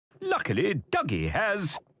Luckily, Duggee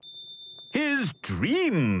has his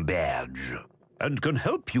dream badge and can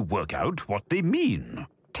help you work out what they mean.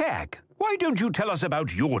 Tag, why don't you tell us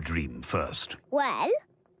about your dream first? Well,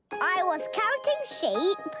 I was counting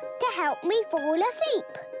sheep to help me fall asleep.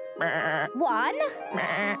 1,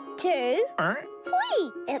 2, 3.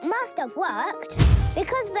 It must have worked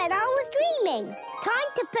because then I was dreaming.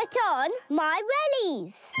 Time to put on my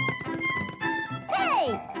wellies.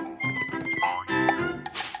 Hey!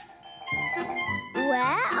 Where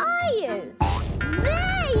are you?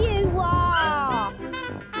 There you are!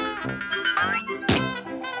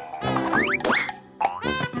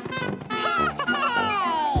 Hey!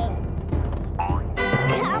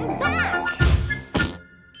 Come back!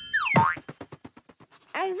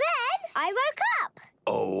 And then I woke up.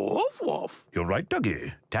 Oh, woof, woof. You're right,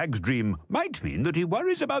 Duggee. Tag's dream might mean that he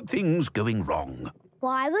worries about things going wrong.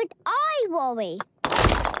 Why would I worry?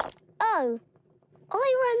 Oh,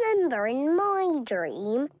 I remember in my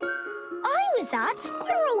dream, I was at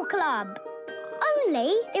Squirrel Club.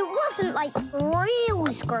 Only it wasn't like real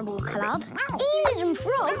Squirrel Club. Enid and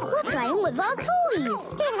Frog were playing with our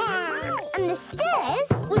toys. And the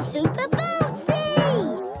stairs were super bouncy.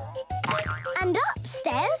 And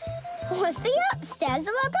upstairs was the upstairs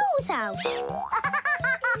of our doll's house.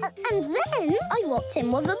 And then I walked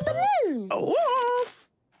in with a balloon. Oh, woof.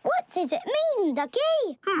 What does it mean,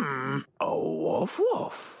 Duggee? Oh, woof,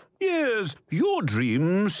 woof. Yes, your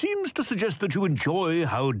dream seems to suggest that you enjoy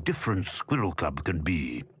how different Squirrel Club can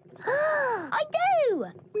be. I do!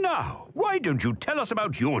 Now, why don't you tell us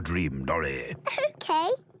about your dream, Norrie?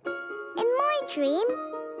 OK. In my dream,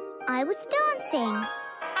 I was dancing.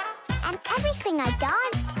 And everything I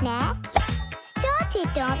danced next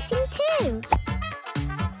started dancing too.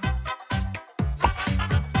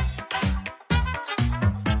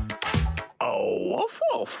 Oh, woof,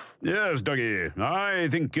 woof. Yes, Duggee, I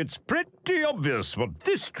think it's pretty obvious what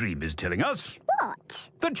this dream is telling us. What?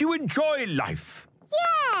 That you enjoy life.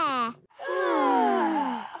 Yeah!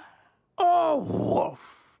 Oh,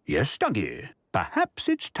 woof. Yes, Duggee. Perhaps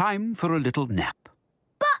it's time for a little nap.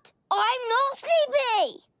 But I'm not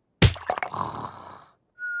sleepy!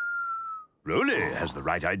 Roly has the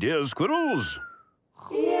right idea, Squirrels.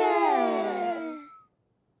 Yeah!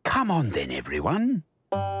 Come on then, everyone.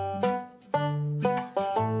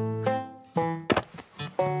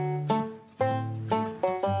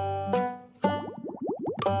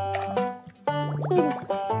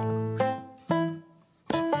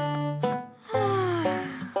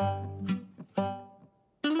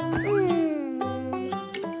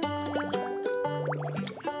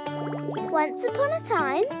 Once upon a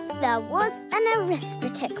time, there was an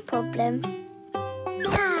arithmetic problem.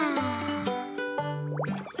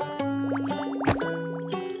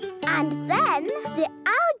 And then the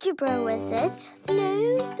algebra wizard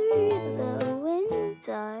flew through the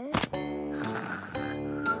window.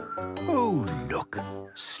 Oh, look.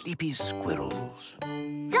 Sleepy squirrels.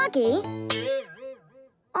 Duggee,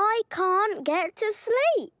 I can't get to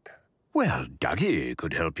sleep. Well, Duggee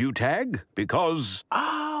could help you, Tag, because...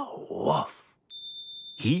 woof.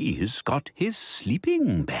 He's got his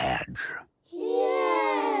sleeping badge.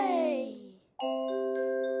 Yay!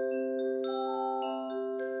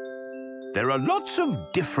 There are lots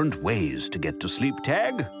of different ways to get to sleep,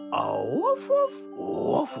 Tag. Oh, woof, woof,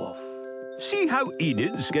 woof, woof. See how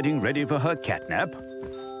Enid's getting ready for her catnap?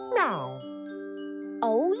 No.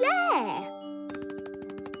 Oh, yeah.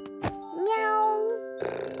 Meow.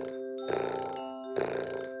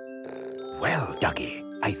 Well, Duggee,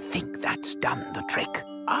 I think that's done the trick.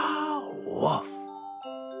 Woof.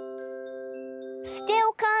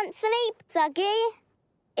 Still can't sleep, Duggee.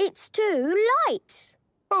 It's too light.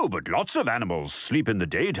 Oh, but lots of animals sleep in the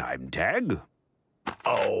daytime, Tag.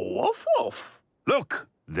 Oh, woof, woof. Look,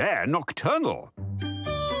 they're nocturnal.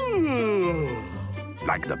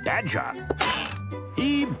 Like the badger.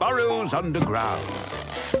 He burrows underground,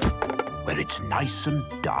 where it's nice and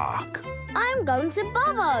dark. I'm going to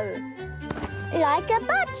burrow. Like a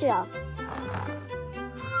badger.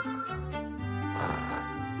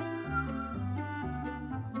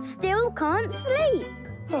 Still can't sleep.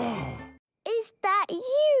 Is that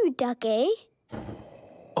you, Duggee?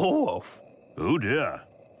 Oh, oh dear.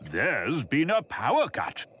 There's been a power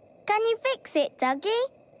cut. Can you fix it, Duggee?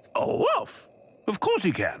 Oh, woof. Of course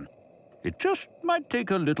he can. It just might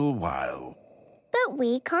take a little while. But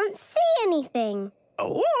we can't see anything.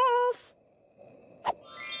 Oh, woof.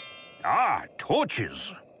 Ah,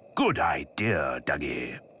 torches. Good idea,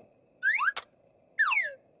 Duggee.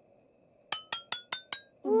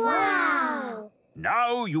 Wow!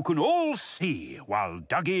 Now you can all see while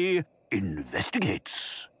Duggee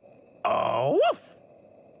investigates. Oh, woof!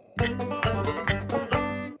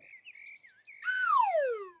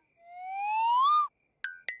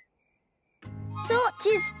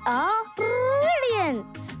 Torches are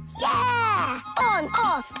brilliant! Yeah! On,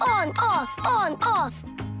 off, on, off, on, off.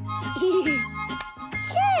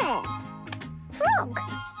 Chair. Frog.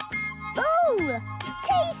 Bowl.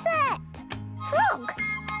 Tea set. Frog.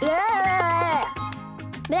 Bleh.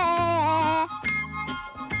 Bleh.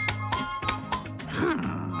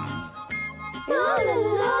 La la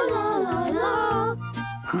la la la la.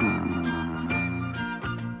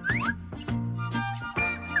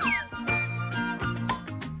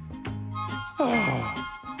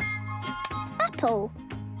 Apple.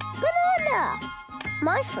 Banana.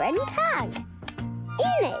 My friend Tag.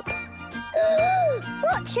 Enid.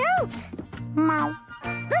 Watch out! Meow.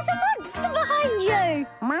 There's a monster behind you!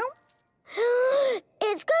 Meow.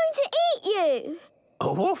 It's going to eat you!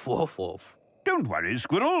 Woof, woof, woof. Don't worry,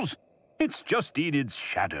 Squirrels. It's just Enid's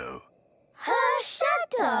shadow. Her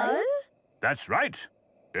shadow? That's right.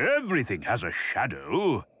 Everything has a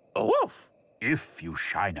shadow. Woof. If you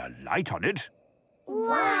shine a light on it,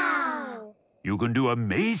 Wow! you can do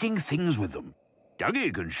amazing things with them.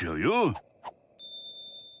 Duggee can show you.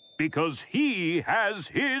 Because he has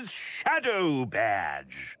his shadow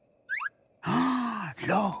badge.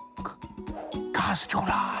 Look. Cast your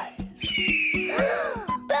eyes.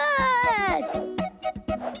 Bird!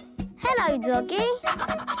 Hello, Duggee.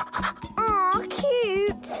 Aw,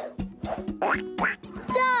 cute.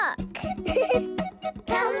 Duck.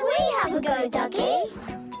 Can we have a go, Duggee?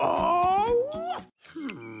 Oh!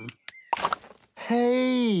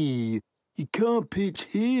 Hey, you can't pitch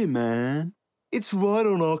here, man. It's right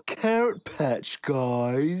on our carrot patch,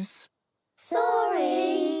 guys.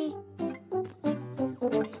 Sorry.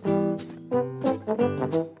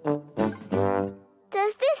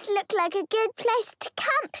 Does this look like a good place to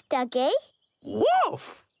camp, Duggee?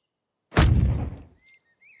 Woof!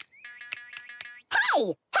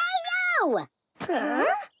 Hey! Hey, you! Huh?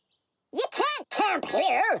 You can't camp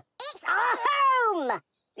here. It's our home.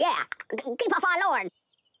 Yeah, keep off our lawn.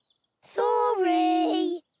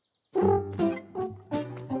 Sorry.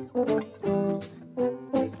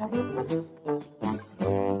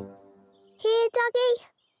 Here, Duggee.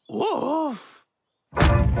 Woof!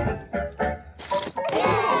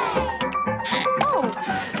 Yay! Oh!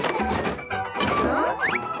 Huh?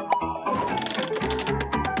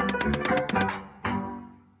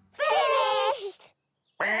 Finished!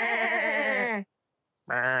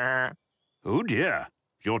 Oh dear.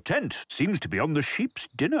 Your tent seems to be on the sheep's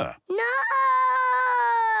dinner. No!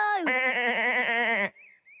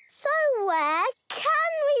 So where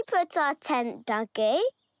can we put our tent, Duggee?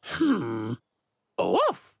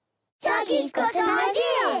 Woof! Duggee's got an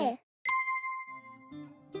idea!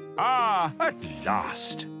 Ah, at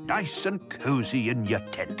last. Nice and cosy in your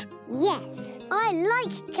tent. Yes, I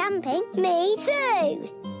like camping. Me too.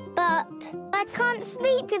 But I can't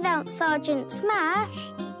sleep without Sergeant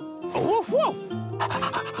Smash. Woof, woof!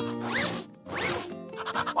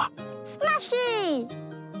 Smashy!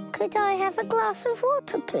 Could I have a glass of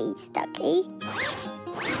water, please, Duggee?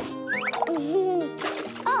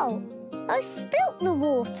 Oh, I spilt the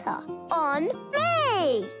water. On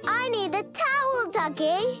me! I need a towel,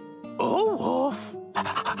 Duggee. Oh, woof!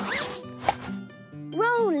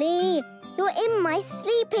 Roly, you're in my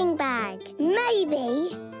sleeping bag.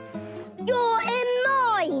 Maybe you're in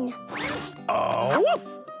mine. Oh, woof!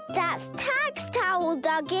 That's Tag's towel,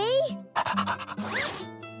 Duggee.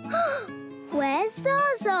 Where's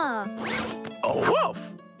Zaza? Oh, woof!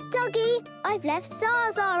 Duggee, I've left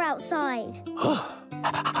Zaza outside.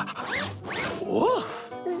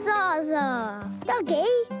 Woof! Zaza.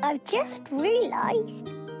 Duggee, I've just realised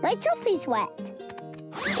my top is wet.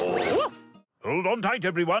 Woof! Hold on tight,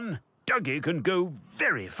 everyone. Duggee can go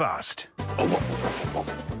very fast. Go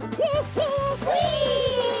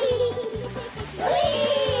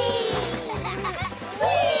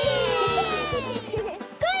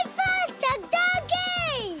faster,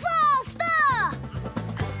 Duggee! Faster!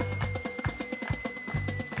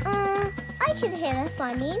 I can hear a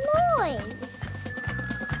funny noise.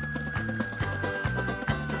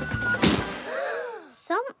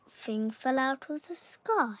 Something fell out of the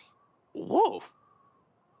sky. Woof!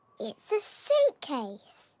 It's a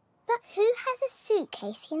suitcase. But who has a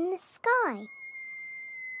suitcase in the sky?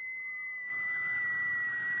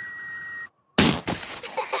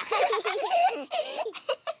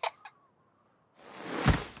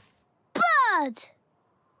 Bird!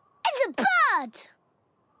 It's a bird!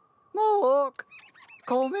 Mork!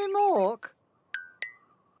 Call me Mork.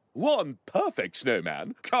 One perfect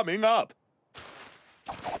snowman coming up.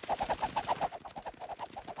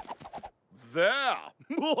 There!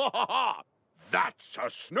 That's a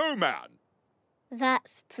snowman.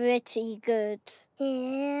 That's pretty good.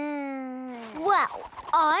 Yeah. Well,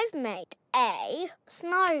 I've made a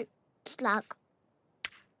snow slug.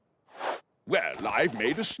 Well, I've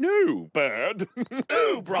made a snowbird.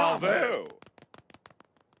 Oh, bravo!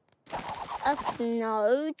 A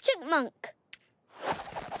snow chipmunk.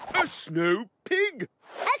 A snow pig.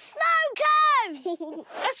 A snow cone.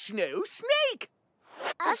 A snow snake.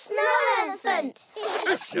 A snow elephant.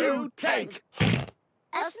 A snow tank.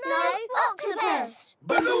 A snow octopus.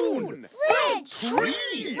 Balloon. Fridge.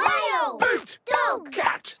 Tree. Whale. Boat. Dog.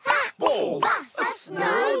 Cat. Hat. Ball. Bus. A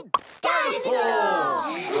snow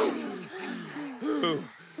dinosaur.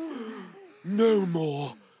 No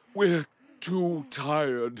more. We're too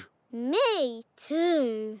tired. Me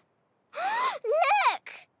too. Look!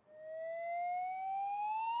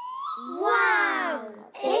 Wow!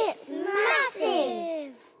 It's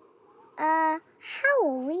massive! How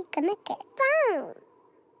are we gonna get down?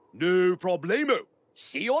 No problemo.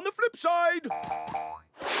 See you on the flip side.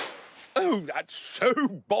 Oh, that's so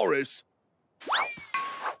Boris.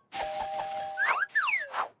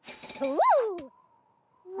 Woo!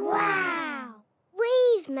 Wow!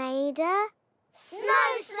 We've made a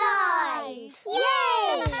snow slide!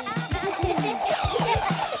 Yay!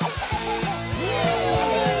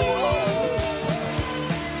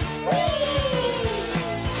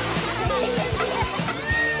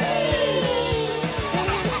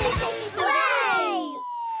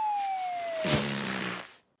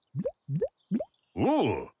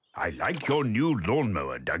 Ooh, I like your new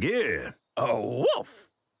lawnmower, Duggee. Oh, woof.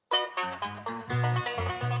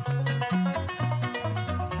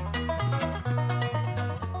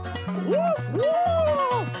 Woof,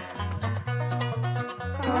 woof!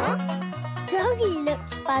 Huh? Duggee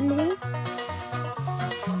looks funny.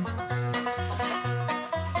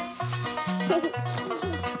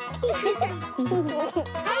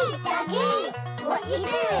 Hey, Duggee! What you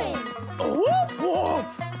doing? Woof, woof.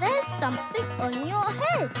 There's something on your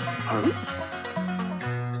head.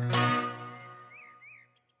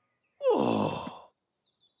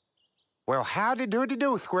 Well, howdy doody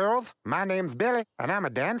do, squirrels. My name's Billy, and I'm a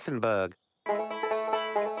dancing bug.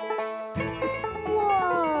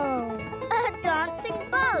 Whoa! A dancing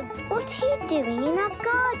bug. What are you doing in our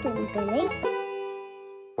garden, Billy?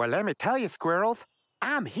 Well, let me tell you, squirrels,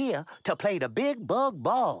 I'm here to play the big bug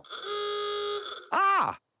ball.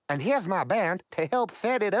 Ah, and here's my band to help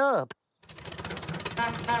set it up.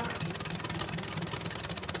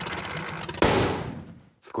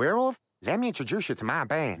 Squirrels, let me introduce you to my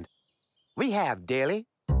band. We have Dilly,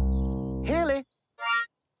 Hilly,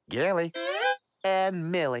 Gilly, and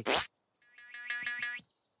Millie.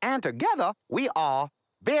 And together, we are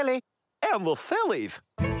Billy and the Sillies.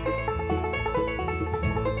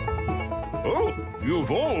 Oh, you've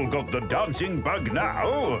all got the dancing bug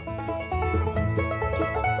now.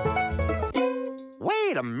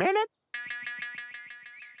 Wait a minute.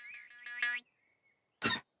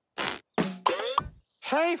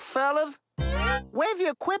 Hey, fellas. Where's the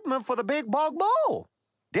equipment for the big bug ball?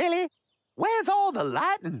 Dilly, where's all the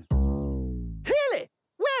lighting? Hilly,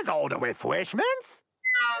 where's all the refreshments?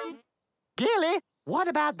 Gilly, what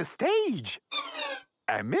about the stage?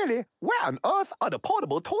 And Millie, where on earth are the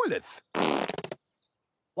portable toilets?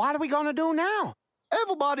 What are we gonna do now?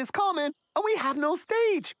 Everybody's coming, and we have no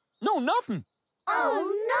stage. No nothing.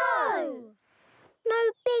 Oh, no!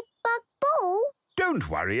 No big bug ball? Don't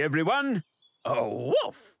worry, everyone. Oh,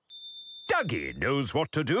 woof! Duggee knows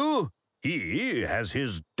what to do. He has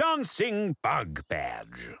his dancing bug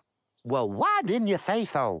badge. Well, why didn't you say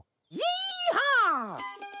so? Yee-haw!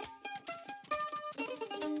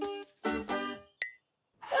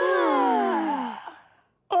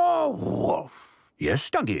 Oh, woof! Yes,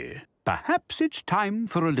 Duggee. Perhaps it's time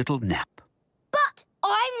for a little nap. But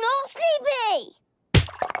I'm not sleepy!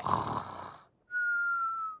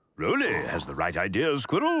 Roly has the right idea,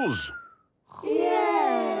 Squirrels.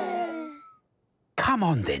 Yeah! Come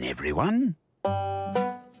on then, everyone.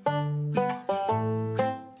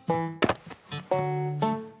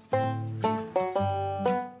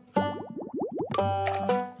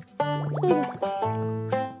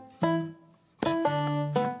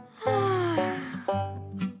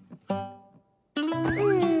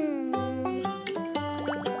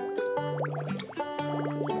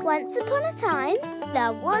 Once upon a time,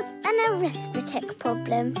 there was an arithmetic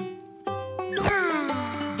problem.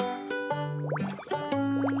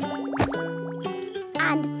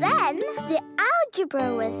 And then the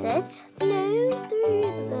algebra wizard flew through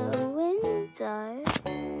the window.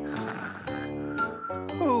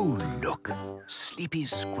 Oh, look. Sleepy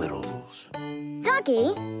squirrels.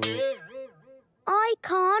 Duggee, I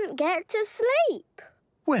can't get to sleep.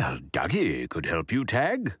 Well, Duggee could help you,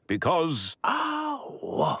 Tag, because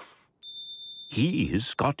Woof.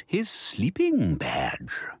 he's got his sleeping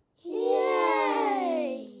badge.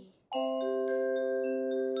 Yay!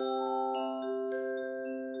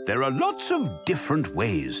 There are lots of different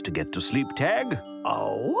ways to get to sleep, Tag.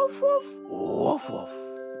 Woof, woof, woof, woof.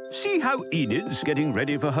 See how Enid's getting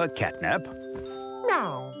ready for her catnap?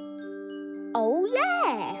 Meow. Oh,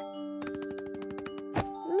 yeah.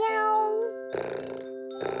 Meow.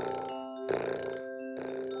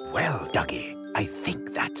 Well, Duggee, I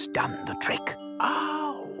think that's done the trick.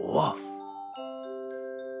 Woof.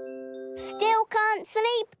 Still can't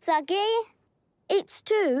sleep, Duggee. It's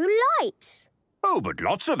too light. Oh, but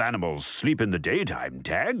lots of animals sleep in the daytime,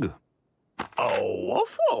 Tag.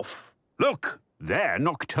 Woof, woof. Look, they're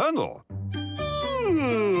nocturnal.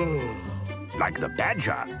 Like the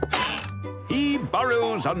badger. He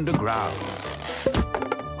burrows underground,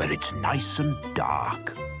 where it's nice and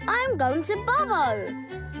dark. I'm going to burrow.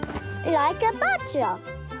 Like a badger.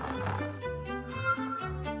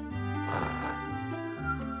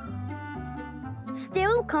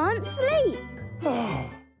 Still can't sleep.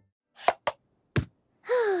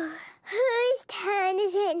 Whose turn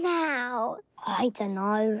is it now? I don't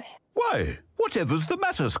know. Why, whatever's the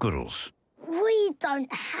matter, Squirrels? We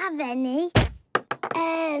don't have any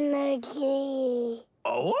energy.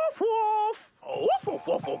 Woof, woof. Woof, woof,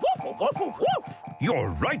 woof, woof, woof, woof, woof, woof. You're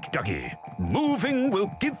right, Duggee. Moving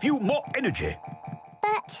will give you more energy.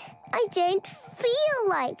 But I don't feel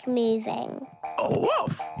like moving.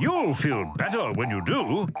 Woof. You'll feel better when you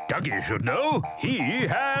do. Duggee should know he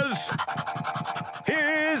has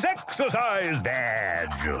his exercise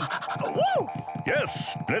badge. Woof.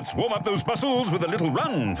 Yes, let's warm up those muscles with a little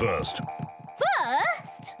run first.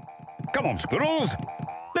 First? Come on, Squirrels.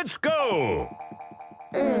 Let's go.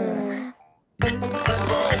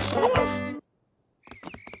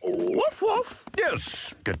 Woof, woof.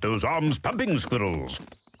 Yes, get those arms pumping, Squirrels.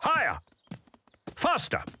 Higher.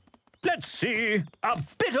 Faster. Let's see a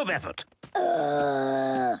bit of effort.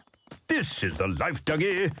 This is the life,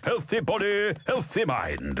 Duggee. Healthy body, healthy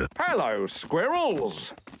mind. Hello,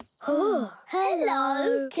 Squirrels.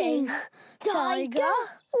 Hello, King Tiger.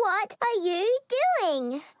 What are you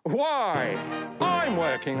doing? Why, I'm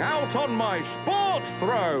working out on my sports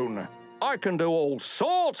throne. I can do all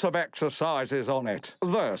sorts of exercises on it.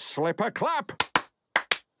 The slipper clap.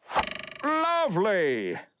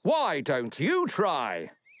 Lovely. Why don't you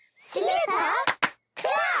try? Slipper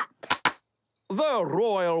clap. The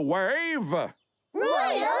royal wave.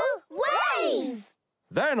 Royal wave.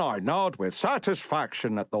 Then I nod with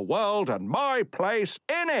satisfaction at the world and my place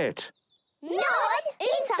in it. Not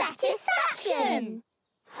in satisfaction.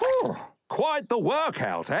 Whew, quite the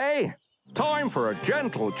workout, eh? Time for a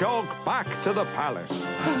gentle jog back to the palace.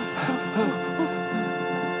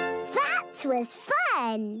 That was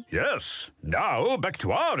fun. Yes, now back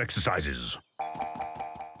to our exercises.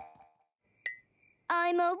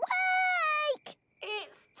 I'm awake.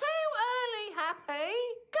 It's too early, Happy.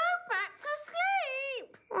 Go back to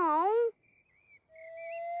sleep. Oh.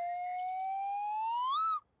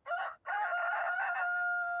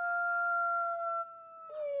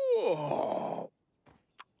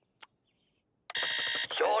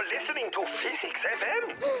 You're listening to Physics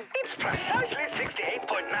FM. It's precisely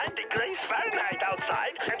 68.9 degrees Fahrenheit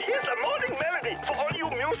outside, and here's a morning melody for all you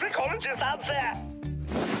musicologists out there.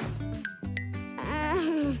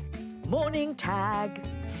 Morning, Tag.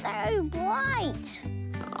 So bright.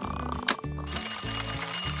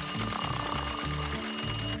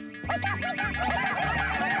 Wake up, wake up, wake up!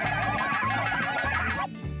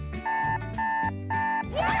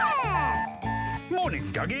 Yeah!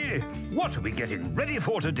 Morning, Duggee. What are we getting ready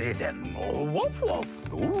for today, then? Woof,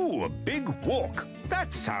 woof. Ooh, a big walk.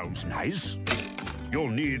 That sounds nice. You'll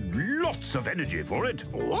need lots of energy for it.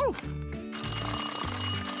 Woof.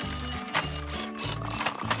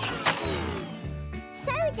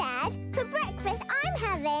 So, Dad, for breakfast I'm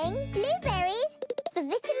having blueberries for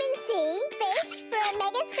vitamin C, fish for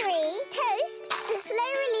omega-3, toast for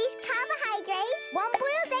slow-release carbohydrates, one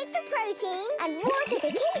boiled egg for protein, and water to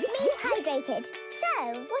keep me hydrated. So,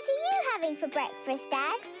 what are you having for breakfast,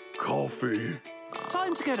 Dad? Coffee.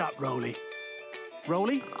 Time to get up, Roly.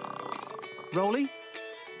 Roly? Roly?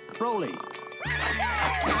 Roly.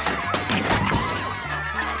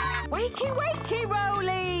 Wakey, wakey,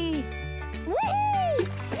 Roly. Whee!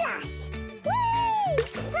 Splash! Whee!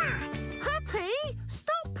 Splash! Happy,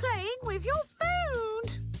 stop playing with your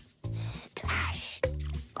food. Splash!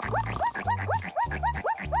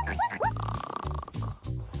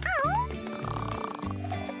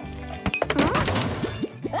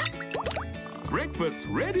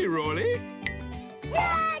 ready, Roly.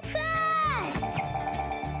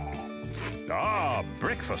 Ah,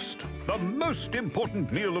 breakfast. The most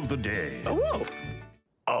important meal of the day. A wolf.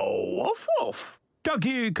 Oh, woof, woof.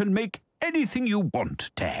 Duggee can make anything you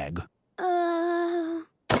want, Tag.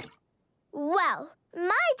 Well,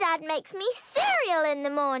 my dad makes me cereal in the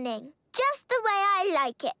morning, just the way I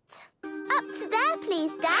like it. Up to there,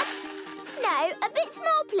 please, Dad. No, a bit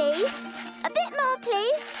more, please. A bit more,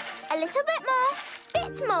 please. A little bit more.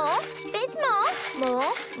 Bits more. Bits more.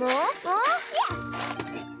 More. Yes.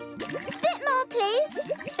 Bit more, please.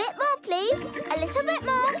 Bit more, please. A little bit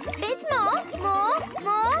more. Bits more. More.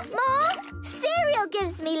 Cereal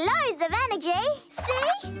gives me loads of energy.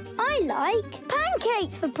 See? I like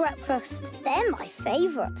pancakes for breakfast. They're my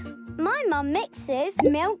favourite. My mum mixes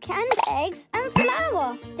milk and eggs and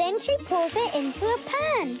flour. Then she pours it into a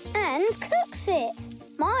pan and cooks it.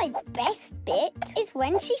 My best bit is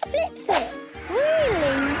when she flips it.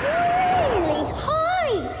 Really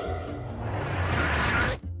high.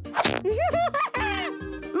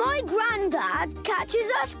 My granddad catches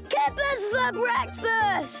us kippers for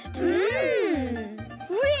breakfast.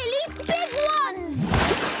 Really big ones.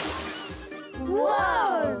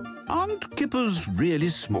 Whoa! Aren't kippers really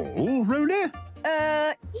small, Roly?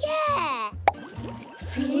 Yeah.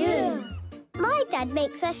 Phew. My dad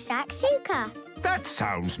makes us shakshuka. That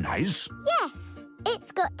sounds nice. Yes.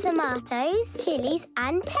 It's got tomatoes, chilies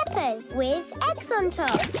and peppers with eggs on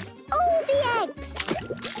top. All the eggs.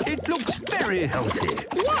 It looks very healthy.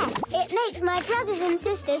 Yes, it makes my brothers and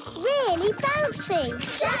sisters really bouncy.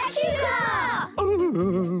 Shakshuka!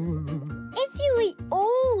 If you eat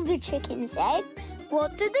all the chicken's eggs,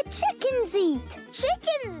 what do the chickens eat?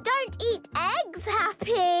 Chickens don't eat eggs,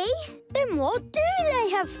 Happy. Then what do they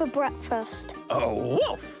have for breakfast? A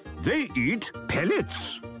wolf. They eat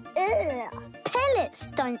pellets. Ugh. Pellets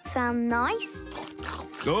don't sound nice.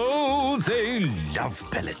 Oh, they love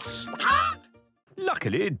pellets.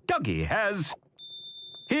 Luckily, Duggee has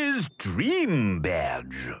his dream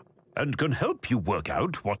badge and can help you work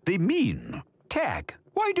out what they mean. Tag,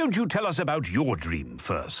 why don't you tell us about your dream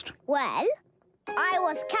first? Well, I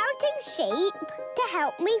was counting sheep to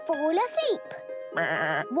help me fall asleep.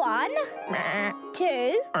 1,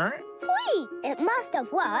 2, 3. It must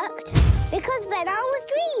have worked, because then I was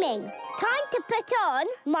dreaming. Time to put on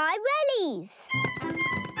my wellies.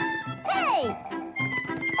 Hey!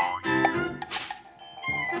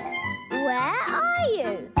 Where are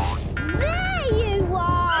you? There you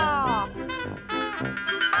are!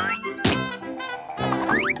 Hey!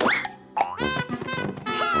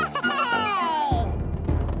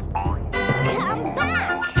 Come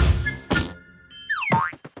back!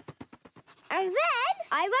 And then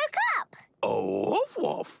I woke up. Oh, woof,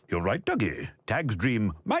 woof. You're right, Duggee. Tag's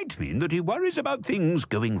dream might mean that he worries about things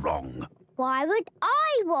going wrong. Why would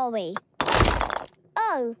I worry?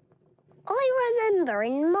 Oh, I remember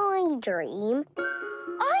in my dream,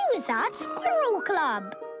 I was at Squirrel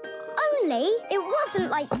Club. Only it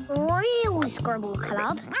wasn't like real Squirrel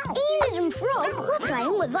Club. Enid and Frog were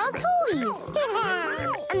playing with our toys.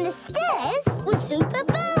 And the stairs were super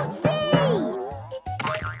bouncy.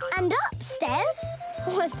 And upstairs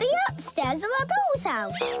was the upstairs of our doll's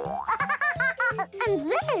house. And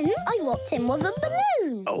then I walked in with a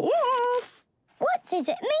balloon. A wolf. What does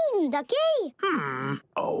it mean, Duggee?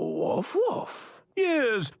 A woof, woof.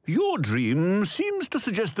 Yes, your dream seems to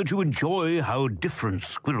suggest that you enjoy how different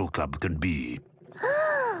Squirrel Club can be.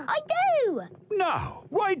 I do! Now,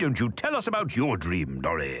 why don't you tell us about your dream,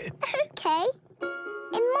 Norrie? Okay.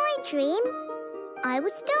 In my dream, I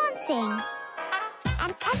was dancing.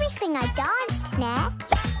 And everything I danced near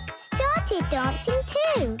started dancing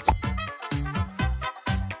too.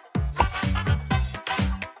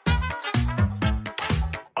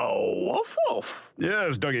 Oh, woof, woof.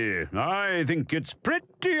 Yes, Duggee, I think it's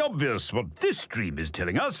pretty obvious what this dream is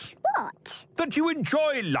telling us. What? That you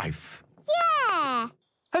enjoy life. Yeah!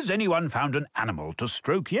 Has anyone found an animal to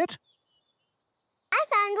stroke yet? I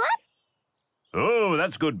found one. Oh,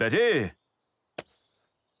 that's good, Betty.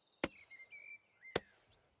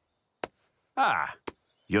 Ah,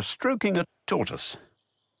 you're stroking a tortoise.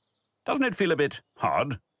 Doesn't it feel a bit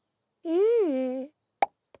hard?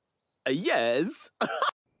 Yes.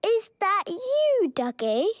 Is that you,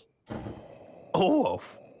 Duggee? Oh,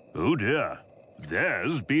 woof. Oh, dear.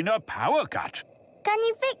 There's been a power cut. Can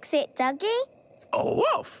you fix it, Duggee? Oh,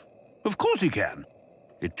 woof. Of course he can.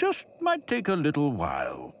 It just might take a little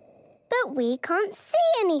while. But we can't see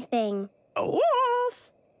anything. Oh,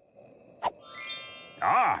 woof.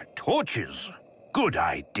 Ah, torches. Good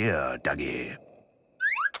idea, Duggee.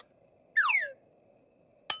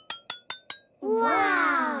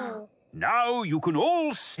 Wow! Now you can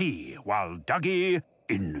all see while Duggee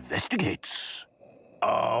investigates.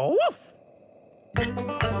 Oh, woof!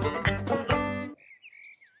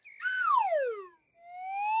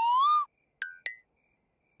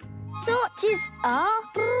 Torches are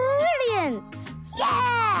brilliant!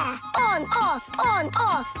 Yeah! On, off, on,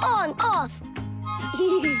 off, on, off.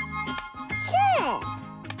 Chair.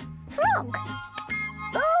 Frog.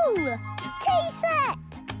 Bowl. Tea set.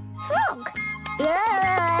 Frog.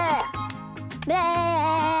 Bleh.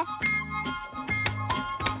 Bleh.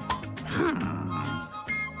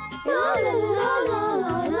 La la la la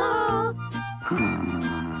la la.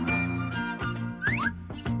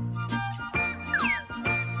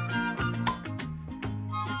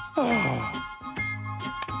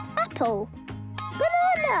 Apple.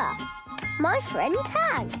 Banana. My friend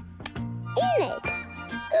Tag. Enid.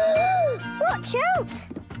 Watch out!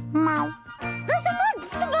 Meow. There's a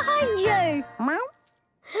monster behind you! Meow.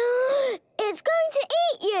 It's going to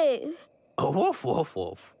eat you! Oh, woof, woof,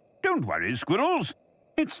 woof. Don't worry, Squirrels.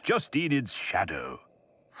 It's just Enid's shadow.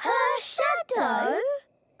 Her shadow?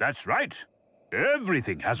 That's right.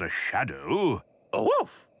 Everything has a shadow. Oh,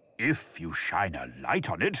 woof. If you shine a light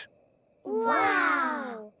on it,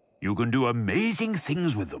 Wow! you can do amazing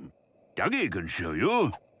things with them. Duggee can show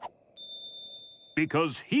you.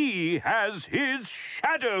 Because he has his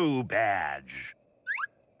shadow badge.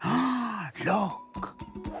 Look.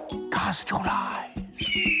 Cast your eyes.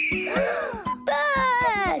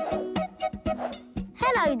 Bird!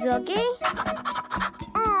 Hello, Duggee.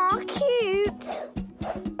 Aw, cute.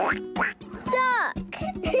 Duck!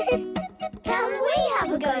 Can we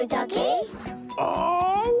have a go, Duggee?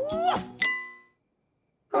 Oh, woof.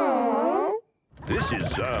 Aww. This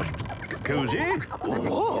is, cozy.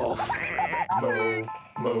 Woof. Moo,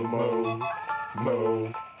 moo, moo,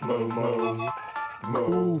 moo, moo, moo.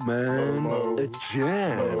 Cool, man. A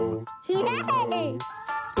jam. Yay!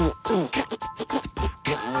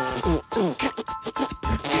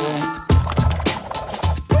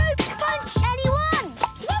 Fruit punch, anyone?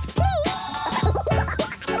 Woof, woof. This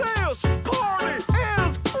party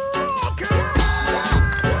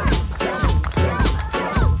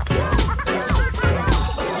is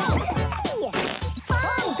rocking!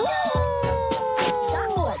 That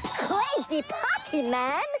was crazy party,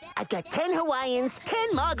 man. I've got 10 Hawaiians,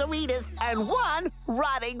 10 margaritas, and 1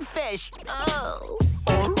 rotting fish. Oh.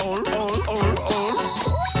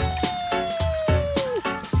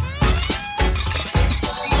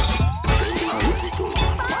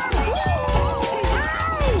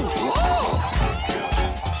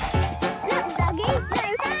 Look, Duggee, no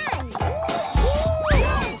hands.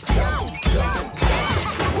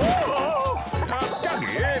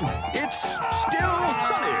 Duggee, it's still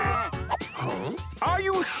sunny. Are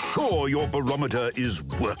you sure your barometer is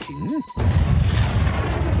working?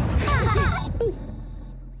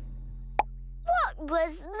 What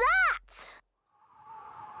was that?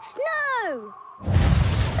 Snow!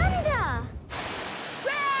 Thunder!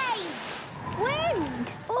 Rain! Wind!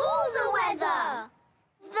 All the weather!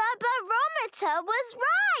 The barometer was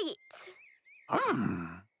right!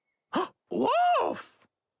 Woof!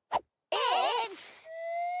 It's...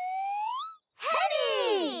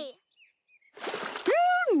 Henny!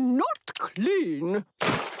 Still not clean.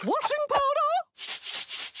 Washing powder?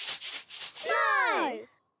 Snow!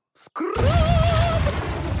 Scrub!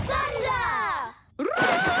 Thunder!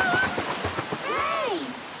 Rain!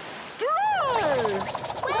 Dry!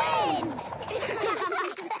 Wind!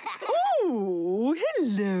 Oh,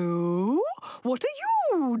 hello. What are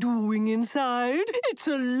you doing inside? It's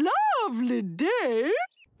a lovely day.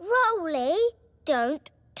 Roly, don't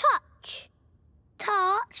touch.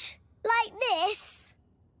 Touch? Like this?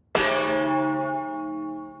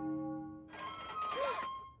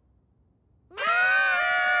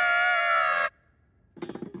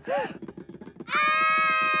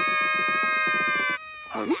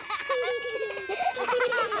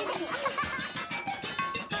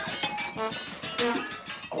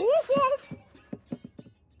 Woof, woof!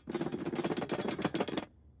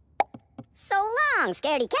 So long,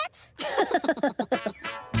 scaredy cats.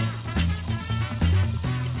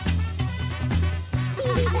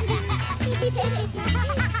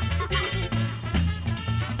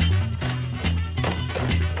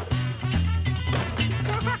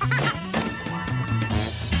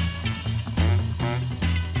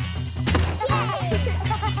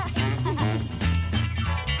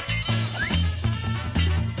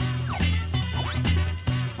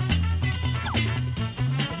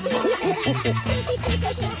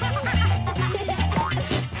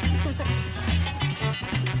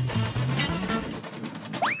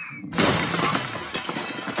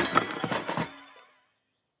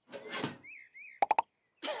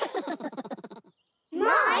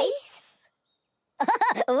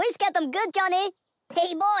 Always get them good, Johnny.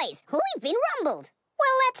 Hey, boys, we've been rumbled.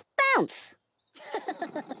 Well, let's bounce.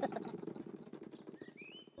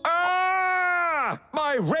 Ah!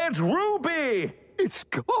 My red ruby! It's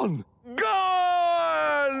gone.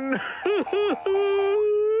 Gone! Where's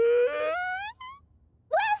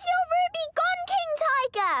your ruby gone, King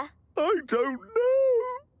Tiger? I don't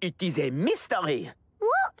know. It is a mystery.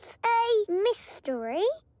 What's a mystery?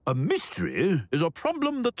 A mystery is a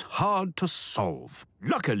problem that's hard to solve.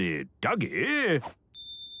 Luckily, Duggee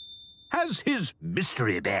has his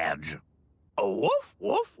mystery badge. Woof,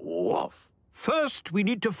 woof, woof. First, we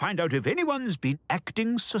need to find out if anyone's been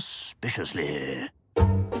acting suspiciously.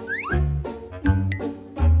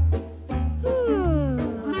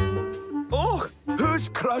 Oh, who's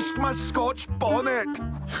crushed my Scotch bonnet?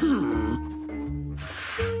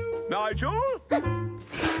 Nigel?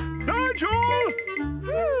 Nigel!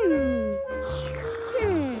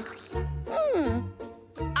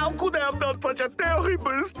 How could I have done such a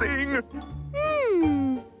terrible thing?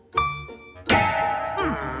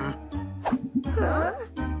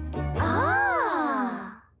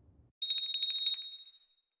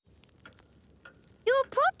 You're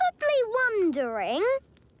probably wondering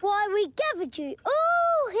why we gathered you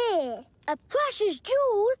all here. A precious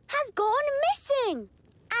jewel has gone missing.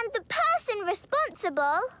 And the person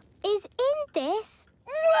responsible is in this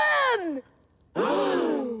room!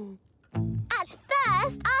 At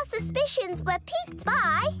first, our suspicions were piqued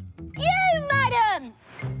by you, madam!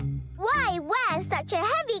 Why wear such a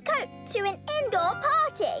heavy coat to an indoor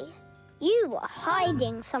party? You were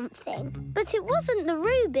hiding something, but it wasn't the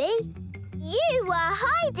ruby. You were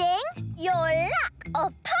hiding your lack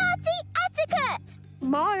of party etiquette.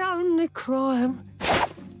 My only crime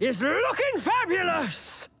is looking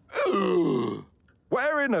fabulous.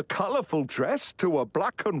 Wearing a colourful dress to a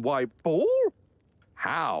black and white ball?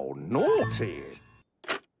 How naughty!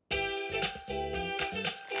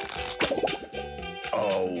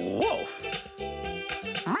 A wolf!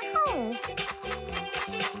 Meow.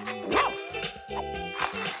 Woof!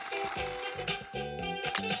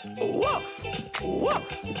 Woof! Woof!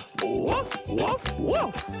 Woof! Woof!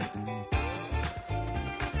 Woof!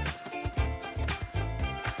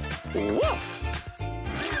 Woof!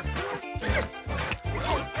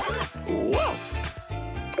 Woof!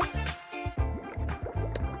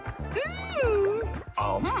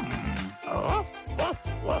 Woof!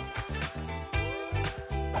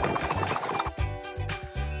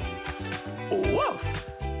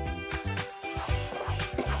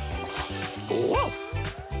 Woof! Woof!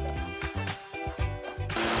 Woof!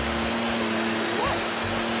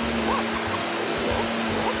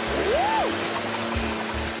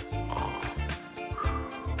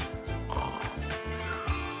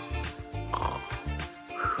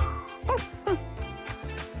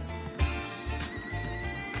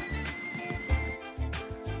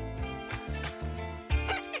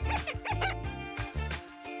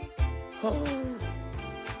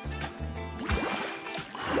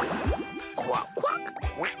 Quack, quack.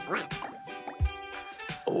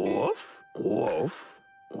 Woof, woof,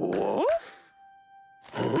 woof.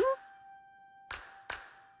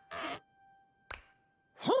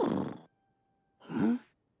 Huh?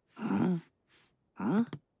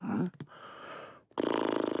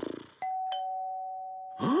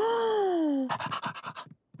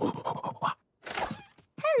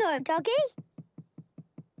 Hello, Duggee.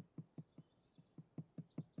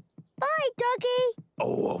 Bye, Duggee.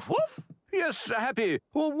 Woof, woof. Yes, Happy.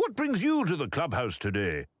 Well, what brings you to the clubhouse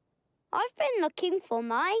today? I've been looking for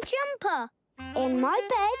my jumper. In my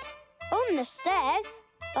bed, on the stairs,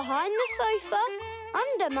 behind the sofa,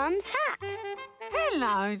 under Mum's hat.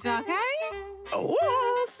 Hello, Duggee.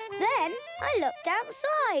 Woof. Then I looked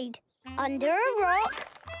outside, under a rock,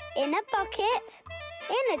 in a bucket,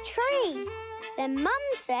 in a tree. Then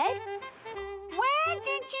Mum said, Where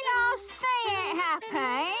did you last see it,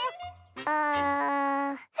 Happy?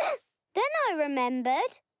 Then I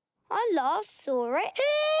remembered. I last saw it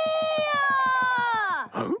here!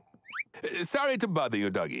 Huh? Sorry to bother you,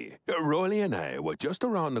 Duggee. Roly and I were just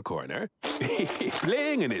around the corner,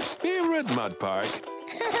 playing in his favorite mud park.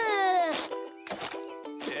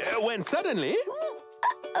 When suddenly...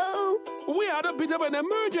 Uh-oh. We had a bit of an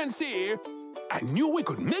emergency. I knew we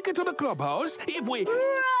could make it to the clubhouse if we... Run!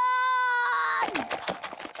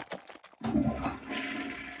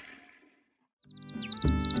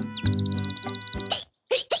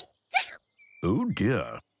 Oh,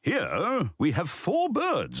 dear. Here we have 4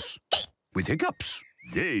 birds with hiccups.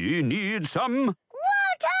 They need some...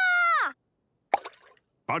 Water!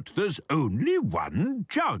 But there's only 1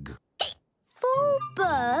 jug. 4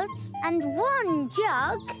 birds and 1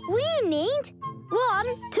 jug. We need 1,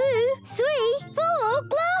 2, 3, 4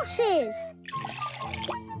 glasses.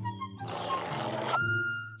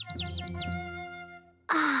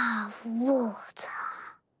 Ah, water.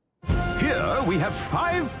 Here we have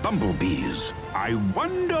 5 bumblebees. I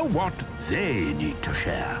wonder what they need to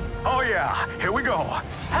share. Oh, yeah. Here we go.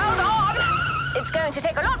 Hold on! It's going to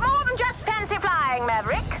take a lot more than just fancy flying,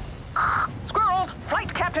 Maverick. Squirrels,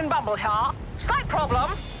 Flight Captain Bumble here. Slight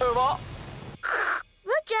problem. Over.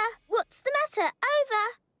 Roger, what's the matter? Over.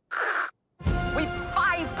 We've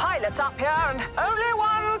 5 pilots up here and only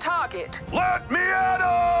 1 target. Let me at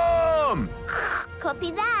 'em!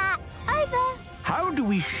 Copy that. Over. How do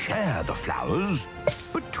we share the flowers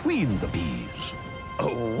between the bees?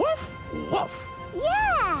 Oh, woof, woof.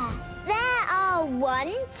 Yeah. There are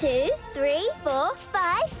 1, 2, 3, 4,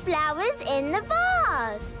 5 flowers in the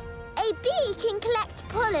vase. A bee can collect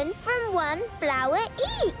pollen from 1 flower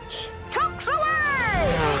each. Chunks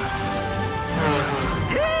away!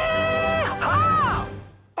 Yee-haw!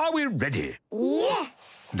 Are we ready?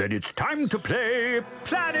 Yes. Then it's time to play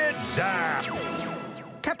Planet Zap.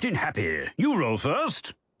 Captain Happy, you roll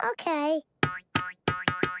first. Okay.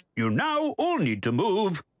 You now all need to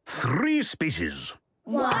move 3 spaces.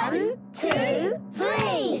 1, 2,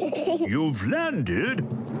 3. You've landed,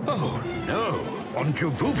 oh no, on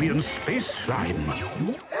Jovovian space slime.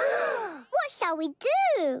 What shall we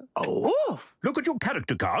do? Oh, woof. Look at your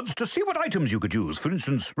character cards to see what items you could use. For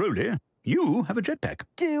instance, Roly, you have a jetpack.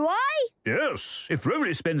 Do I? Yes, if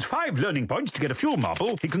Roly spends 5 learning points to get a fuel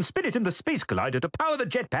marble, he can spin it in the space collider to power the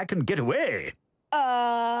jetpack and get away.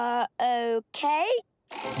 Okay.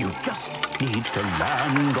 You just need to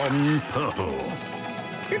land on purple.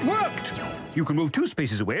 It worked! You can move 2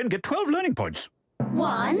 spaces away and get 12 learning points.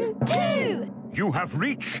 1, 2. You have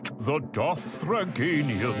reached the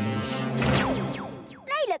Dothraganians.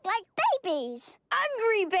 They look like babies.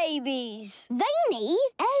 Hungry babies. They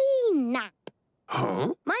need a nap.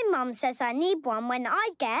 Huh? My mum says I need one when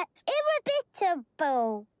I get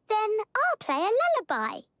irritable. Then I'll play a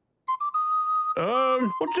lullaby.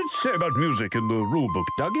 What's it say about music in the rulebook,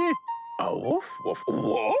 Duggee? Oh, woof, woof,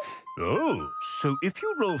 woof. Oh, so if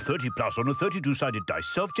you roll 30 plus on a 32-sided dice,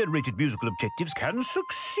 self-generated musical objectives can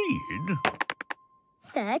succeed.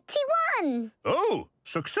 31. Oh,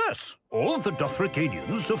 success! All of the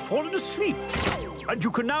Dothraganians have fallen asleep. And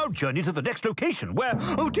you can now journey to the next location where,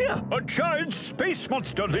 oh dear, a giant space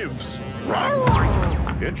monster lives.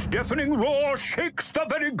 Its deafening roar shakes the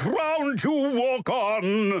very ground you walk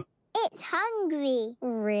on. It's hungry.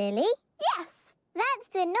 Really? Yes. That's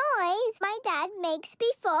the noise my dad makes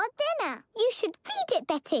before dinner. You should feed it,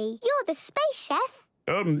 Betty. You're the space chef.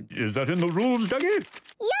 Is that in the rules, Duggee?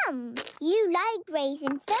 Yum. You like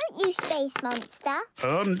raisins, don't you, space monster?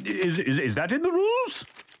 Is that in the rules?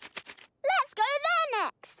 Let's go there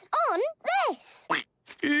next. On this.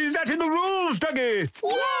 Is that in the rules, Duggee?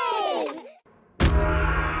 Yay!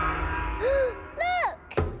 Look!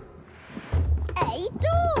 A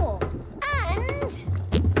door. And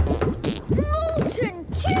molten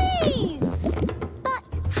cheese! But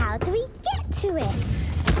how do we get to it?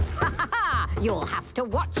 You'll have to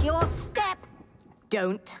watch your step.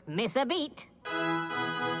 Don't miss a beat.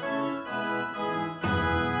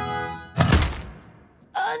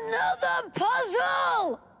 Another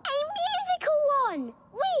puzzle! A musical one!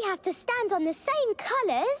 We have to stand on the same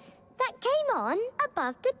colours that came on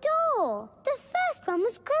above the door. The first one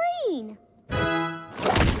was green.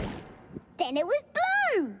 Then it was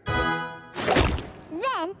blue.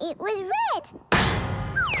 Then it was red.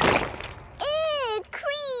 Ew,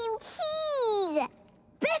 cream cheese!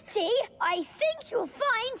 Betty, I think you'll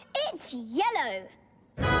find it's yellow.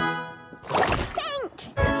 Pink!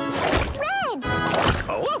 Red!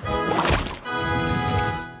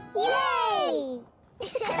 Yay!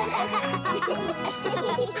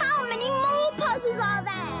 How many more puzzles are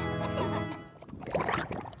there?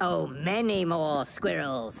 Oh, many more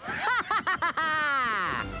squirrels.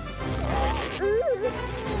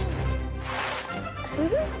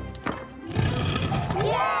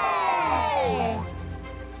 Yay!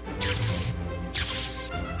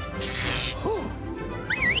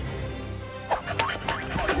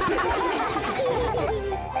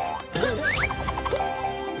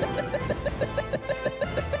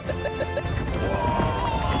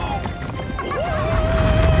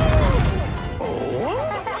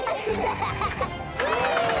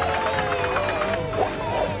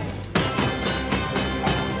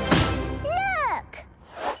 Look!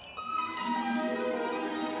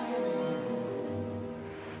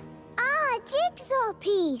 Jigsaw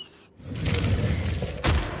piece.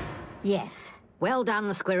 Yes. Well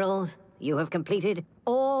done, squirrels. You have completed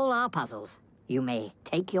all our puzzles. You may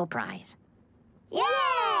take your prize.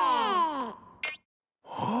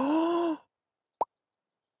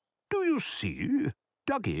 Do you see?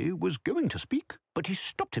 Duggee was going to speak, but he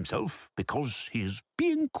stopped himself because he's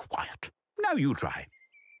being quiet. Now you try.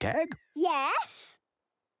 Tag? Yes?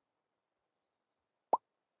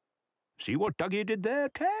 See what Duggee did there,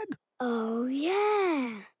 Tag? Oh,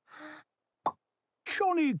 yeah.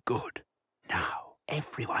 Jolly good. Now,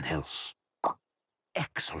 everyone else.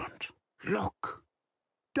 Excellent. Look.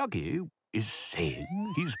 Duggee is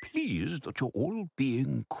saying he's pleased that you're all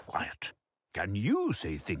being quiet. Can you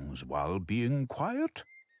say things while being quiet?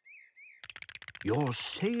 You're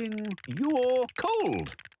saying you're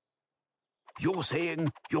cold. You're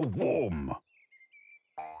saying you're warm.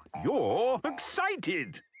 You're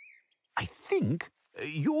excited. I think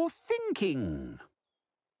you're thinking.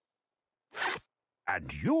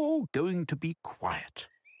 And you're going to be quiet.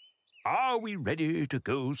 Are we ready to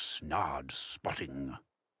go snard spotting?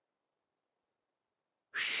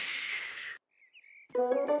 Shh.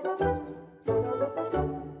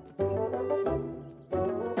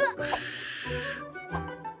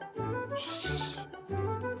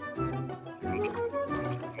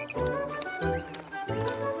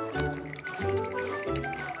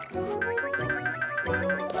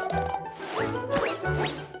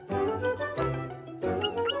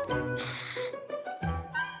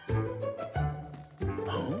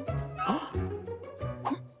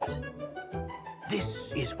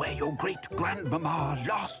 This is where your great-grandmama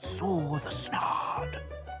last saw the snard.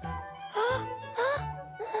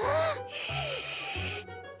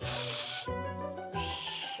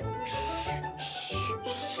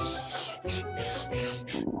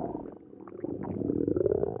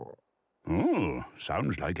 Oh,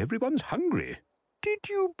 sounds like everyone's hungry. Did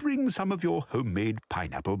you bring some of your homemade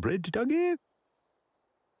pineapple bread, Duggee?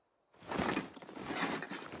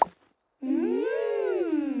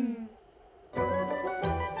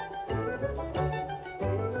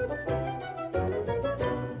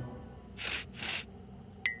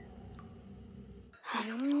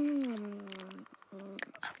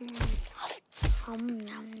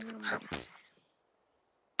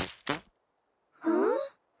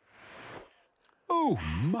 Oh,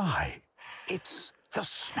 my. It's the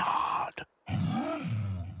snard.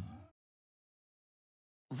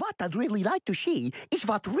 What I'd really like to see is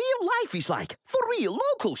what real life is like for real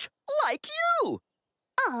locals, like you.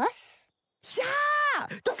 Us? Yeah!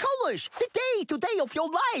 The colors, the day-to-day of your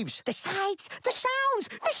lives, the sights, the sounds,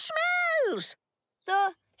 the smells.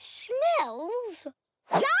 The smells?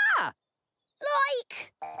 Yeah!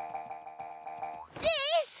 Like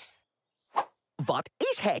this? What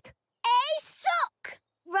is it? A sock!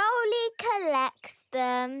 Roly collects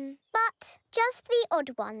them, but just the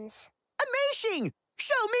odd ones. Amazing!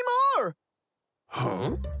 Show me more!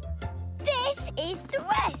 Huh? This is the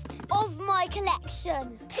rest of my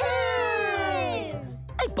collection. Pooh!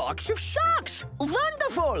 A box of socks!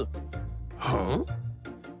 Wonderful! Huh?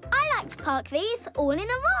 I like to park these all in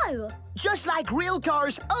a row. Just like real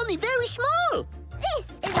cars, only very small.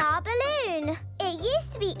 This is our balloon. It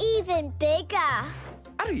used to be even bigger.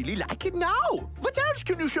 I really like it now. What else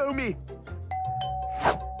can you show me?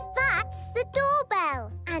 That's the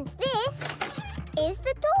doorbell. And this is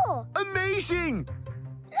the door. Amazing!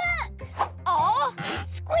 Look! Oh,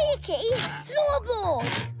 squeaky floorboard.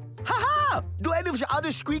 Ha-ha! Do any of the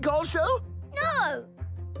others squeak also? No.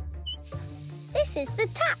 This is the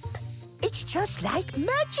tap. It's just like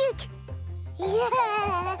magic.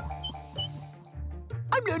 Yeah.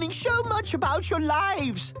 I'm learning so much about your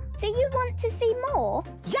lives. Do you want to see more?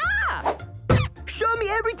 Yeah! Show me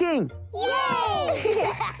everything.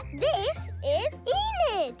 Yay! This is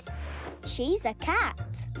Enid. She's a cat.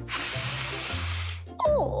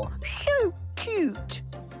 Oh, so cute.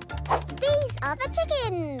 These are the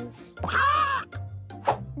chickens.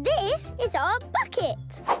 This is our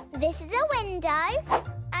bucket. This is a window.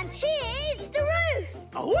 And here's the roof.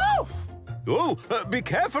 A wolf! Oh, be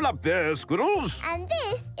careful up there, Squirrels. And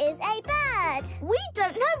this is a bird. We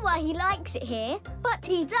don't know why he likes it here, but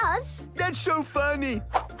he does. That's so funny.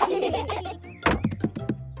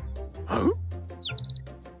 Huh?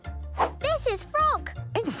 This is Frog.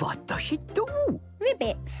 And what does it do?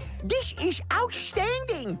 Ribbits. This is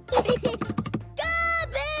outstanding.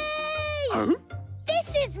 Gabby! Huh?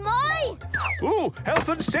 This is my... Oh, health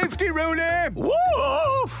and safety, Roly.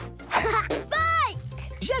 Wolf! bike!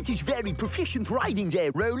 That is very proficient riding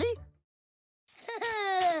there, Roly.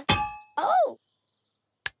 Oh!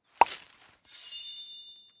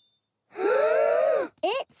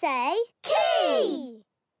 It's a key!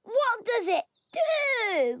 What does it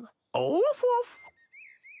do? Wolf, wolf.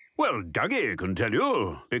 Well, Duggee can tell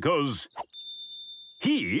you, because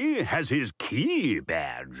he has his key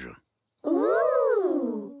badge.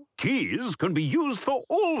 Ooh! Keys can be used for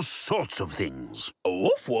all sorts of things.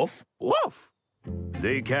 Woof, woof, woof.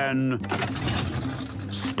 They can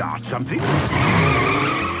start something,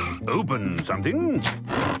 open something,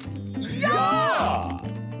 Yeah!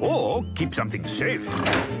 or keep something safe.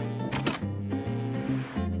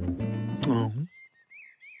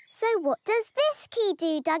 So what does this key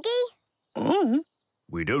do, Duggee?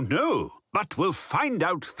 We don't know, but we'll find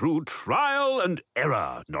out through trial and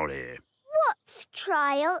error, Norrie. What's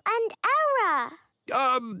trial and error?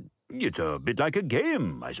 It's a bit like a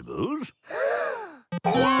game, I suppose.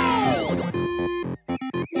 Yay!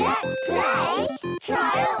 Let's play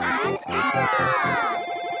trial and error!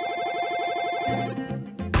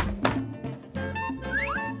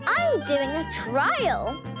 I'm doing a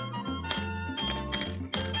trial.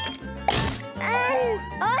 And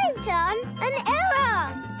I've done an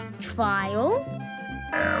error. Trial.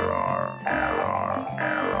 Error, error,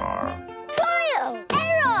 error. Trial.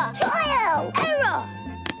 Error. Trial. Error.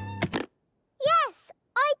 Yes,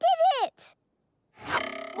 I did it.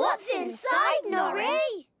 What's inside,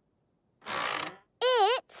 Norrie?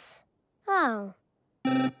 It's... oh.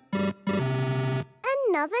 Another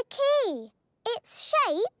key. It's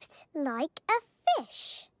shaped like a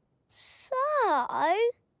fish. So,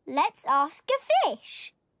 let's ask a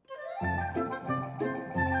fish.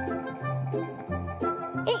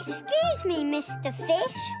 Excuse me, Mr.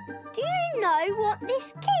 Fish. Do you know what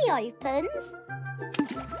this key opens?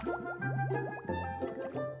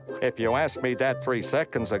 If you asked me that 3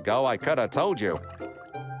 seconds ago, I could have told you.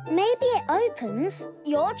 Maybe it opens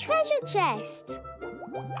your treasure chest.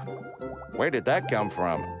 Where did that come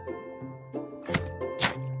from?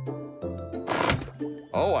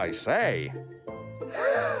 Oh, I say.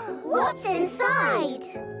 What's inside?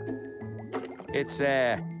 It's,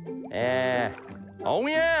 oh,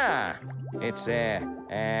 yeah. It's,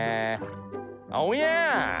 oh,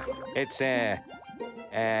 yeah. It's,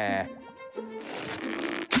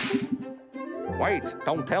 wait,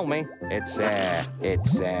 don't tell me. It's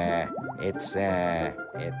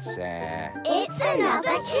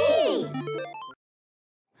another key.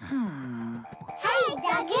 Hey,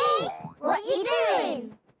 Duggee, what you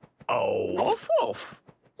doing? Oh, woof, woof.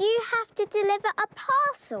 You have to deliver a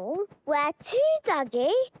parcel. Where to,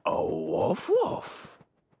 Duggee? Oh, woof, woof.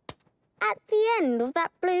 At the end of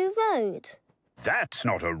that blue road. That's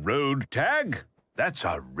not a road, Tag. That's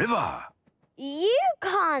a river. You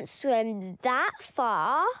can't swim that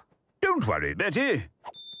far. Don't worry, Betty.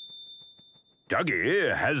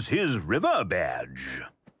 Duggee has his river badge.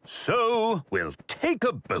 So we'll take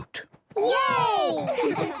a boat. Yay!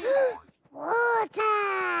 Water!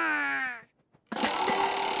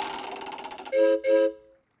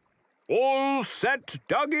 All set,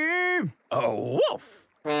 Duggee? Oh, woof.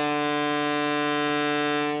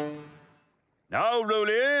 Now,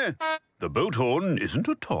 Roly, the boat horn isn't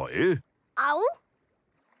a toy. Owl?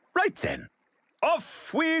 Right then,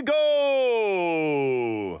 off we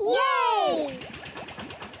go! Yay!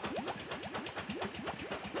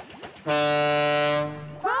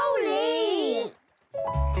 Roly!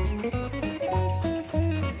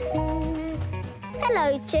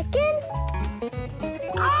 Hello, chicken.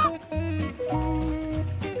 Ah!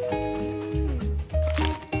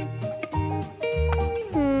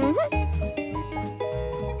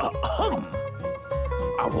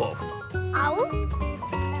 A wolf. Owl?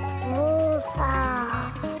 Water.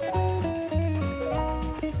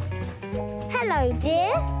 Hello,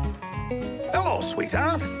 dear. Hello,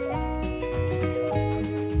 sweetheart.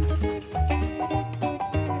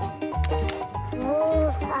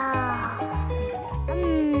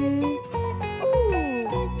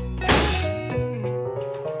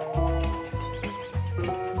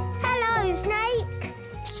 Hello, snake.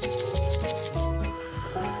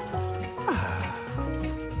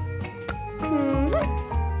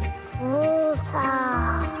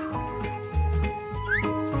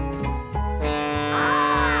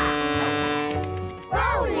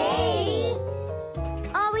 Roly!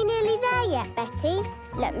 Are we nearly there yet, Betty?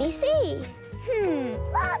 Let me see.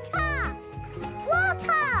 Water!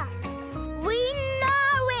 Water! We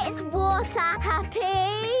know it's water,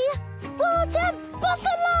 Happy. Water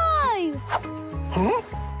buffalo! Huh?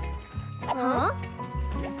 Huh?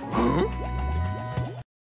 Huh?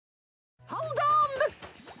 Hold on!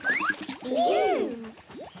 Phew!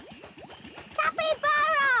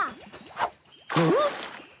 Capybara! Huh?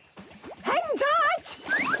 Hang tight!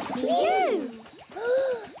 Phew!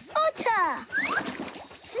 Otter!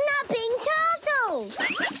 Snapping turtles!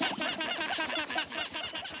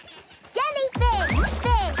 Jellyfish!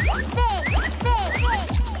 Fish! Fish! Fish!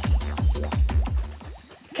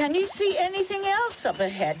 Can you see anything else up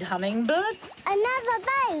ahead, hummingbirds? Another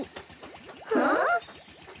boat. Huh?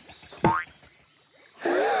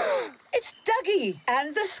 It's Duggee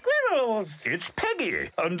and the Squirrels. It's Peggy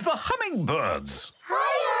and the hummingbirds.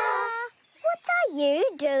 Hiya! What are you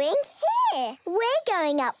doing here? We're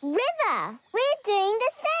going upriver. We're doing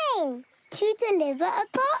the same. To deliver a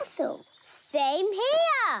parcel. Same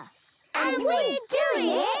here. And we're doing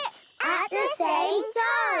it at the same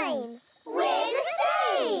time. We're the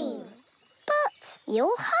same. But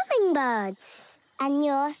you're hummingbirds. And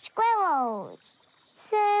you're squirrels.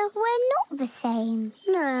 So we're not the same.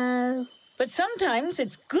 No. But sometimes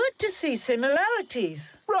it's good to see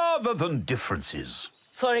similarities. Rather than differences.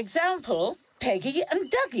 For example, Peggy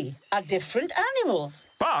and Duggee are different animals.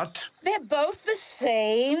 But they're both the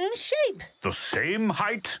same shape. the same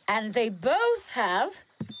height. And they both have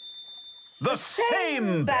The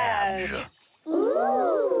same badge.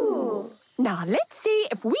 Ooh. Now let's see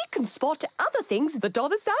if we can spot other things that are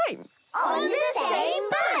the same. On the same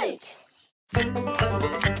boat.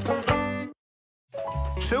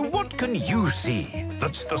 So what can you see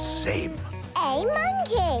that's the same? A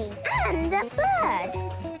monkey and a bird.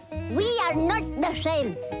 We are not the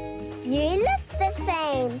same. You look the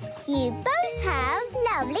same. You both have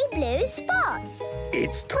lovely blue spots.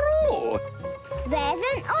 It's true. There's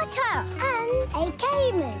an otter and a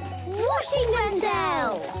caiman washing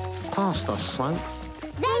themselves. Past the slope.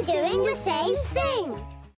 They're doing the same thing.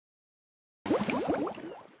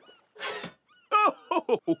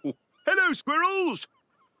 Oh, hello, Squirrels.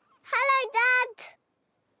 Hello, Dad.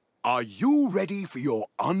 Are you ready for your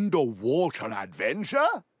underwater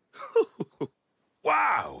adventure?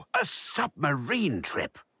 Wow, a submarine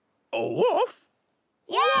trip. Woof!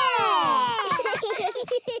 Yeah!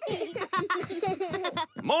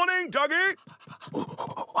 Morning, Duggee.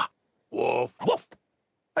 Woof, woof.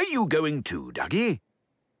 Are you going too, Duggee?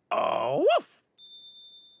 Woof.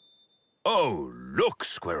 Oh, look,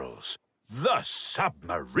 Squirrels. The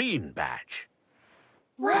submarine badge.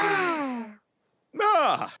 Wow!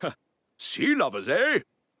 Ah, sea lovers, eh?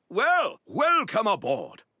 Well, welcome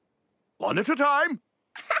aboard. One at a time.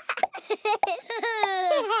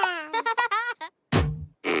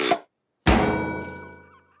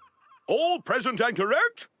 All present and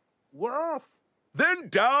correct? Woof. Then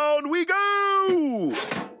down we go!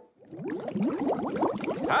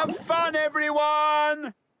 Have fun,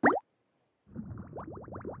 everyone!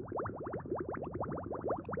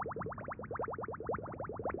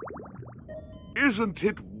 Isn't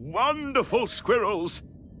it wonderful, Squirrels?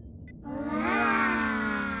 Wow!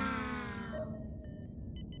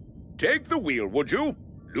 Take the wheel, would you,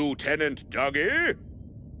 Lieutenant Duggee?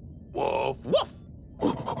 Woof, woof!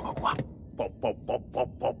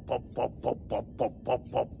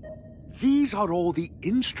 These are all the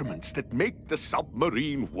instruments that make the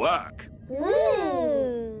submarine work.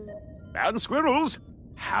 Ooh! And Squirrels,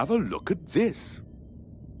 have a look at this.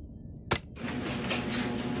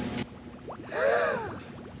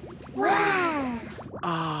 Wow!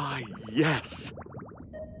 Ah, yes.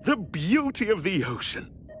 The beauty of the ocean.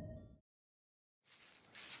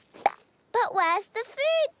 But where's the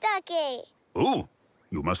food, Duggee? Oh,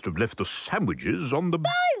 you must have left the sandwiches on the...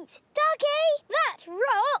 Boat! Duggee! That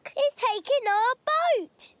rock is taking our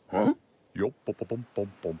boat! Huh?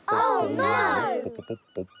 Oh, no!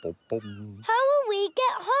 How will we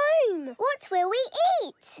get home? What will we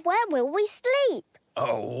eat? Where will we sleep?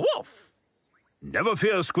 Oh, woof! Never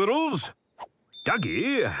fear, Squirrels.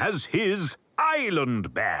 Duggee has his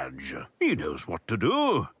island badge. He knows what to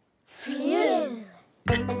do. Phew!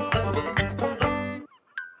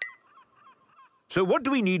 So what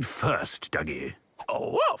do we need first, Duggee?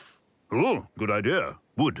 Oh, woof! Oh, good idea.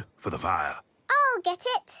 Wood for the fire. I'll get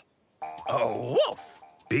it. Oh, woof!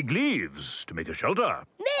 Big leaves to make a shelter.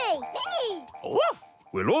 Me! Me! Woof!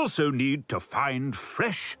 We'll also need to find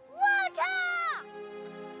fresh... Water!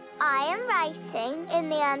 I am writing in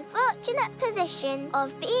the unfortunate position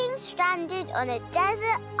of being stranded on a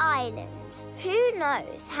desert island. Who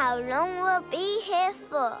knows how long we'll be here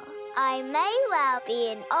for? I may well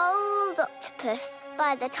be an old octopus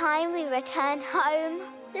by the time we return home.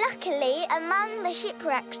 Luckily, among the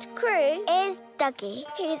shipwrecked crew is Duggee,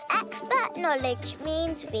 whose expert knowledge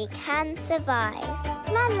means we can survive.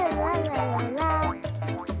 La la la la la la.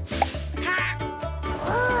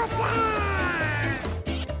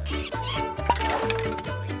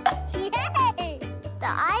 Yay! The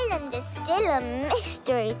island is still a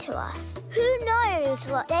mystery to us. Who knows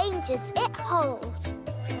what dangers it holds?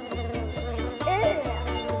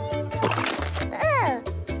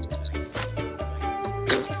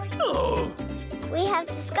 We have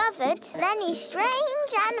discovered many strange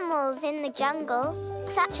strange animals in the jungle,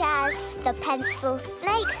 such as the pencil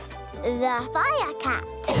snake, the fire cat,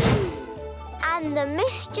 and the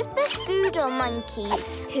mischievous poodle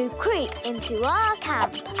monkeys who creep into our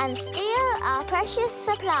camp and steal our precious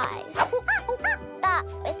supplies. But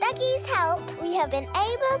with Duggie's help, we have been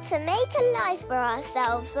able to make a life for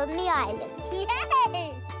ourselves on the island.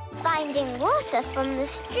 Yay! Finding water from the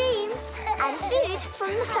stream and food from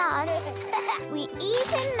the plants. We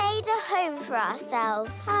even made a home for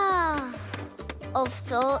ourselves. Of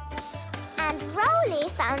sorts. And Roly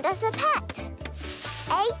found us a pet.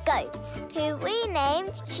 A goat, who we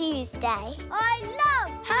named Tuesday. I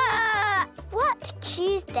love her! What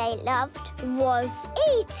Tuesday loved was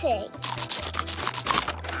eating.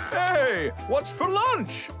 Hey, what's for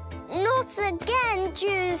lunch? Not again,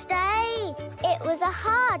 Tuesday. It was a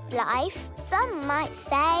hard life. Some might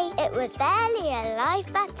say it was barely a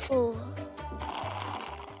life at all.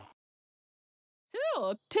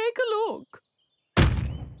 Here, take a look.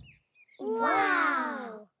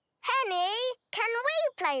 Wow! Henny, can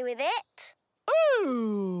we play with it?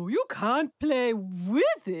 Oh, you can't play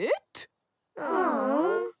with it.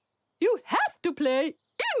 Oh. You have to play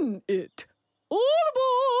in it. All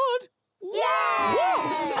aboard! Yay!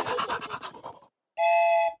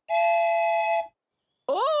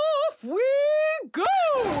 Off we go!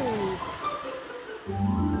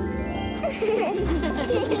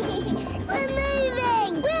 We're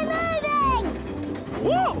moving! We're moving!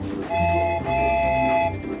 Woof!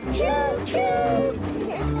 Choo-choo!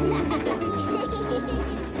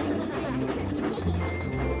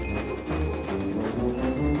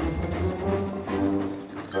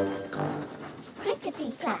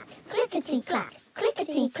 Clickety-clack, clickety-clack,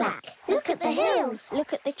 clickety-clack. Look at the hills,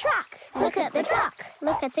 look at the track, look at the duck,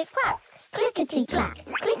 look at it quack. Clickety-clack,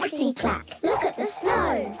 clickety-clack. Look at the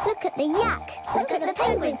snow, look at the yak, look at the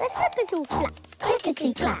penguins, their flippers all flap.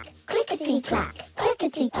 Clickety-clack, clickety-clack,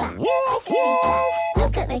 clickety-clack, clickety-clack.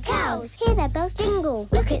 Look at the cows, hear their bells jingle.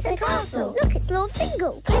 Look, it's a castle, look, it's Lord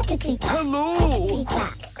Fingal. Clickety-clack, Hello!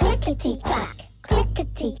 clickety-clack, clickety-clack,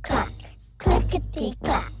 clickety-clack,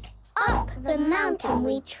 clickety-clack. Up the mountain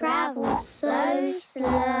we travelled so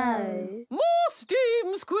slow. More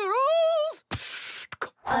steam, squirrels!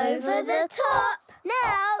 Over the top.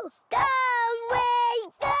 Now, down we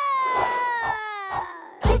go!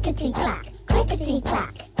 Clickety-clack,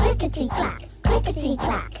 clickety-clack, clickety-clack,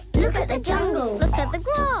 clickety-clack. Look at the jungle, look at the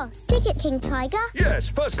grass. Dig it, King Tiger. Yes,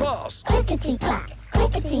 first class. Clickety-clack,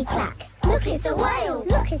 clickety-clack. Look, it's a whale.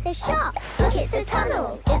 Look, it's a shark. Look, it's a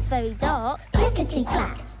tunnel. It's very dark.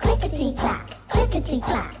 Clickety-clack, clickety-clack,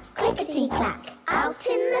 clickety-clack, clickety-clack. Out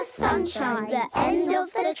in the sunshine, the end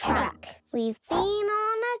of the track. We've been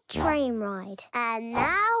on a train ride, and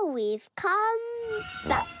now we've come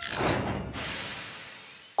back.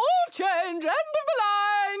 All change, end of the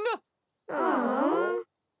line! Aww.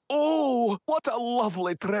 Oh, what a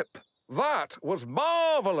lovely trip. That was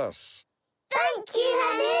marvellous. Thank you,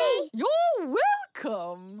 Henny. You're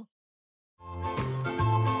welcome.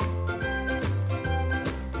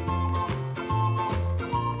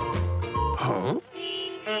 Huh?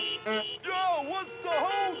 Yo, what's the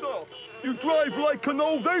hold-up? You drive like an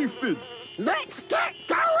old aphid. Let's get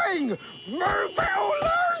going! Move it or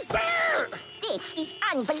lose it! This is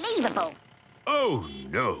unbelievable. Oh,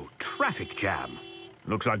 no. Traffic jam.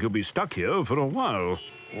 Looks like you'll be stuck here for a while.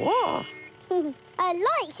 Woof! I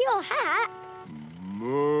like your hat.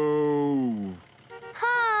 Move.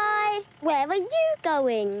 Hi. Where are you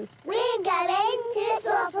going? We're going to the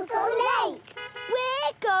tropical lake.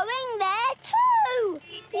 We're going there too.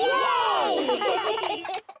 Yay!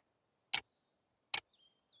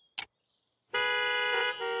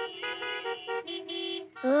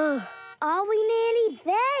 Are we nearly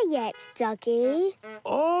there yet, Duggee?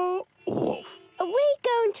 Oh, woof. Are we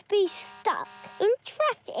going to be stuck in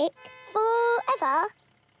traffic forever?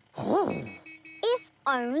 If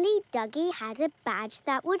only Duggee had a badge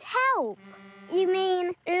that would help. You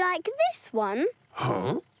mean like this one?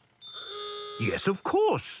 Huh? Yes, of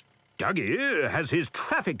course. Duggee has his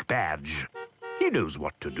traffic badge. He knows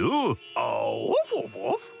what to do. Oh, woof, woof,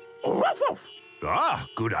 woof. Woof, woof. Ah,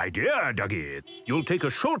 good idea, Duggee. You'll take a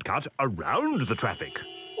shortcut around the traffic.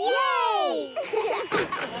 Yay!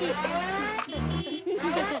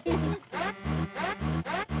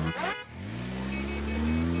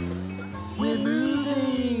 We're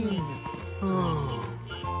moving.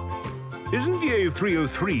 Isn't the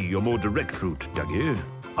A303 your more direct route, Duggee?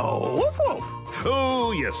 Oh, woof, woof.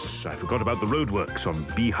 Oh, yes. I forgot about the roadworks on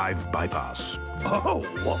Beehive Bypass. Oh,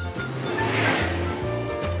 woof.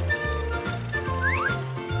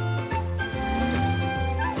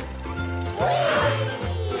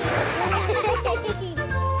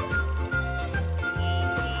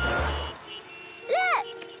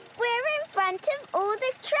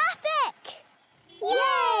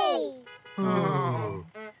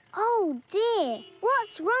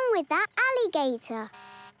 alligator.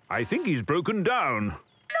 I think he's broken down. No,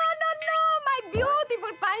 my beautiful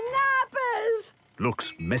pineapples!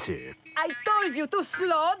 Looks messy. I told you to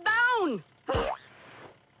slow down.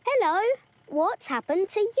 Hello. What's happened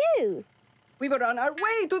to you? We were on our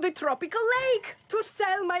way to the tropical lake to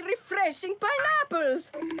sell my refreshing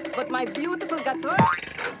pineapples. But my beautiful got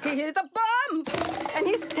hurt. He hit a bump, and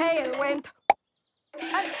his tail went.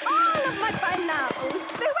 And all of my pineapples,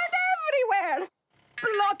 they went everywhere,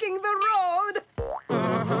 blocking the road.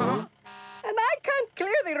 And I can't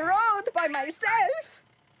clear the road by myself.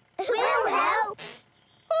 We'll help.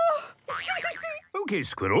 Oh. OK,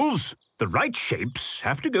 Squirrels. The right shapes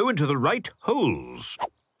have to go into the right holes.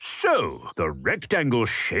 So, the rectangle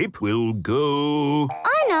shape will go...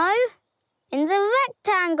 I know. In the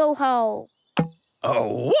rectangle hole. A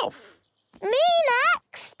wolf! Me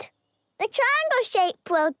next. The triangle shape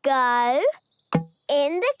will go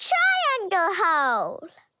in the triangle hole.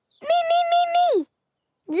 Me.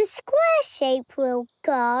 The square shape will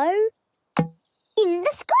go in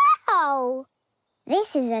the square hole.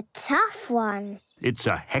 This is a tough one. It's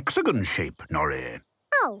a hexagon shape, Norrie.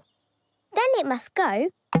 Oh, then it must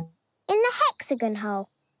go in the hexagon hole.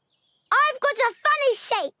 I've got a funny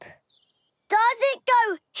shape. Does it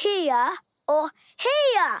go here or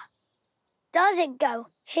here? Does it go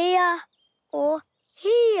here or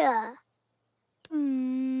here?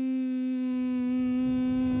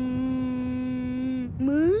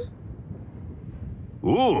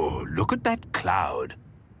 Oh, look at that cloud.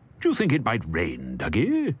 Do you think it might rain,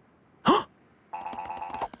 Duggee?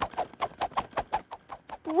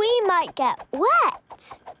 We might get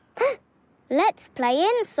wet. Let's play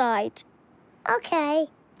inside. OK.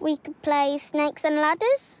 We could play snakes and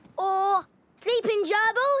ladders. Or sleeping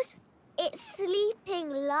gerbils. It's sleeping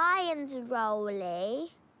lions,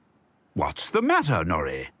 Roly. What's the matter,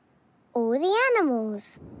 Norrie? All the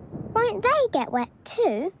animals. Won't they get wet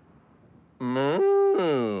too?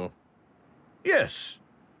 Moo. Yes.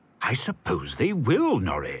 I suppose they will,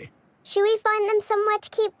 Norrie. Should we find them somewhere to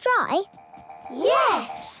keep dry?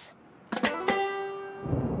 Yes!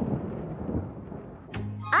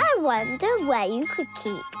 I wonder where you could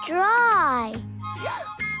keep dry.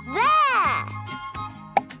 There!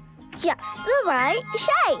 Just the right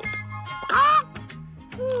shape.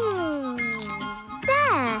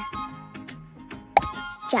 There.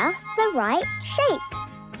 Just the right shape.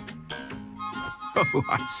 Oh,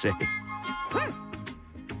 I see.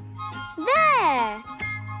 There.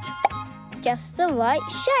 Just the right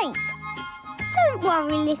shape. Don't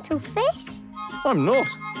worry, little fish. I'm not.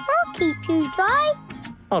 I'll keep you dry.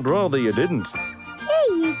 I'd rather you didn't.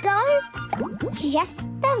 Here you go. Just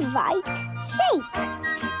the right shape.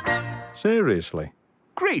 Seriously?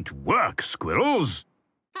 Great work, Squirrels.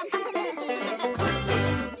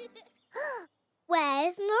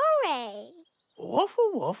 Where's Norrie? Woof,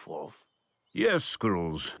 woof, woof. Yes,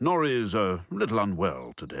 Squirrels. Norrie's a little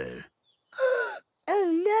unwell today. Oh,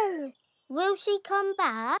 no. Will she come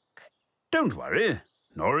back? Don't worry.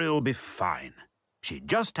 Norrie will be fine. She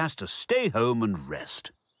just has to stay home and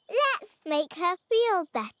rest. Let's make her feel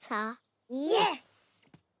better. Yes.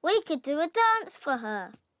 We could do a dance for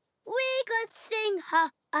her. We could sing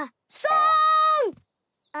her a song.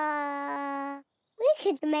 We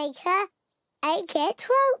could make her a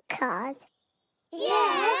get-well card.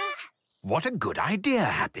 Yeah. What a good idea,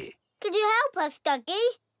 Happy. Could you help us,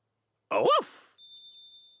 Duggee? Woof!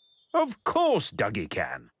 Of course Duggee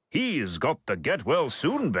can. He's got the Get Well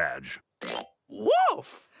Soon badge.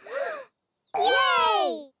 Woof!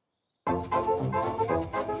 Yay! Ooh,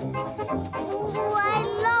 I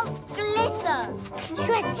love glitter.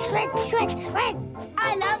 Shred, shred, shred, shred.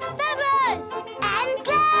 I love feathers. And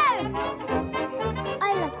glue.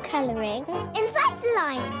 I love colouring inside the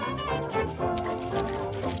lines.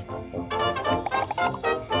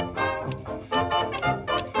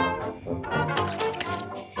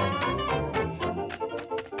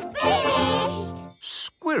 Finished!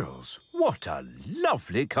 Squirrels, what a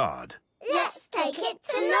lovely card. Let's take it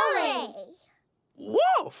to Norrie.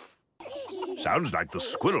 Woof! Sounds like the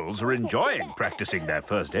squirrels are enjoying practicing their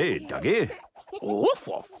first aid, Duggee. Woof,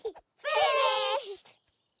 woof. Finished!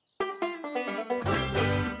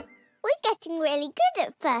 We're getting really good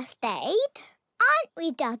at first aid, aren't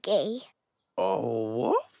we, Duggee?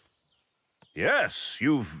 Oh, woof? Yes,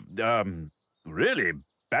 you've, really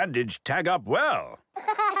bandaged Tag up well.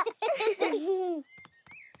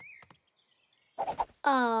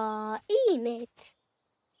 Enid.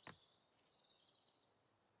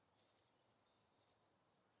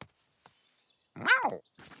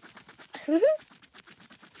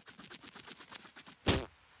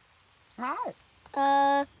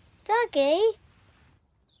 Duggee?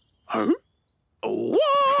 Huh?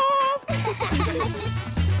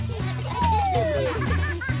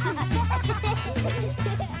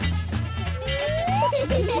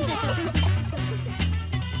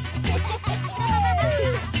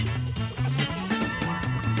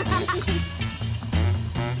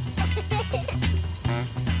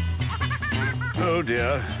 Oh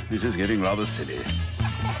dear, it is getting rather silly.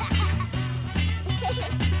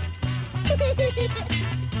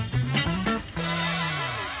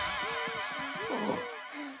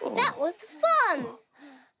 That was fun!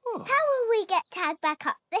 How will we get Tag back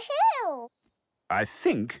up the hill? I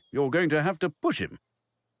think you're going to have to push him.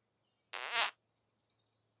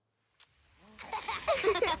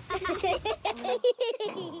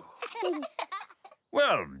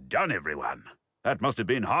 Well done, everyone. That must have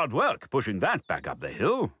been hard work, pushing that back up the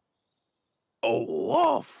hill. Oh,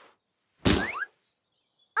 woof!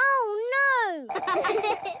 Oh, no!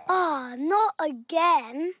 Oh, not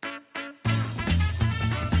again.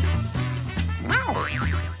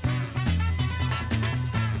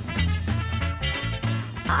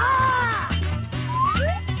 Ah!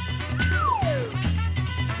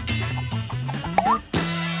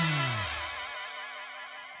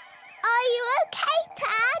 Are you okay,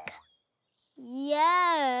 Tag?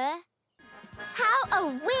 Yeah. How are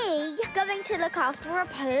we going to look after a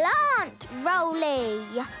plant, Roly?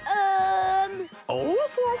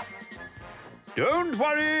 Oof, oof. Don't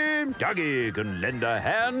worry, Duggee can lend a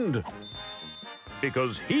hand.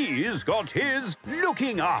 Because he's got his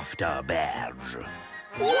looking after badge.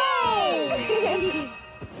 Yay!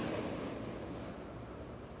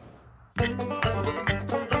 Are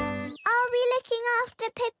we looking after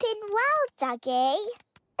Pippin well, Duggee?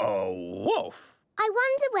 Oh, woof! I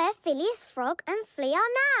wonder where Phileas Frog and Flea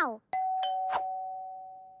are now.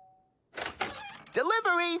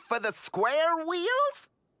 Delivery for the square wheels?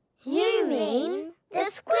 You mean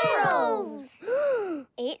the Squirrels?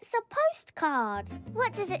 It's a postcard.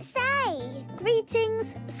 What does it say?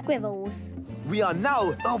 Greetings, Squirrels. We are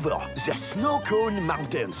now over the snow-cone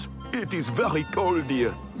mountains. It is very cold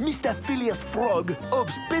here. Mr. Phileas Frog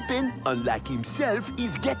hopes Pippin, unlike himself,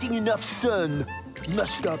 is getting enough sun.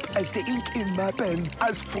 Messed up as the ink in my pen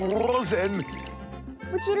has frozen.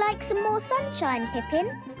 Would you like some more sunshine,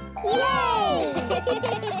 Pippin? Yay!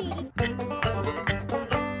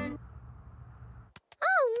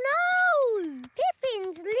 Oh no!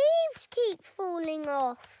 Pippin's leaves keep falling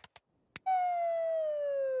off.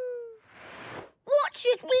 What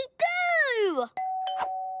should we do?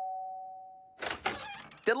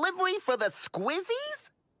 Delivery for the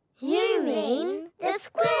squizzies? You mean the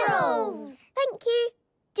Squirrels? Thank you,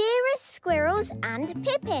 dearest Squirrels and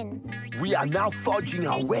Pippin. We are now forging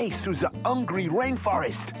our way through the hungry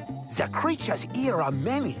rainforest. The creatures here are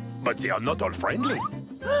many, but they are not all friendly.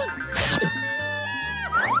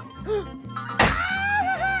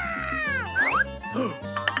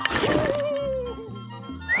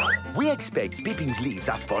 We expect Pippin's leaves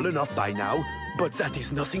have fallen off by now, but that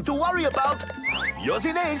is nothing to worry about. Yours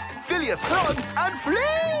in haste, Phileas Frog and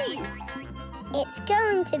Flea! It's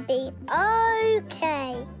going to be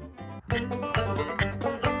okay.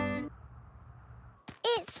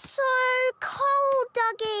 It's so cold,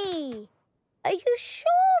 Duggee. Are you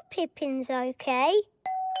sure Pippin's okay?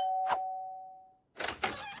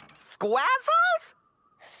 Squazzles?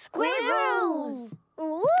 Squirrels!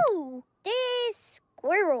 Ooh, dear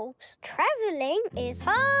Squirrels, travelling is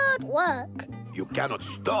hard work. You cannot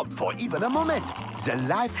stop for even a moment. The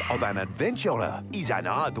life of an adventurer is an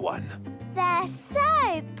hard one. They're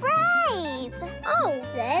so brave. Oh,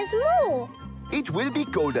 there's more. It will be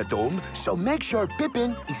cold at home, so make sure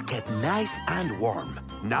Pippin is kept nice and warm.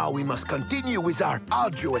 Now we must continue with our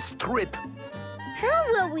arduous trip. How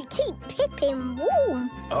will we keep Pippin warm?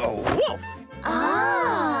 Oh, woof!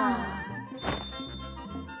 Ah!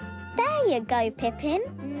 There you go, Pippin.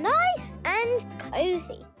 Nice and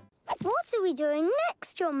cosy. What are we doing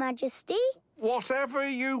next, Your Majesty? Whatever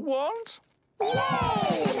you want. Yay!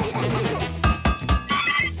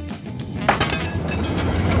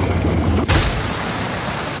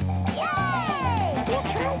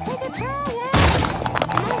 Watch out for the tower!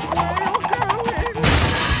 Look where you're going!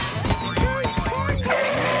 Go exciting!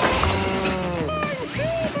 I'm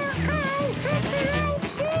through the house at the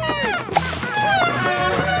outside!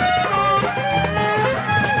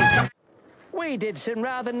 We did some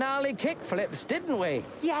rather gnarly kickflips, didn't we?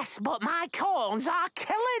 Yes, but my corns are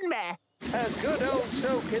killing me. A good old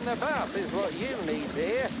soak in the bath is what you need,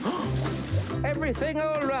 dear. Everything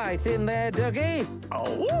all right in there, Duggee?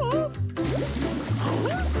 Oh,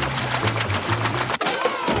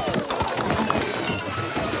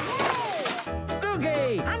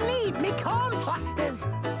 Duggee! I need me corn plasters.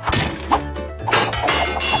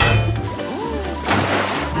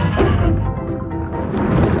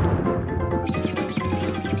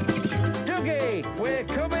 Duggee, we're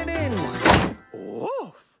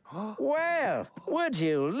Would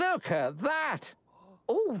you look at that?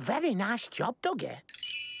 Oh, very nice job, Duggee.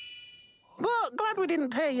 But glad we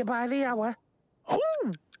didn't pay you by the hour.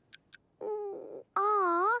 Oh!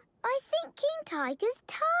 Ah, I think King Tiger's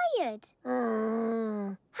tired.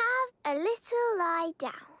 Have a little lie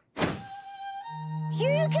down.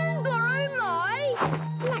 You can borrow my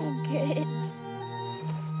blankets.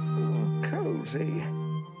 Cozy.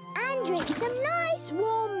 And drink some nice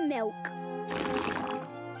warm milk.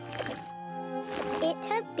 It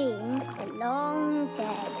had been a long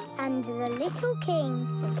day, and the little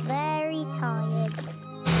king was very tired.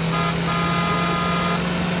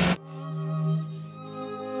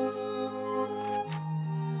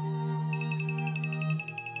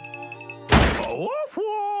 Woof,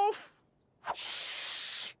 woof!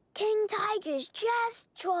 Shh! King Tiger's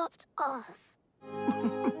just dropped off.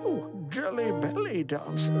 Jelly belly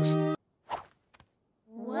dancers.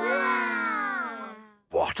 Wow!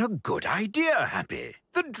 What a good idea, Happy.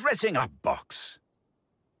 The dressing up box.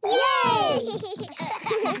 Yay!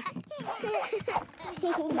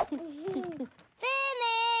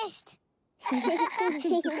 Finished!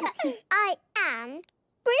 I am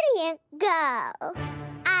Brilliant Girl.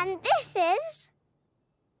 And this is...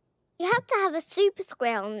 You have to have a Super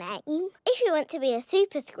Squirrel name if you want to be a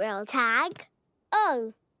Super Squirrel Tag.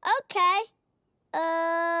 Oh, okay.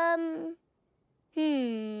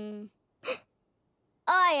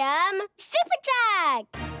 I am Super Tag.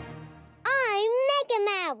 I'm Mega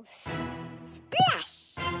Mouse.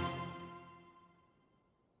 Splash!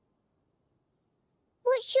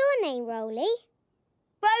 What's your name, Roly?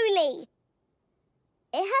 Roly.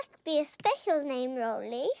 It has to be a special name,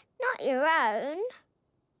 Roly, not your own.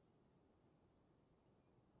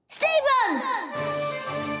 Stephen!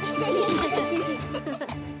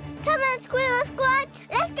 Come on, Squirrel Squad.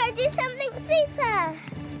 Let's go do something super.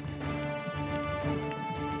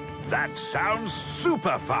 That sounds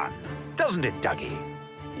super fun, doesn't it, Duggee?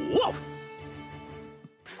 Woof!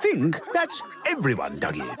 Think that's everyone,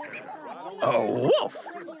 Duggee. Oh, woof!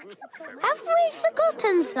 Have we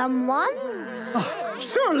forgotten someone?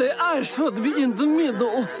 Surely I should be in the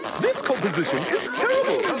middle. This composition is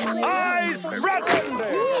terrible. Eyes front!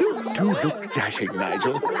 You do look dashing,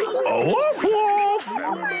 Nigel. Woof, woof!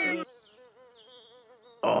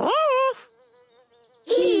 Woof!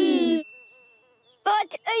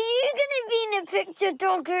 But are you going to be in a picture,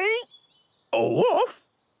 Duggee? Woof!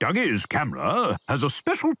 Duggee's camera has a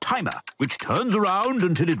special timer which turns around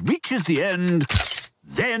until it reaches the end,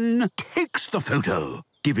 then takes the photo,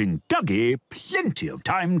 giving Duggee plenty of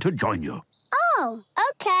time to join you. Oh,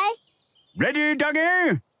 okay. Ready,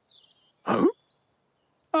 Duggee? Oh?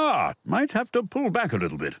 Ah, might have to pull back a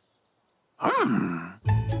little bit.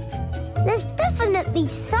 There's definitely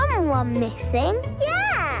someone missing.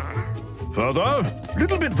 Yeah. Further,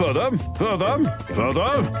 little bit further, further,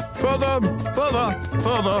 further, further, further,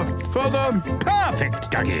 further, further. Perfect,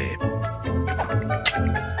 Duggee.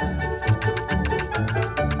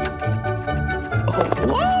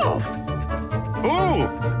 Whoa! Ooh,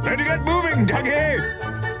 better get moving, Duggee.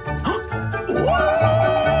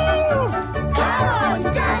 Whoa! Come on,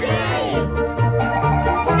 Duggee!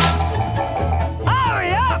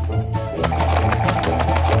 Hurry up!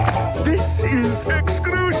 This is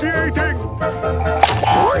excruciating.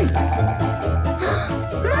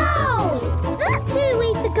 No! That's who we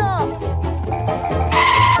forgot.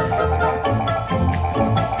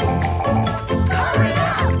 Hurry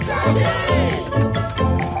up, Duggee!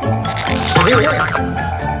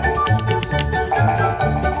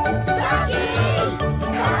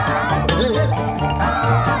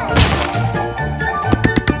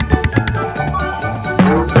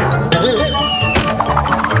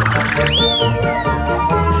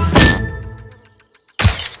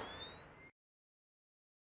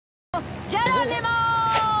 Geronimo!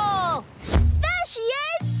 There she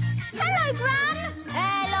is! Hello, Gran!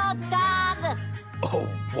 Hello, Tag! Oh,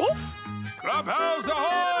 woof! Clubhouse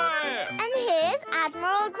ahoy! And here's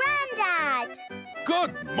Admiral Grandad.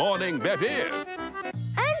 Good morning, Betty.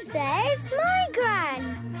 And there's my Gran.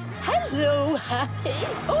 Hello, Happy.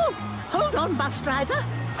 Oh, hold on, bus driver.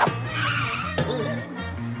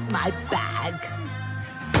 My bag.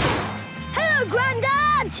 Hello,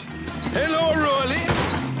 Grandad! Hello, Roly.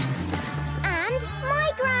 And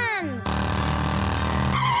my Gran.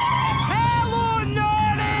 Hello,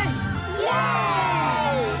 Norrie!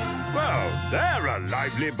 Yay! Well, they're a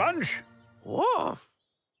lively bunch. Woof!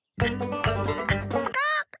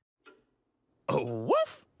 Oh,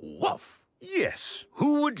 woof, woof. Yes,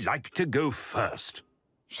 who would like to go first?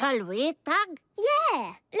 Shall we, Tag?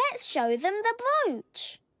 Yeah, let's show them the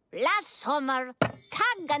brooch. Last summer,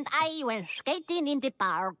 Tag and I went skating in the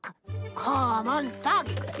park. Come on, Tag.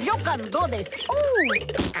 You can do this. Oh,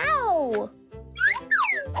 ow!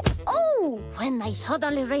 Oh! When I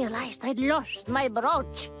suddenly realized I'd lost my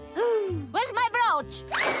brooch. Where's my brooch?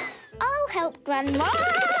 I'll help Grandma.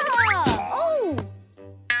 Oh!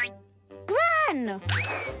 Gran!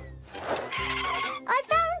 I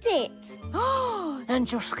found it.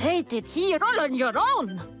 And you skated here all on your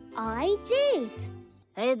own. I did.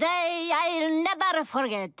 A day I'll never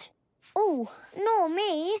forget. Oh, nor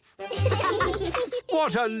me.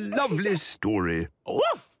 What a lovely story.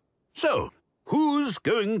 Woof! So, who's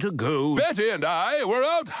going to go? Betty and I were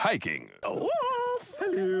out hiking. Woof!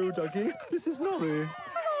 Hello, Duggee. This is Norrie. And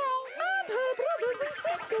her brothers and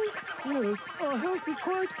sisters. Yes, our house is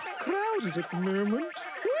quite crowded at the moment.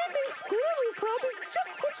 We think Squirrel Club is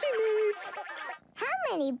just what she needs. How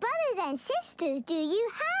many brothers and sisters do you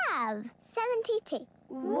have? 72.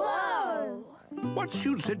 Whoa! Once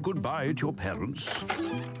you'd said goodbye to your parents,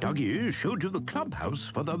 Duggee showed you the clubhouse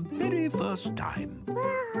for the very first time.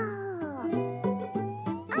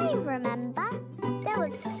 I remember. There were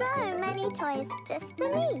so many toys just for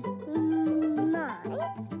me. Mine.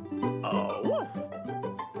 Oh, woof!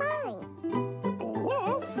 Mine.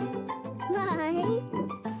 Woof! Mine.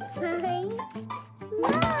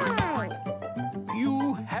 Mine.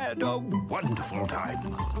 You had a wonderful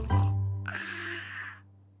time.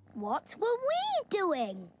 What were we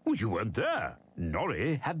doing? Oh, you weren't there.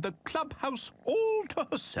 Norrie had the clubhouse all to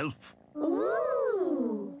herself.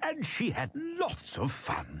 Ooh! And she had lots of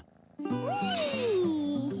fun.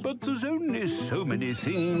 Whee! But there's only so many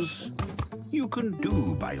things you can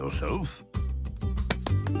do by yourself.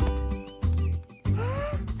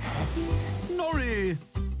 Norrie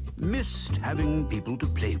missed having people to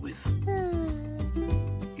play with.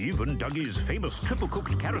 Even Duggee's famous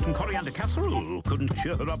triple-cooked carrot and coriander casserole couldn't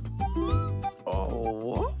cheer her up. Oh,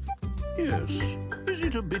 what? Yes. Is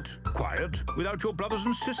it a bit quiet without your brothers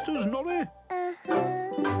and sisters, Norrie?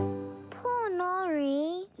 Poor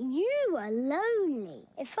Norrie. You were lonely.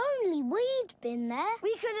 If only we'd been there,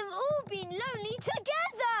 we could have all been lonely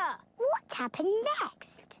together. What happened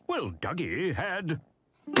next? Well, Duggee had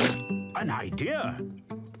an idea.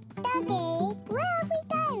 Duggee, where are we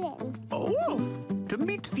going? Oh! To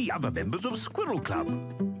meet the other members of Squirrel Club,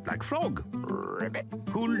 like Frog, Ribbit,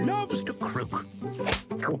 who loves to croak.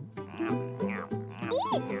 Oh,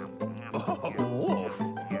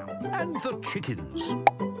 and the chickens,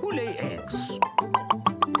 who lay eggs.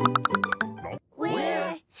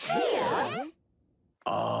 We're here.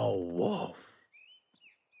 Oh, woof!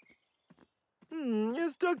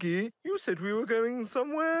 Yes, Duggee, you said we were going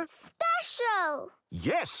somewhere. Special.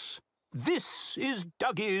 Yes, this is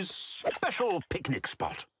Duggee's special picnic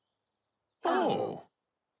spot. Oh.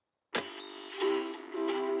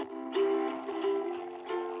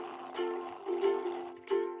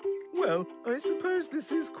 Well, I suppose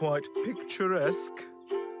this is quite picturesque.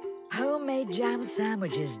 Homemade jam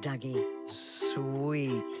sandwiches, Duggee.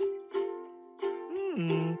 Sweet.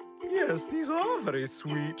 Yes, these are very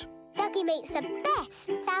sweet. Duggee makes the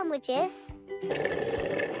best sandwiches.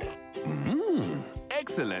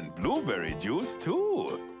 Excellent blueberry juice,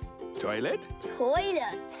 too. Toilet?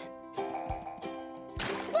 Toilet.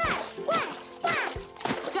 Splash, splash, splash.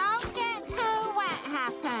 Don't get too wet,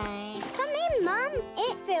 Happy. Come in, Mum.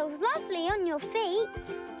 It feels lovely on your feet.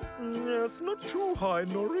 Yes, not too high,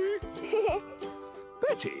 Norrie.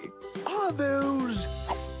 Betty, are those...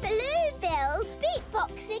 Blue-billed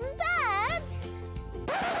beatboxing birds.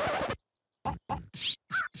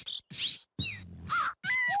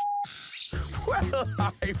 Well,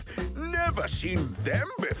 I've never seen them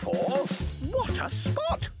before. What a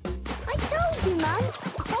spot! I told you, Mum.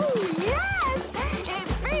 Oh, yes! It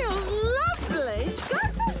feels lovely,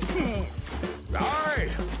 doesn't it? Aye,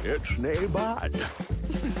 it's nae bad.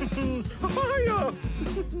 Hiya!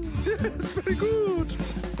 Yes, very good.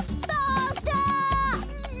 Faster!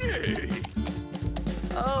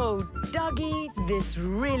 Oh, Duggee, this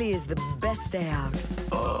really is the best day out.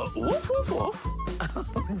 Woof, woof, woof. Oh,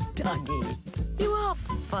 Duggee, you are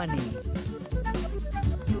funny.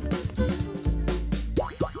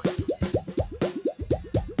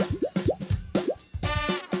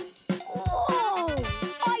 Whoa!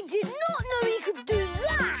 I did not know he could do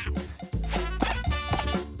that!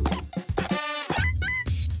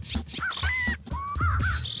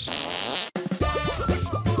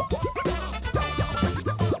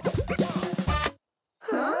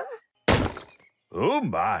 Huh? Oh,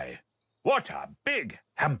 my. What a big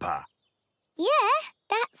hamper. Yeah,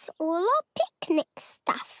 that's all our picnic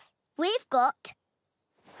stuff. We've got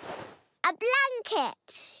a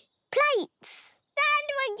blanket, plates,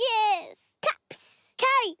 sandwiches, cups,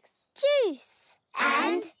 cakes, juice,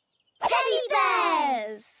 and Teddy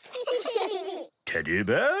bears! Teddy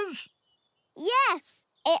bears? Yes,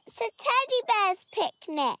 it's a teddy bear's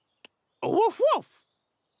picnic. Woof, woof.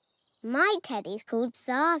 My teddy's called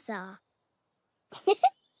Zaza.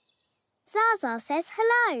 Zaza says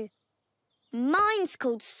hello. Mine's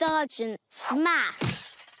called Sergeant Smash.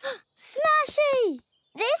 Smashy!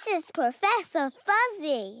 This is Professor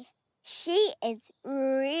Fuzzy. She is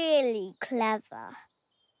really clever.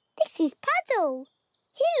 This is Puddle.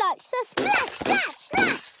 He likes to splash, splash,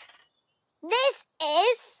 splash. This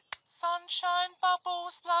is... Sunshine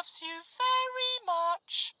Bubbles loves you very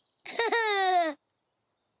much.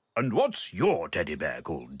 And what's your teddy bear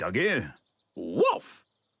called, Duggee? Woof.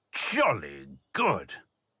 Jolly good.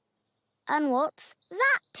 And what's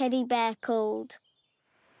that teddy bear called?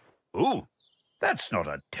 Ooh, that's not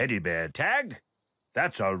a teddy bear, Tag.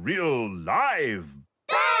 That's a real live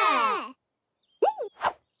bear!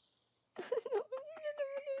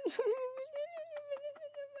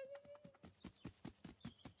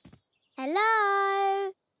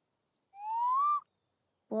 Hello?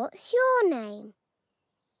 What's your name?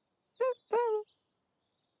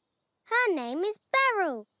 Her name is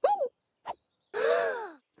Beryl.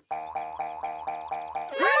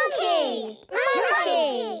 Monkey!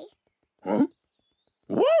 Monkey! Huh?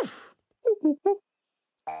 Woof!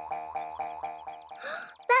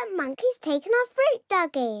 That monkey's taken our fruit,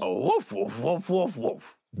 Duggee. Woof, woof, woof, woof,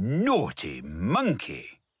 woof. naughty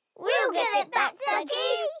monkey. We'll get it back,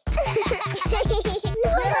 Duggee!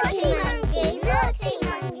 Naughty monkey, naughty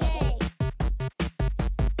monkey!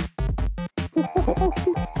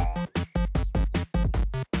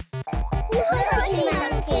 Naughty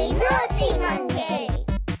monkey, naughty monkey!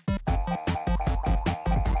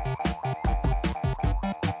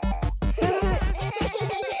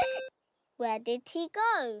 Where did he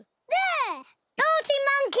go? There! Naughty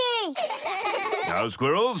monkey! Now,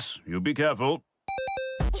 Squirrels, you be careful.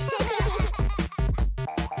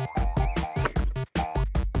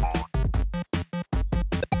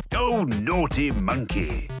 Oh, naughty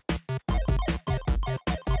monkey.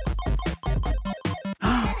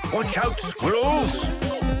 Watch out, Squirrels!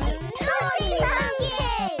 Naughty monkey!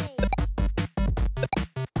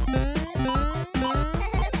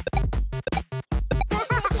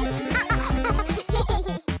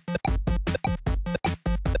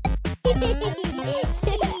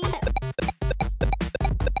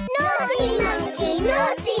 Naughty monkey,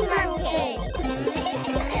 naughty monkey!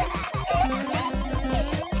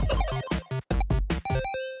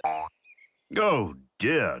 Oh,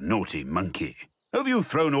 dear, naughty monkey. Have you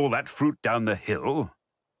thrown all that fruit down the hill?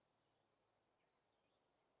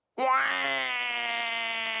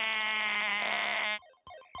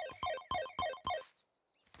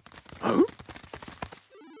 Huh?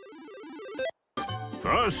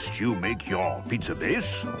 First, you make your pizza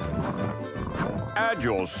base. Add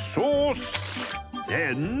your sauce.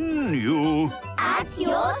 Then you... Add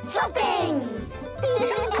your toppings!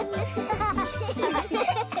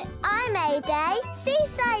 I made a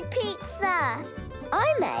seaside pizza.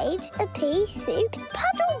 I made a pea soup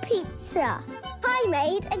puddle pizza. I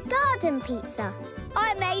made a garden pizza.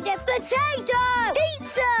 I made a potato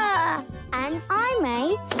pizza. And I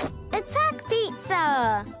made a tag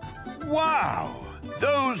pizza. Wow!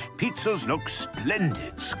 Those pizzas look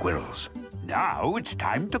splendid, Squirrels. Now it's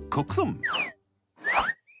time to cook them.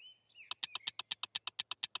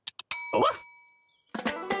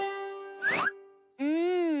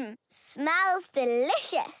 Smells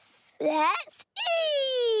delicious. Let's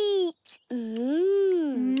eat.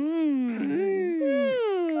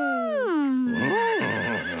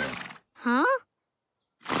 Huh?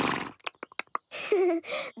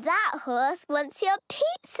 That horse wants your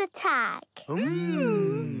pizza tag.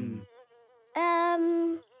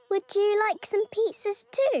 Would you like some pizzas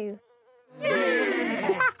too?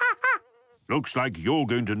 Looks like you're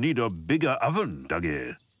going to need a bigger oven,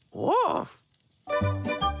 Duggee. Woof.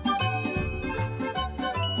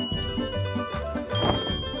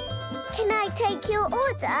 Can I take your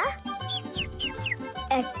order?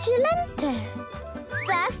 Excelente.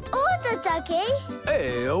 First order, Duggee.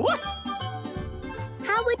 Hey, what?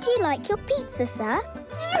 How would you like your pizza, sir?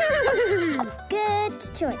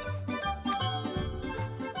 Good choice.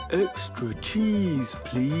 Extra cheese,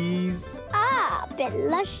 please. Ah,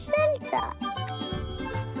 Bella Scelta.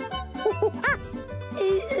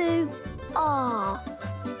 Ooh, ah.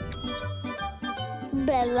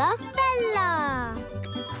 Bella, Bella.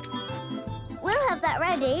 We'll have that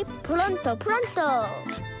ready pronto, pronto.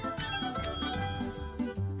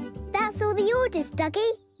 That's all the orders,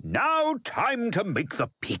 Duggee. Now time to make the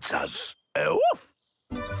pizzas. Woof.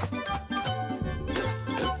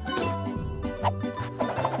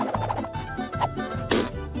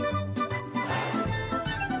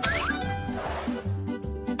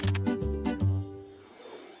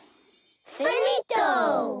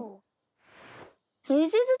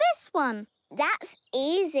 one? That's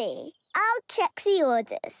easy. I'll check the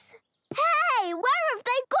orders. Hey, where have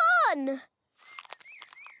they gone?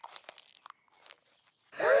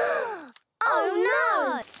 Oh,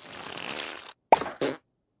 no!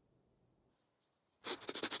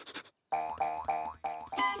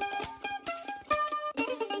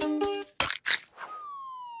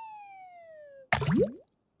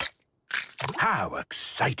 How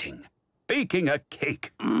exciting! Baking a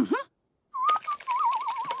cake.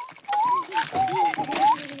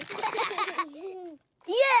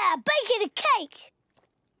 Yeah, baking a cake!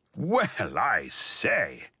 Well, I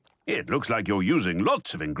say. It looks like you're using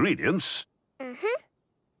lots of ingredients.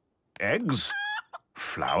 Eggs,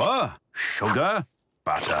 flour, sugar,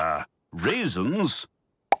 butter, raisins,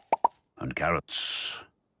 and carrots.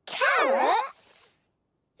 Carrots?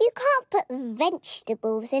 You can't put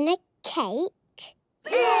vegetables in a cake.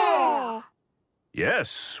 Yeah.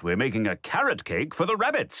 Yes, we're making a carrot cake for the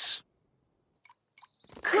rabbits.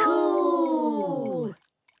 Cool!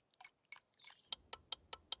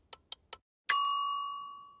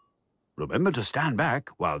 Remember to stand back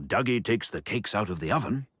while Duggee takes the cakes out of the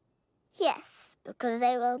oven. Yes, because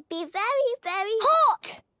they will be very, very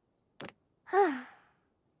hot!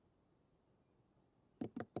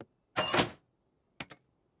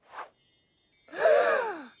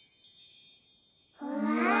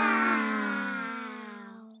 Wow!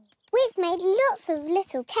 We've made lots of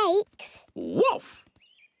little cakes. Woof!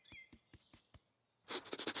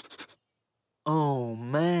 Oh,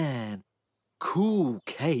 man. Cool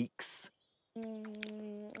cakes.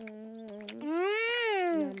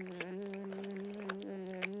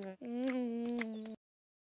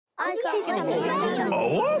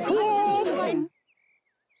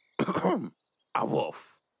 A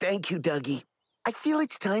wolf. Thank you, Duggee. I feel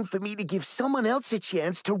it's time for me to give someone else a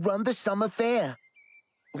chance to run the summer fair.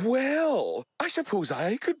 Well, I suppose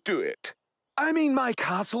I could do it. I mean, my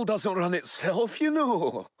castle doesn't run itself, you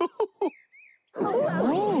know.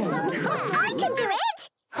 I can do it!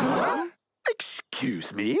 Huh?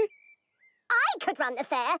 Excuse me? I could run the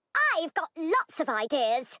fair. I've got lots of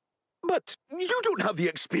ideas. But you don't have the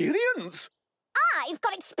experience. I've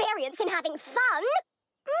got experience in having fun.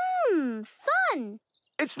 Fun.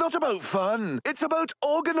 It's not about fun. It's about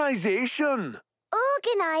organisation.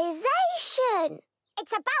 Organisation.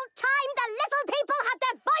 It's about time the little people had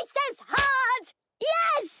their voices heard.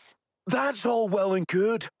 Yes! That's all well and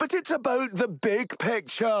good, but it's about the big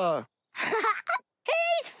picture.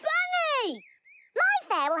 He's funny! My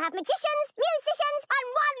fair will have magicians, musicians, and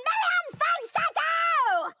 1 million things to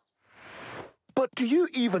do! But do you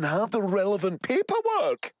even have the relevant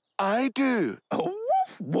paperwork? I do. Oh,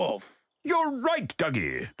 woof, woof. You're right,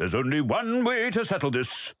 Duggee. There's only one way to settle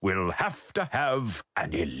this. We'll have to have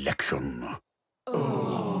an election.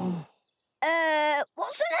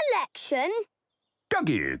 What's an election?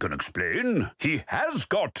 Duggee can explain. He has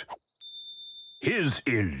got his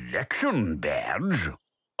election badge.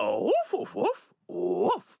 Oh, woof, woof,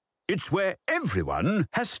 woof. It's where everyone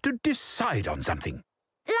has to decide on something.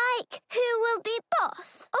 Like who will be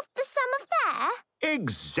boss of the summer fair?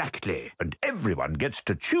 Exactly. And everyone gets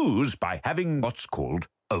to choose by having what's called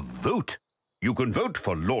a vote. You can vote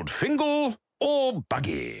for Lord Fingal or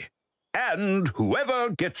Buggy. And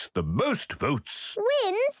whoever gets the most votes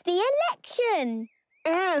wins the election.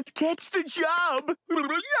 And gets the job.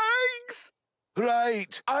 Yikes!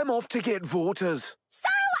 Right, I'm off to get voters. So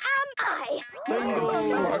am I.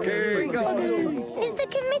 Is the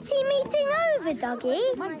committee meeting over,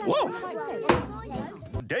 Duggee? Woof!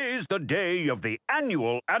 Today's the day of the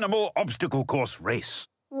annual animal obstacle course race.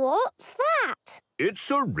 What's that? It's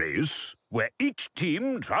a race where each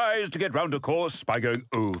team tries to get round a course by going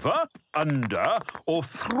over, under, or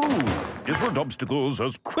through different obstacles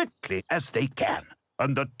as quickly as they can.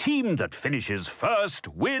 And the team that finishes first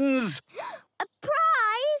wins... A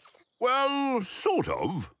prize? Well, sort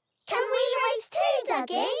of. Can we race too,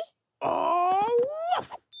 Duggee? Oh,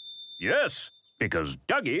 woof! Yes, because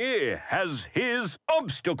Duggee has his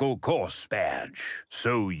obstacle course badge.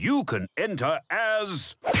 So you can enter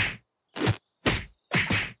as...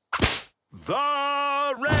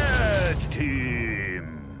 the Red Team.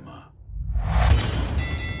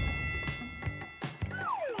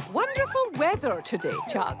 Wonderful weather today,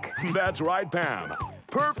 Chuck. That's right, Pam.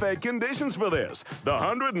 Perfect conditions for this. The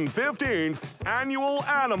 115th Annual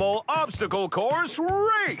Animal Obstacle Course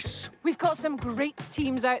Race. We've got some great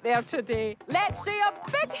teams out there today. Let's say a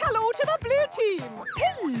big hello to the blue team.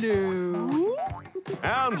 Hello.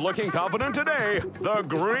 And looking confident today, the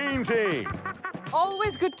green team.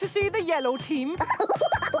 Always good to see the yellow team.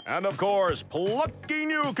 And of course, plucky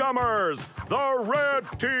newcomers, the red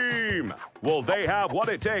team. Will they have what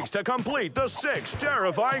it takes to complete the 6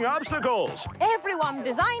 terrifying obstacles? Everyone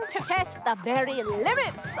designed to test the very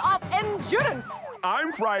limits of endurance.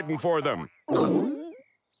 I'm frightened for them.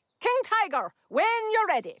 King Tiger, when you're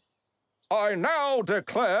ready. I now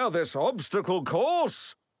declare this obstacle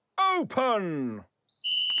course open.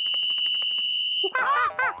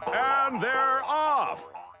 And they're off.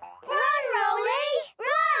 Run, Roly!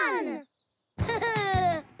 Run!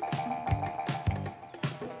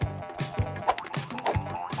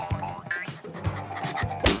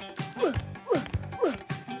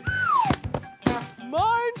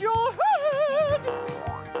 Mind your head!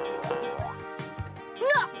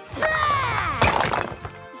 Not fair!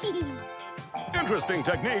 Interesting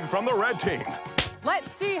technique from the red team.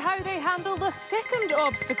 Let's see how they handle the second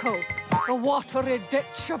obstacle. The watery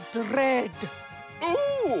ditch of dread.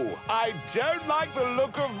 Ooh, I don't like the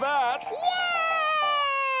look of that.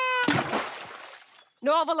 Yeah!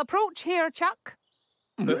 Novel approach here, Chuck.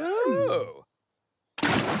 Oh.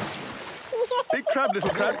 Big crab,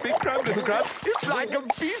 little crab, big crab, little crab. It's like a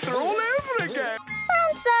beater all over again.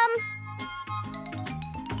 Found some.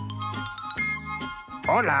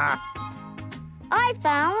 Hola. I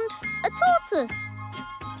found a tortoise.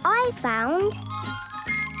 I found...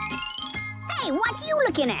 Hey, what you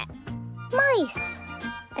looking at? mice.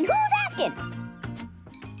 And who's asking?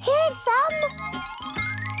 Here's some.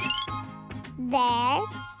 There.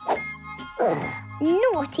 Ugh,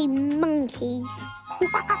 naughty monkeys.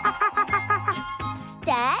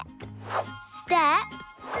 Step, step,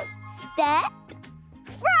 step.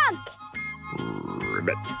 Frog.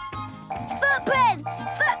 Ribbit. Footprint!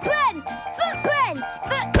 Footprint! Footprint!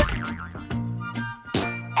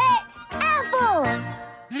 It's Apple!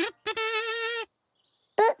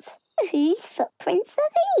 But whose footprints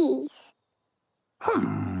are these?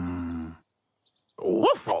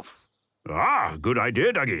 Woof woof. Ah, good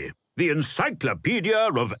idea, Duggee. The Encyclopedia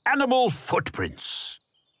of Animal Footprints.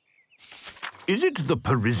 Is it the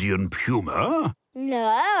Parisian puma?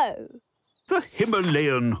 No. The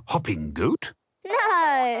Himalayan hopping goat?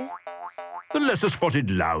 No. The lesser-spotted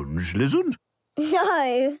lounge lizard?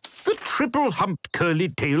 No. The triple-humped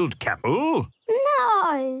curly-tailed camel?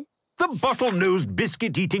 No. The bottle-nosed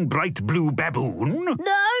biscuit-eating bright blue baboon? No,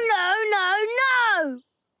 no, no, no!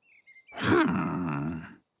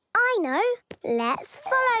 I know. Let's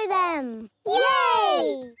follow them.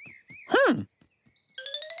 Yay!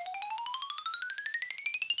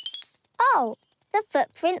 Oh, the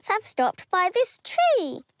footprints have stopped by this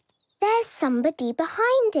tree. There's somebody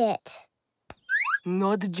behind it.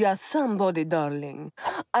 Not just somebody, darling.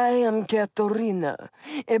 I am Katerina,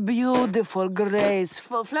 a beautiful,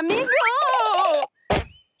 graceful flamingo!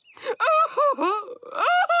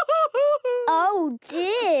 Oh,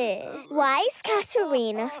 dear. Why is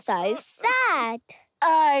Katerina so sad?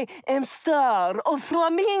 I am star of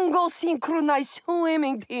Flamingo Synchronized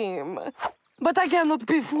Swimming Team. But I cannot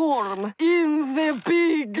perform in the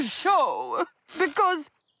big show because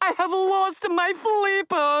I have lost my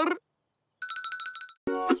flipper.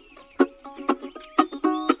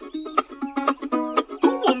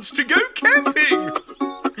 Who wants to go camping?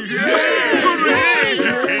 Yay! Hooray!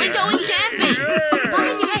 We're going camping!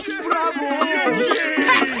 Bye, Nick! Bravo!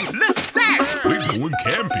 Pack! Let's sash! We're going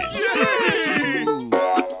camping.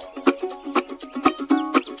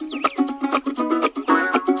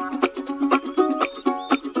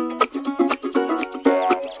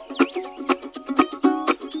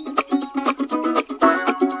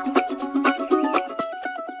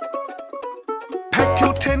 Pack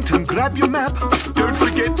your tent and grab your map. Don't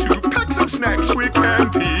forget to pack some snacks. We're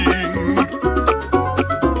camping.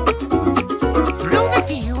 Through the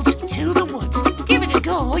fields to the woods. Give it a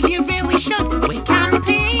go, you really should. We're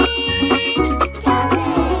camping!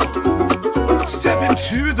 Step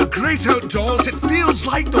into the great outdoors. It feels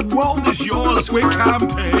like the world is yours. We're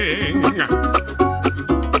camping.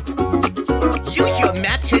 Use your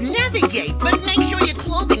map to navigate, but make sure your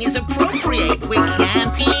clothing is appropriate. We're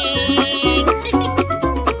camping!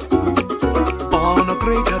 On a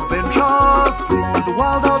great adventure through the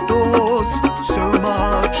wild outdoors, so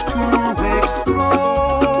much to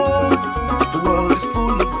explore. The world is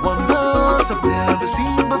full of wonders I've never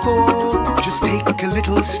seen before. Just take a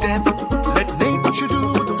little step, let nature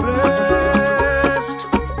do the rest.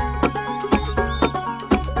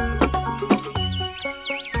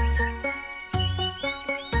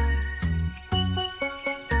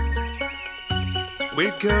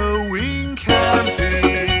 We're going camping.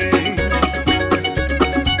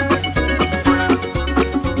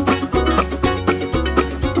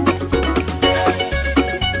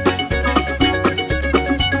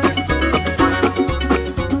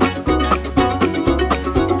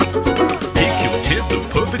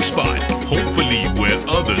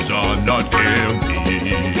 camping.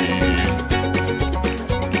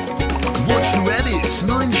 Watch the rabbits,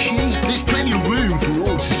 mind sheep. There's plenty of room for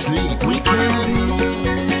all to sleep. We're camping.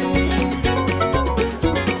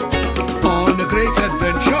 On a great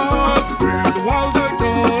adventure through the wild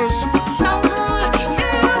outdoors. So much to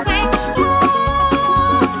explore.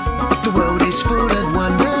 The world is full of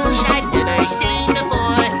wonders I've never seen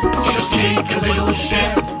before. Just take a little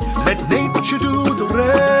step. Let nature do the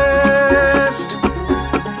rest.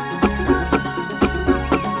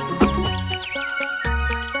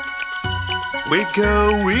 We're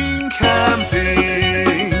going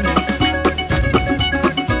camping.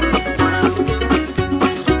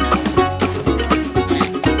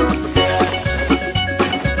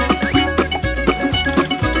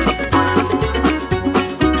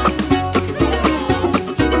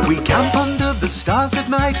 We camp under the stars at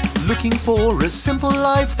night, looking for a simple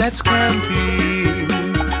life that's camping.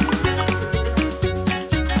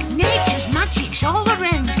 Nature's magic's all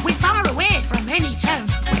around. We're far away from any town.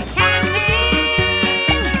 We're camping.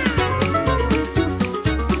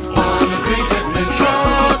 On a great adventure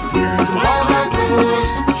through the wild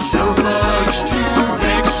outdoors, so much to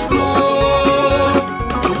explore.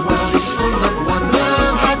 The world is full of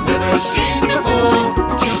wonders I've never seen before.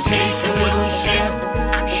 Just take a little step.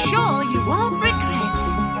 I'm sure you won't regret.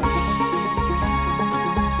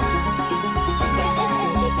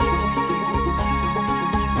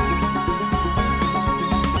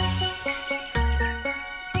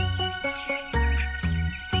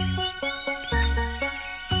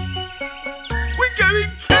 We're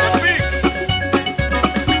going camping.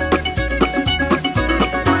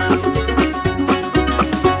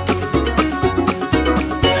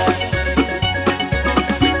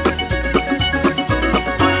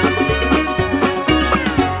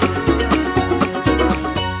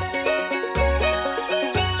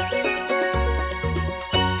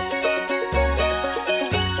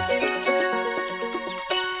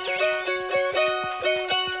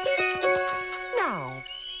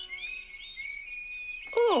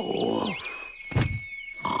 Oh.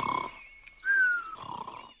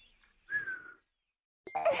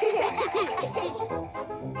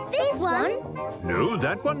 This one? No,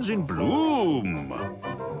 that one's in bloom.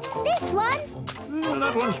 This one?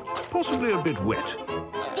 That one's possibly a bit wet.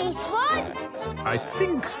 This one? I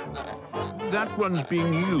think that one's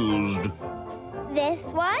being used. This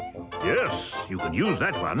one? Yes, you can use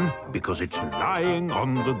that one because it's lying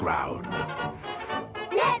on the ground.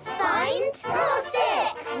 Let's find more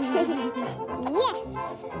sticks.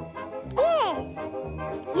 Yes. Yes.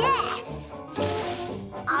 Yes.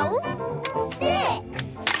 Oh,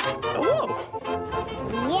 sticks. Oh.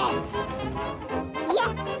 Yes.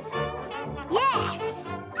 Yes.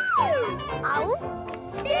 Yes. Oh,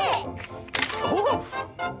 sticks. Oh.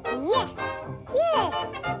 Yes. Yes.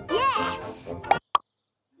 Yes.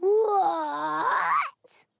 What?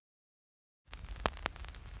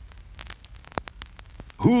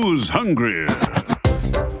 Who's hungry?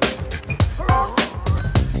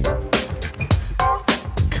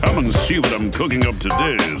 Come and see what I'm cooking up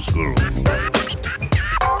today, Squirrel.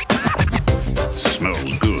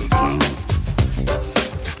 Smells good, huh?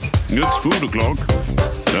 It's food o'clock,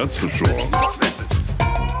 that's for sure.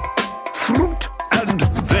 Fruit and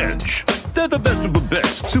veg. They're the best of the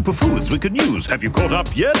best superfoods we can use. Have you caught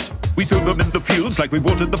up yet? We sow them in the fields like we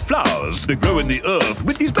watered the flowers. They grow in the earth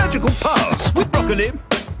with these magical powers. With broccoli,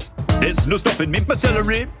 there's no stopping me. My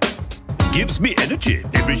celery gives me energy.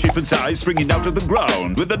 Every shape and size springing out of the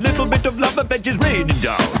ground. With a little bit of love, the veg is raining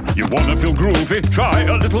down. You wanna feel groovy? Try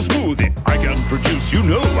a little smoothie. I can produce, you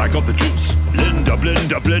know I got the juice. Blender,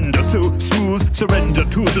 blender, blender, so smooth. Surrender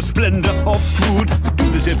to the splendor of food. Do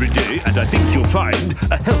this every day and I think you'll find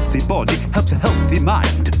a healthy body helps a healthy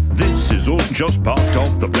mind. This is all just part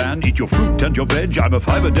of the plan. Eat your fruit and your veg. I'm a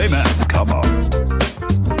 5-a-day man. Come on.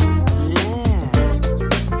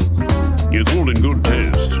 It's all in good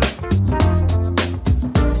taste.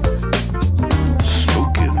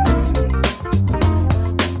 Smoking.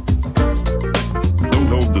 Don't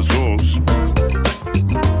hold the sauce.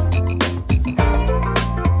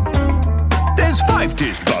 There's 5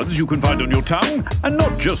 taste buds you can find on your tongue. And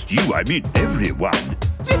not just you, I mean everyone.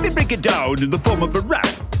 Let me break it down in the form of a rap,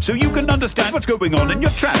 so you can understand what's going on in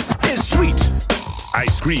your trap. There's sweet,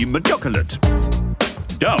 ice cream and chocolate,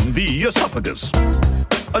 down the esophagus.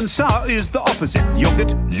 And sour is the opposite.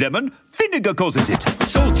 Yogurt, lemon, vinegar causes it.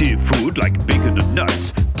 Salty food like bacon and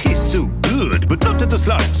nuts tastes so good, but not to the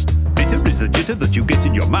slugs. Bitter is the jitter that you get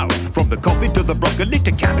in your mouth, from the coffee to the broccoli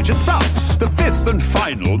to cabbage and sprouts. The 5th and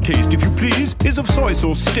final taste, if you please, is of soy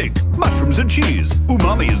sauce, steak, mushrooms and cheese.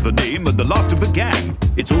 Umami is the name and the last of the gang.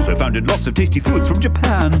 It's also found in lots of tasty foods from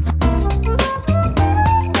Japan.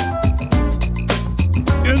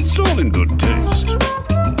 all in good taste.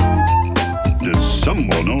 Did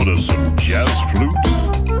someone order some jazz flute?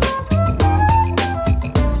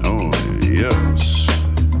 Oh, yes.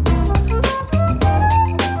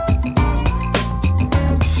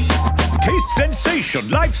 Taste sensation,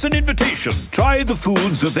 life's an invitation. Try the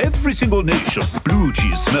foods of every single nation. Blue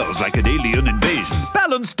cheese smells like an alien invasion.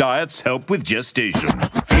 Balanced diets help with gestation.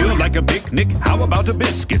 Feel like a picnic? How about a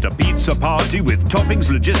biscuit? A pizza party with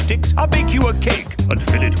toppings, logistics? I'll bake you a cake and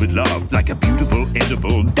fill it with love like a beautiful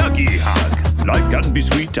edible Duggee hug. Life can be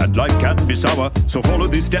sweet and life can be sour, so follow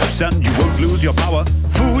these steps and you won't lose your power.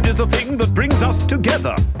 Food is the thing that brings us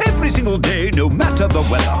together every single day, no matter the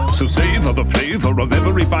weather. So savor the flavor of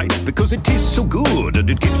every bite, because it tastes so good and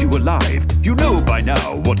it keeps you alive. You know by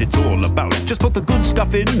now what it's all about. Just put the good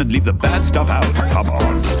stuff in and leave the bad stuff out. Come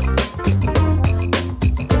on.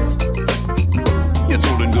 It's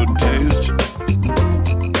all in good taste.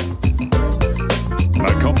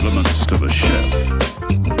 My compliments to the chef.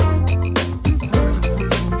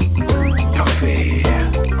 Coffee.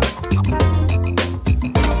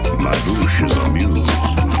 My bouche is amused.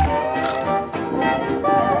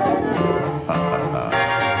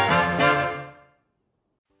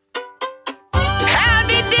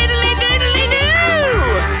 Howdy diddly diddly do!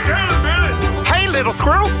 Hey, little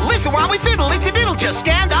squirrel, listen while we fiddle. It's a diddle, just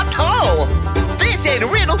stand up tall. This ain't a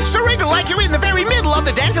riddle, so wriggle like you're in the very middle of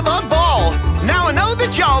the dance-a-bug ball. Now I know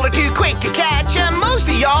that y'all are too quick to catch, and most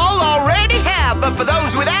of y'all already have. But for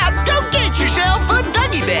those without, go get yourself a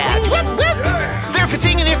Duggee badge. Whoop, whoop. They're for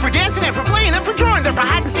singing and for dancing and for playing and for drawing. They're for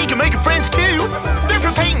hide and seek and making friends too. They're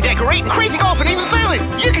for painting, decorating, crazy golf, and even sailing.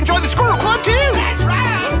 You can join the Squirrel Club too. That's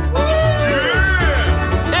right.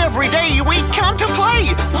 Yeah. Every day we come to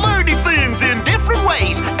play, learning things in different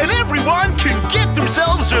ways, and everyone can get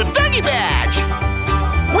themselves a Duggee badge.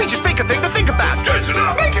 We just pick a thing to think about. Dress it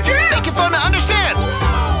up, make it jam, make it fun to understand.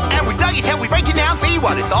 And with Duggie's help, we break it down, see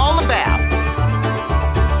what it's all about.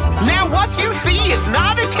 Now what you see is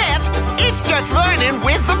not a test, it's just learning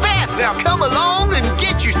with the best. Now come along and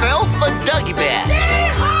get yourself a Duggee badge.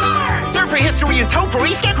 They're for history and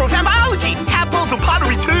topiary, scarecrows and biology, tadpoles and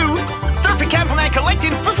pottery too. They're for camping and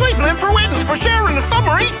collecting, for sleeping and for witness, for sharing the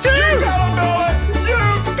submarines too. You gotta know it! You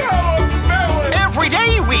gotta know it! Every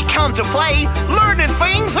day we come to play, learning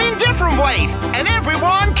things in different ways, and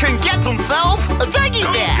everyone can get themselves a Duggee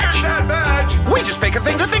badge. Get that badge. We just pick a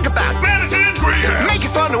thing to think about. Medicine treehouse. Make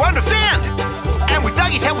it fun to understand. And with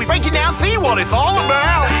Duggie's help, we break it down, see what it's all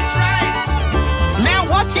about. That's right. Now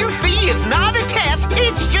what you see is not a test,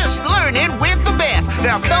 it's just learning with the best.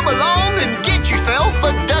 Now come along and get yourself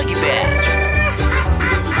a Duggee badge.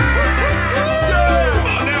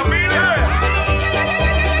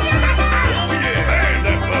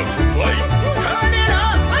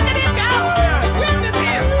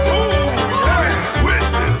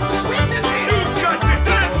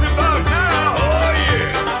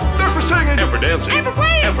 Dancing, and for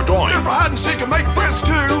playing, and for drawing, and for hide and seek and making friends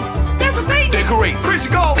too. And for painting, decorate, crazy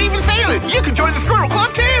golf, even sailing. You can join the Squirrel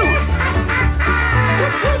Club too.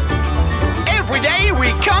 Every day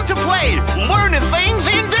we come to play, learning things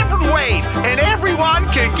in different ways, and everyone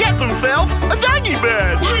can get themselves a Duggee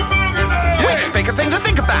badge. We just pick a thing to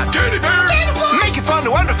think about. Teddy bears, make it fun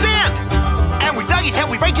to understand. And with Duggie's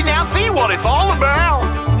help, we break it down, see what it's all about.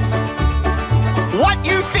 What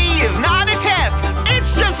you see is not a test,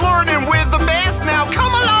 it's just learning with the best. Now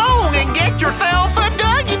come along and get yourself a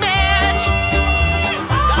Duggee badge.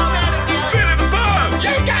 Bit of the bug.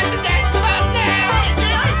 You got to dance about now.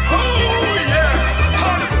 Oh yeah,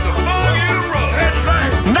 harder than the fog in a row. That's right.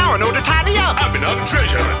 Now I know to tidy up. I've been on a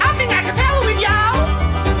treasure hunt. I think I can tell with y'all.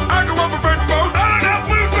 I go over bird boats. I don't have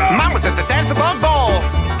blue boats. Mine was at the dance-a-bug ball.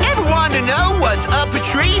 Ever want to know what's up a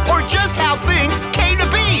tree, or just how things came to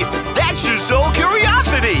be? That's your sole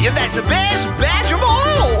curiosity, and that's the best badge of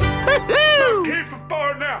all. Keep it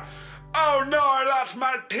for now. Oh no, I lost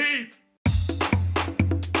my teeth.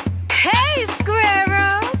 Hey,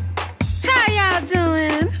 Squirrels! How y'all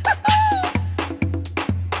doing?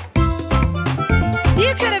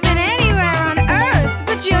 You could have been anywhere on Earth,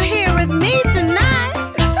 but you're here with me tonight.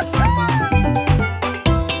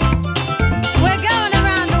 We're going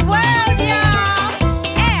around the world, y'all,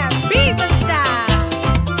 and Beaver style.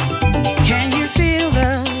 Can you feel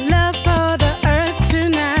the love for the Earth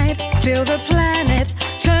tonight? Feel the planet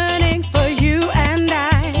turning for you and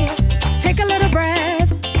I. Take a little breath,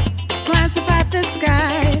 glance up at the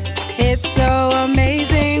sky. It's so amazing.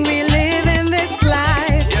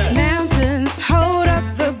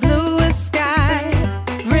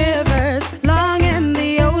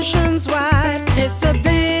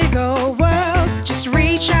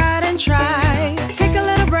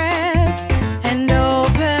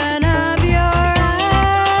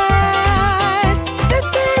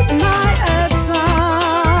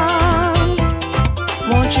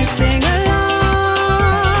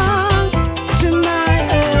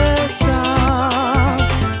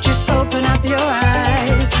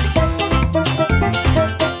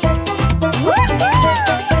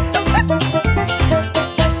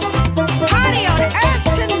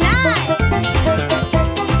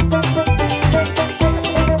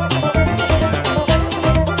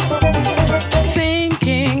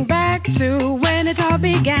 to when it all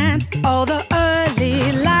began. All the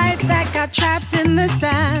early life that got trapped in the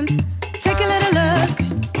sand. Take a little look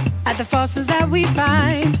at the fossils that we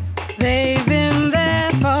find. They've been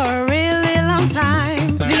there for a really long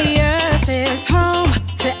time. The earth is home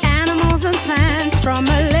to animals and plants, from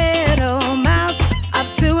a little mouse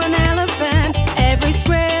up to an elephant. Every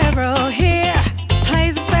squirrel here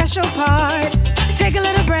plays a special part. Take a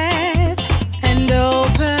little breath and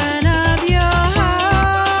open up your heart.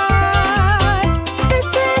 This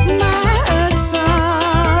is my earth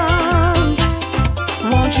song.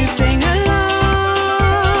 Won't you sing along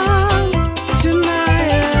to my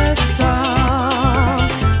earth song?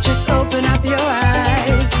 Just open up your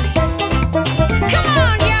eyes. Come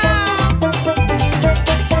on, y'all!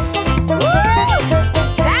 Woo!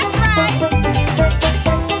 That's right!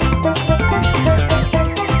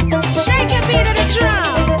 Shake your beat of the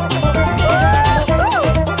drum! Woo!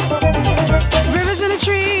 Rivers in the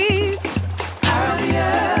trees, power of the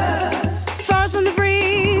earth. Forests in the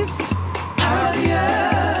breeze, power of the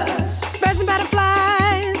earth. Birds and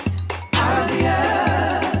butterflies, power of the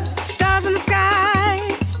earth. Stars in the sky,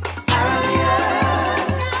 power of the earth.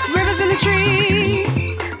 Rivers in the trees,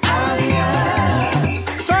 power of the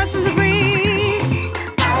earth. Forests in the breeze,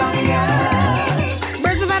 power of the earth.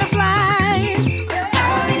 Birds and butterflies,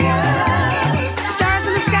 power of the earth. Stars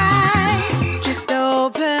in the sky, just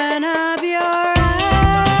open up your eyes.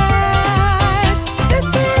 This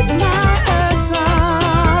is my earth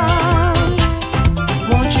song.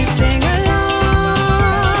 Won't you sing along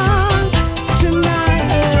to my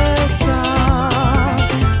earth song?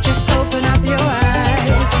 Just open up your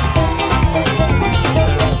eyes.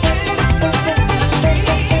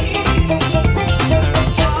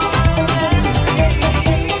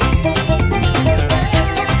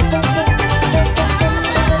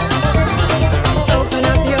 Open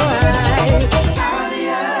up your eyes. Power of the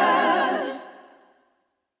earth.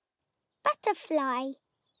 Butterfly.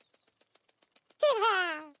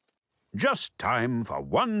 Just time for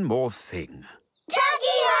one more thing.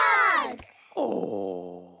 Duggee hug!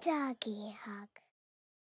 Oh. Duggee hug.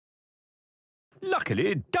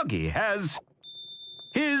 Luckily, Duggee has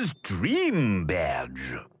his dream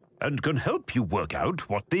badge and can help you work out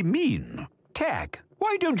what they mean. Tag,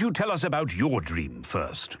 why don't you tell us about your dream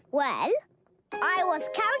first? Well, I was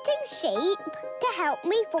counting sheep to help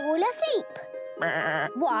me fall asleep.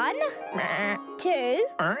 1, 2, 3.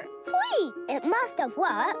 It must have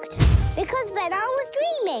worked, because then I was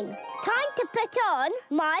dreaming. Time to put on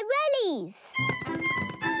my wellies.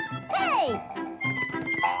 Hey!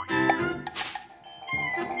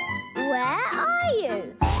 Where are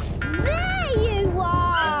you? There you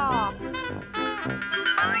are!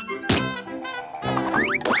 Hey!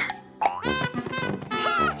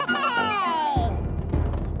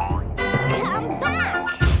 Come back!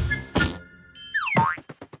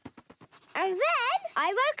 And then I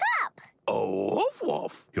woke up. Oh, woof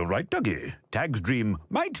woof. You're right, Duggee. Tag's dream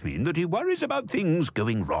might mean that he worries about things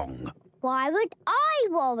going wrong. Why would I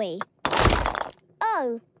worry?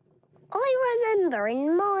 Oh, I remember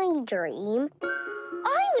in my dream,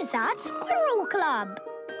 I was at Squirrel Club.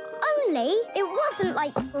 Only it wasn't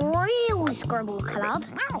like real Squirrel Club.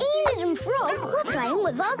 Enid and Frog were playing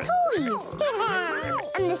with our toys.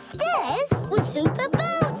 And the stairs were super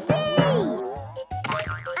bouncy.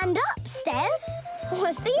 And upstairs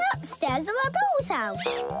was the upstairs of our doll's house.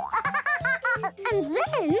 And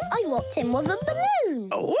then I walked in with a balloon.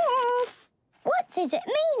 Oh, woof. What does it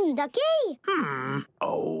mean, Duggee?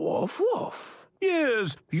 Oh, woof woof.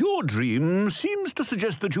 Yes, your dream seems to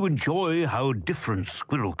suggest that you enjoy how different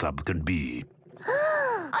Squirrel Club can be.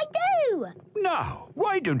 I do! Now,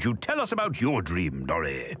 why don't you tell us about your dream,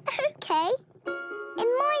 Norrie? Okay.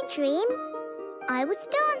 In my dream, I was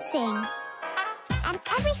dancing. And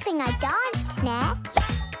everything I danced next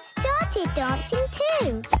started dancing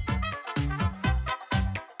too.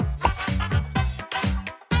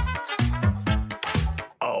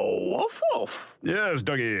 Oh, woof woof. Yes,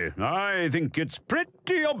 Duggee, I think it's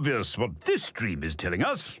pretty obvious what this dream is telling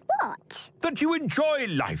us. What? That you enjoy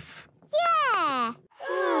life. Yeah!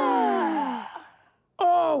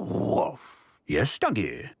 Oh, woof. Yes,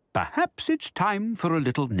 Duggee. Perhaps it's time for a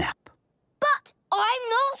little nap. But I'm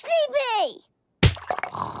not sleepy!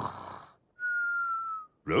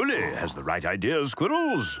 Roly has the right idea,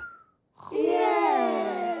 Squirrels.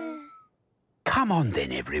 Yeah! Come on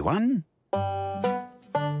then, everyone.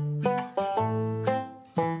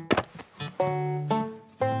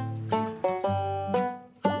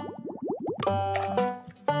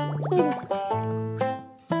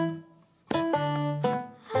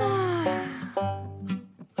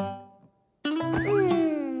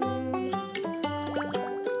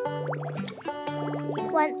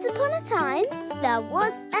 Once upon a time, there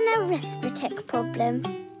was an arithmetic problem.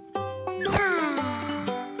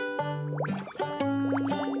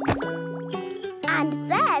 And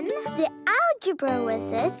then the algebra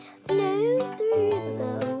wizard flew through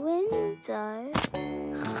the window.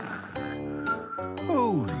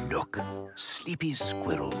 Oh, look. Sleepy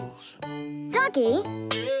squirrels. Duggee,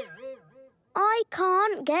 I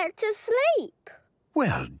can't get to sleep.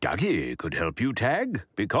 Well, Duggee could help you, Tag,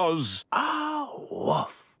 because...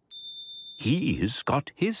 woof. He's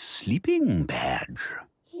got his sleeping badge.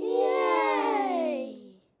 Yay!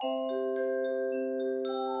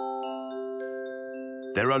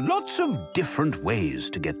 There are lots of different ways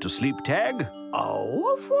to get to sleep, Tag.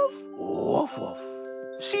 Woof, woof, woof, woof.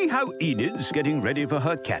 See how Enid's getting ready for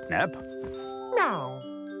her catnap? No.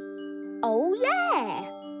 Oh, yeah.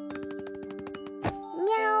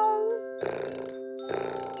 Meow.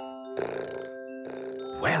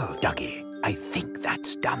 Well, Duggee, I think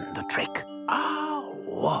that's done the trick.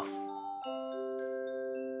 Woof.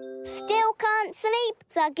 Still can't sleep,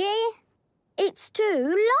 Duggee. It's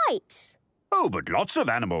too light. Oh, but lots of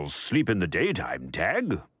animals sleep in the daytime,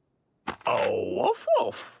 Tag. Woof,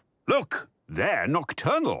 woof. Look, they're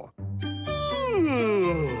nocturnal.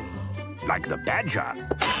 Like the badger.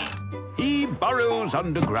 He burrows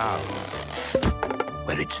underground,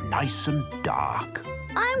 where it's nice and dark.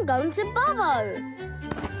 I'm going to burrow.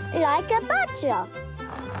 Like a badger.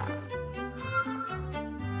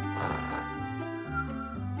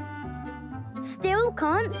 Still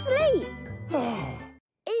can't sleep.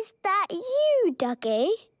 Is that you, Duggee?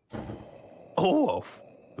 Woof.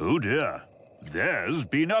 Oh, dear. There's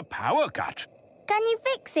been a power cut. Can you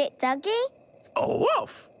fix it, Duggee?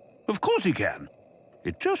 Woof. Of course he can.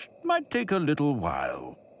 It just might take a little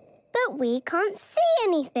while. But we can't see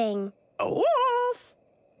anything. Woof.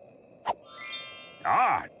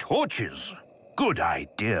 Ah, torches. Good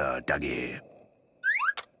idea, Duggee.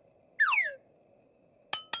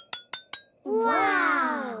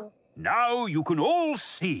 Wow! Now you can all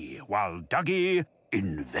see while Duggee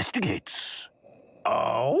investigates.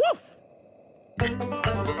 Woof.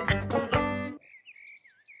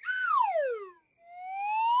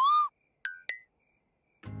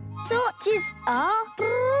 Torches are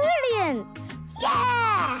brilliant!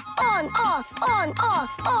 Yeah! On, off, on,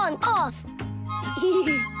 off, on, off.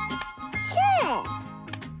 Chair.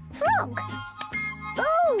 Frog.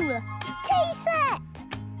 Bowl. Tea set.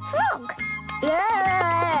 Frog.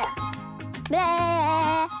 Yeah.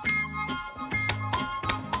 Bleh.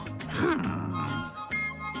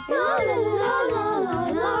 La la la la la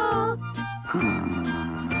la.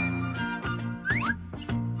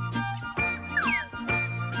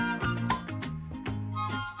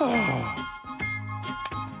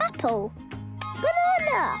 Apple.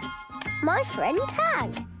 Banana. My friend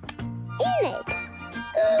Tag. Enid.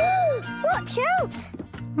 Watch out!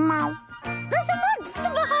 Meow. There's a monster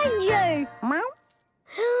behind you! Meow.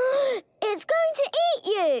 It's going to eat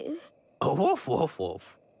you! Woof, woof,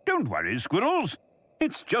 woof. Don't worry, squirrels.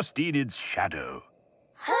 It's just Enid's shadow.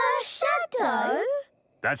 Her shadow?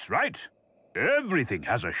 That's right. Everything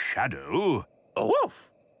has a shadow.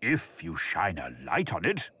 Woof. If you shine a light on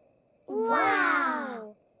it,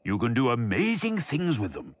 Wow! you can do amazing things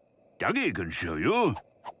with them. Duggee can show you.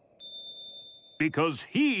 Because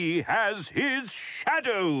he has his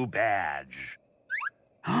shadow badge.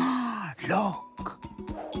 Look.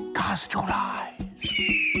 Cast your eyes.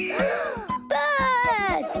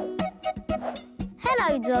 Bird!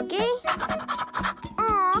 Hello, Duggee.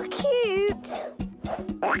 Aw, cute.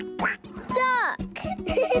 Duck.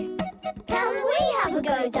 Can we have a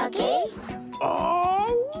go, Duggee?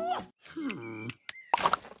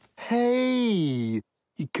 Hey,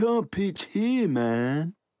 you can't pitch here,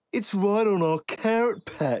 man. It's right on our carrot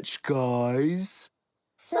patch, guys.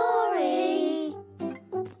 Sorry.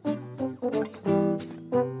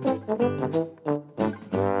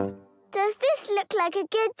 Does this look like a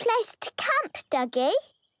good place to camp, Duggee?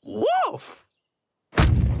 Woof!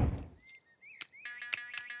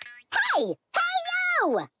 Hey! Hey,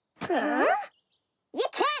 you! Huh? You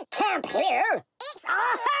can't camp here. It's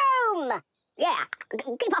our home. Yeah,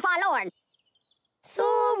 keep off our lawn.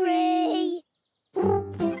 Sorry.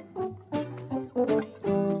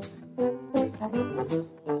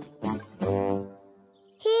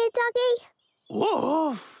 Here, Duggee.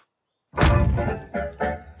 Woof!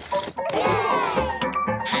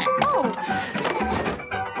 Oh.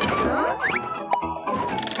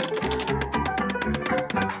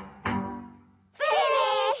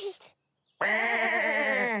 Finished!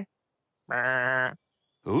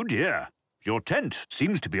 Oh, dear. Your tent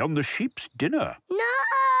seems to be on the sheep's dinner. No!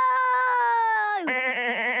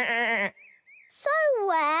 So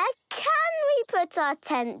built our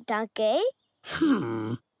tent, Duggee?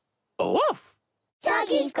 Oof!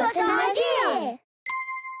 Duggie's got an idea!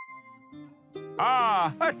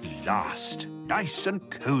 Ah, at last. Nice and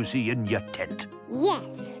cosy in your tent.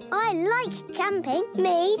 Yes, I like camping.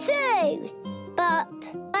 Me too. But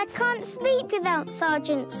I can't sleep without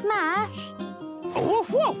Sergeant Smash. Woof,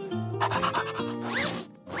 woof!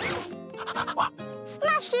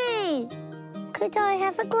 Smashy! Could I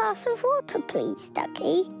have a glass of water, please,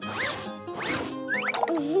 Duggee?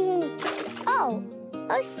 Oh,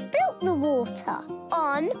 I spilt the water.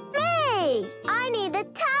 On me! I need a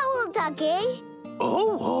towel, Duggee.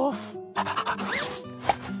 Oh, woof!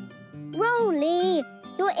 Roly,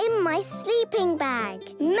 you're in my sleeping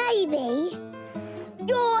bag. Maybe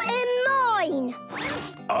you're in mine.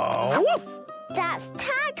 Oh, woof! That's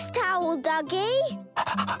Tag's towel, Duggee.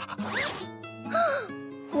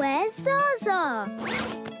 Where's Zaza?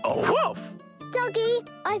 Oh, woof! Duggee,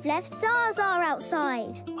 I've left Zaza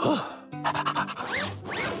outside.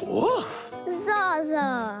 Woof!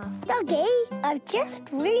 Zaza. Duggee, I've just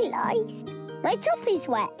realised my top is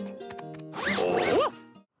wet. Woof!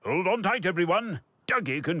 Hold on tight, everyone.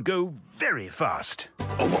 Duggee can go very fast. Go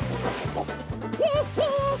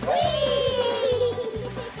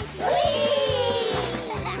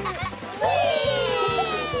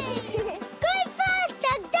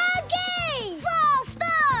faster, Duggee!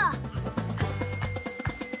 Faster!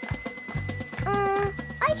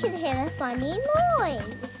 I can hear a funny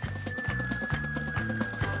noise.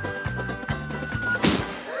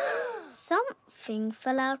 Something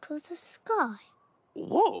fell out of the sky.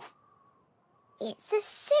 Woof! It's a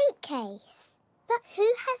suitcase. But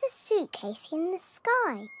who has a suitcase in the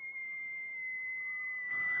sky?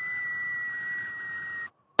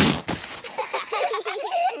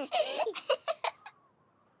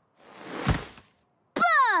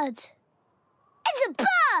 Bird! It's a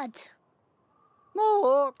bird!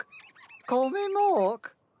 Mork! Call me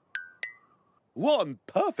Mork. One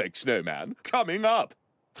perfect snowman coming up.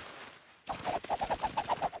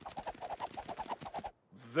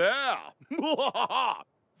 There!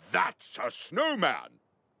 That's a snowman!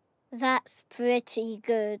 That's pretty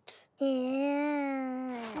good.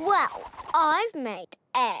 Yeah. Well, I've made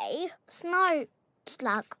a snow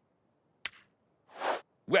slug.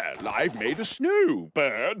 Well, I've made a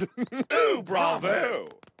snowbird. Oh,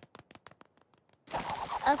 bravo!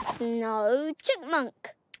 A snow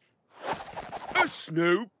chipmunk. A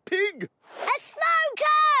snow pig. A snow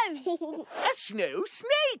cone. A snow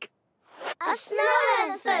snake! A snow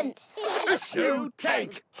elephant. A snow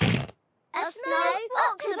tank. A snow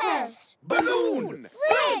octopus. Balloon.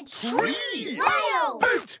 Fridge. Tree. Whale.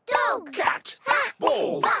 Boat. Dog. Cat. Hat.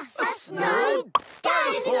 Ball. Bus. A snow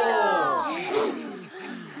dinosaur.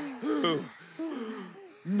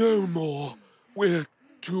 No more. We're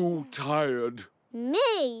too tired.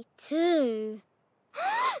 Me too.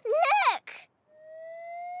 Look!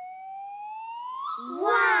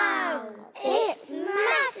 Wow! It's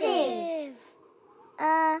massive!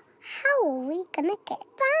 How are we gonna get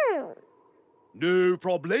down? No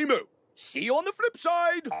problemo. See you on the flip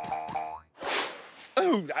side.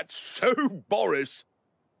 Oh, that's so Boris.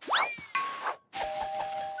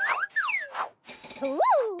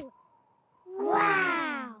 Woo!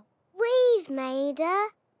 Wow! We've made a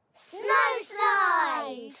snow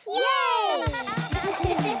slide! Yay!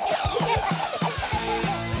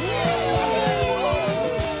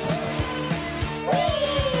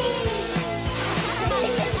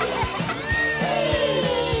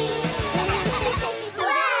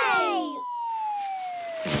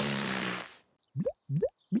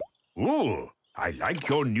 Ooh, I like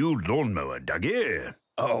your new lawnmower, Duggee.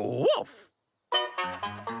 Oh, woof!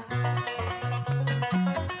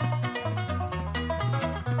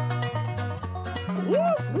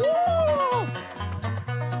 Woof, woof!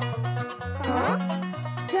 Huh?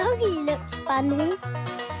 Duggee looks funny.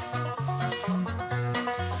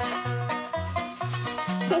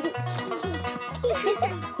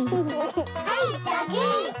 Hey,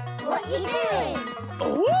 Duggee! What you doing?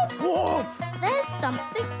 Woof, woof! There's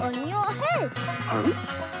something on your head.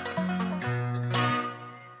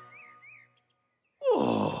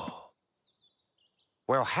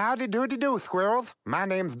 Well, howdy doody do, squirrels. My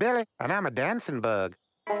name's Billy, and I'm a dancing bug.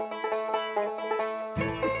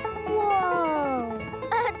 Whoa!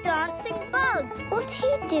 A dancing bug. What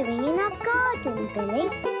are you doing in our garden, Billy?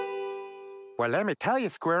 Well, let me tell you,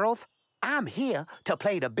 squirrels, I'm here to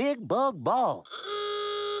play the big bug ball.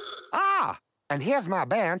 Ah, and here's my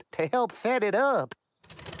band to help set it up.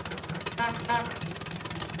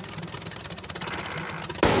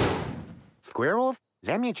 Squirrels,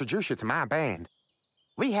 let me introduce you to my band.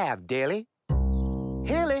 We have Dilly,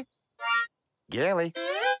 Hilly, Gilly,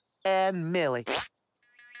 and Millie.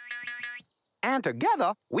 And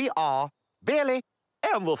together, we are Billy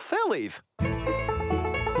and the Sillies.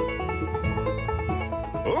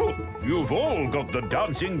 Oh, you've all got the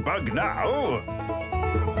dancing bug now.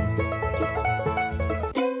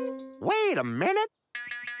 Wait a minute.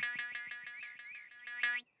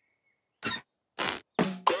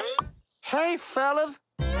 Hey, fellas.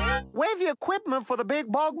 Where's the equipment for the big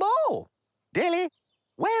bog bowl? Dilly,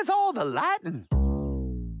 where's all the lighting?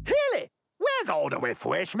 Hilly, where's all the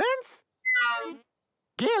refreshments?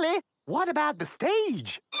 Gilly, what about the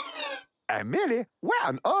stage? And Millie, where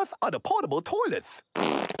on earth are the portable toilets?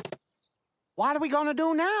 What are we gonna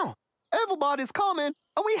do now? Everybody's coming,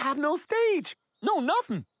 and we have no stage. No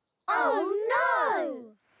nothing. Oh,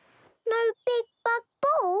 no! No big bug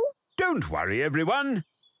ball? Don't worry, everyone.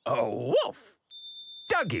 Oh, woof!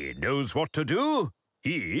 Duggee knows what to do.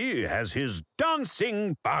 He has his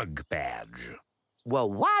dancing bug badge. Well,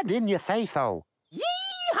 why didn't you say so?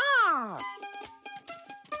 Yee-haw!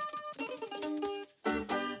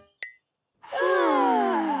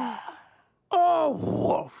 Oh,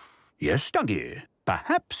 woof! Yes, Duggee.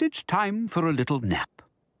 Perhaps it's time for a little nap.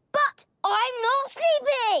 But I'm not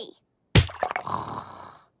sleepy!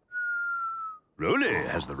 Roly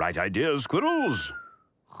has the right idea, Squirrels.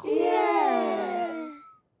 Yeah!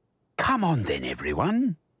 Come on then,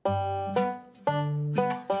 everyone.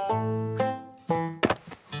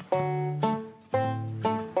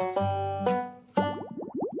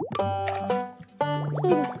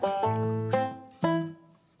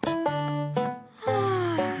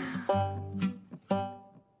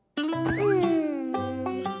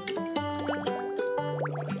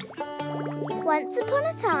 Once upon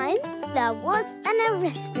a time, there was an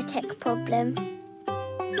arithmetic problem.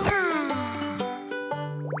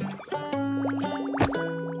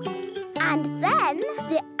 And then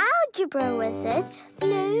the algebra wizard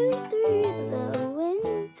flew through the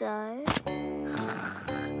window.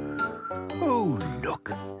 Oh,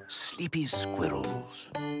 look. Sleepy squirrels.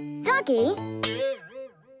 Duggee,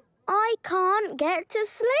 I can't get to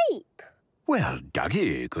sleep. Well,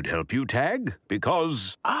 Duggee could help you, Tag,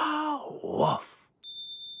 because... woof!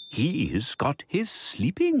 He's got his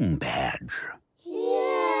sleeping badge.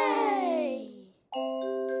 Yay!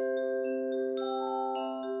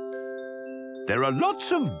 There are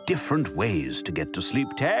lots of different ways to get to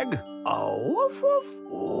sleep, Tag. Oh, woof, woof,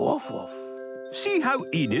 woof, woof. See how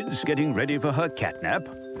Enid's getting ready for her catnap?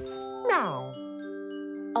 Meow.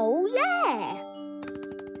 Oh, yeah.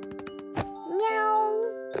 Meow.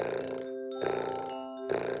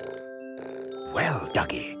 Well,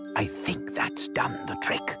 Duggee, I think that's done the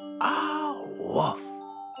trick. Woof.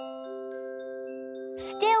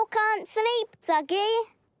 Still can't sleep, Duggee.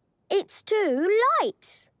 It's too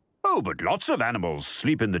light. Oh, but lots of animals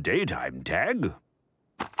sleep in the daytime, Tag.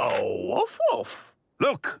 Oh, woof, woof.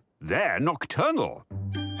 Look, they're nocturnal.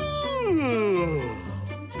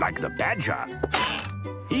 Like the badger.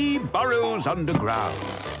 He burrows underground,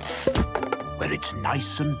 where it's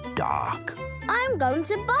nice and dark. I'm going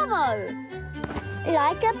to burrow.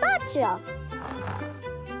 Like a badger.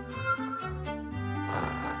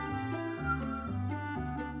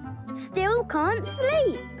 Still can't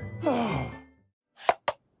sleep.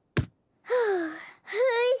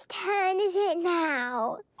 Whose turn is it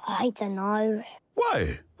now? I don't know.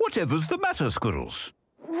 Why, whatever's the matter, Squirrels?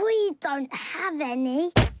 We don't have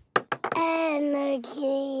any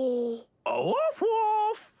energy. Woof,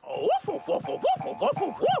 woof. Woof, woof, woof, woof, woof, woof,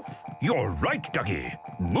 woof, woof. You're right, Duggee.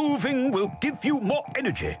 Moving will give you more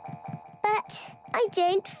energy. But I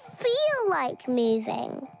don't feel like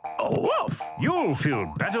moving. Woof! You'll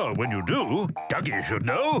feel better when you do. Duggee should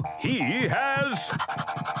know he has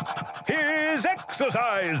his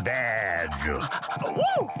exercise badge.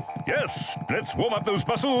 Woof! Yes, let's warm up those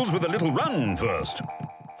muscles with a little run first.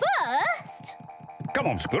 First? Come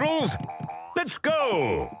on, Squirrels. Let's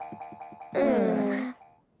go.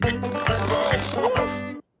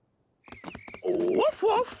 Woof,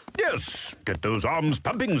 woof. Yes, get those arms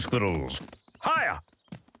pumping, Squirrels. Higher.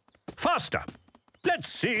 Faster. Let's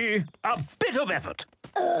see a bit of effort.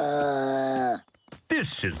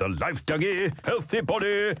 This is the life, Duggee. Healthy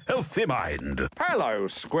body, healthy mind. Hello,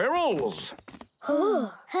 Squirrels.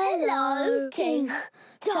 Oh, hello, King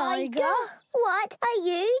Tiger. What are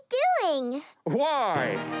you doing?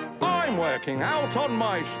 Why, I'm working out on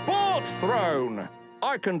my sports throne.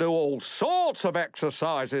 I can do all sorts of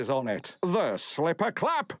exercises on it. The slipper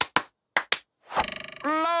clap.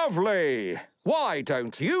 Lovely. Why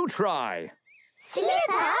don't you try?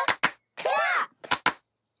 Slipper clap.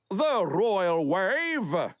 The royal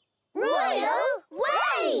wave. Royal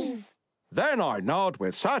wave. Then I nod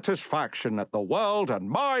with satisfaction at the world and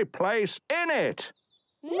my place in it.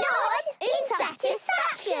 Nod in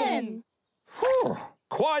satisfaction. Whew,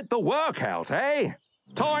 quite the workout, eh?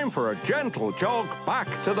 Time for a gentle jog back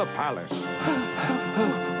to the palace.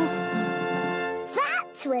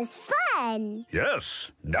 That was fun.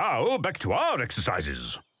 Yes. Now back to our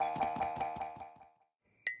exercises.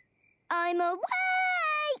 I'm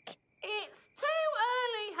awake. It's too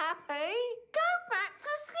early, Happy. Go back to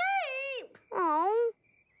sleep. Oh.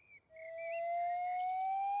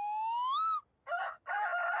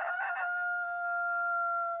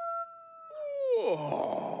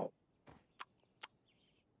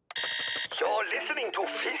 You're listening to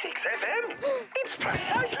Physics FM. It's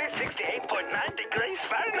precisely 68.9 degrees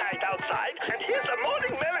Fahrenheit outside, and here's a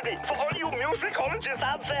morning melody for all you musicologists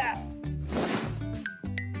out there.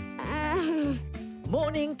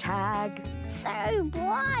 Morning, Tag. So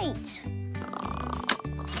bright.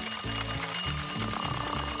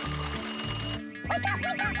 Wake up,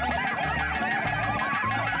 wake up, wake up!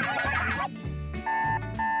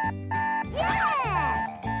 Yeah!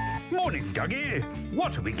 Morning, Duggee.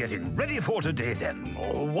 What are we getting ready for today, then?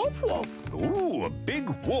 Oh, woof woof. Ooh, a big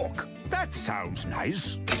walk. That sounds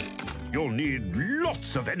nice. You'll need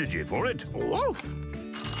lots of energy for it. Woof.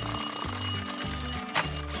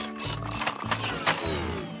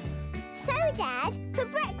 So, Dad, for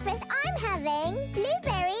breakfast I'm having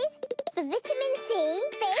blueberries for vitamin C,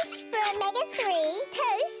 fish for omega-3,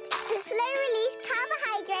 toast for slow-release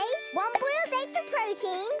carbohydrates, one boiled egg for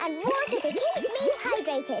protein, and water to keep me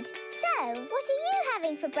hydrated. So, what are you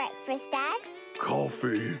having for breakfast, Dad?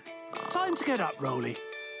 Coffee. Time to get up, Roly.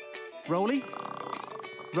 Roly?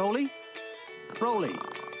 Roly? Roly.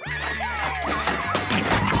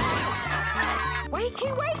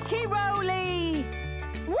 Wakey, wakey, Roly!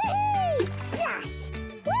 Whee! Splash!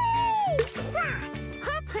 Whee! Splash!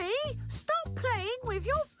 Happy, stop playing with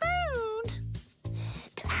your food.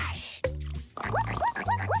 Splash!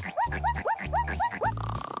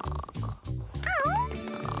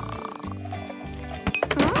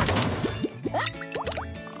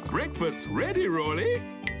 Breakfast's ready, Roly.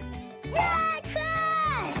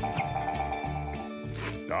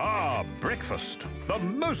 Ah, breakfast. The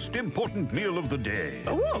most important meal of the day.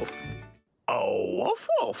 A wolf. Oh, woof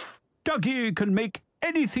woof. Duggee can make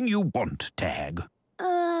anything you want, Tag.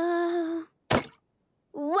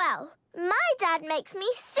 Well, my dad makes me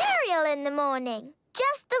cereal in the morning.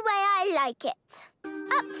 Just the way I like it.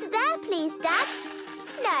 Up to there, please, Dad.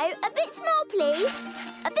 No, a bit more, please.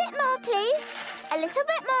 A bit more, please. A little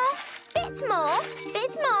bit more. Bit more.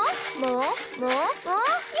 Bit more. More.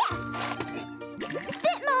 Yes.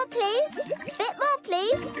 Bit more, please. Bit more,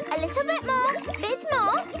 please. A little bit more. Bit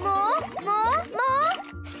more. More.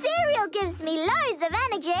 Cereal gives me loads of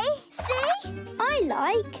energy. See? I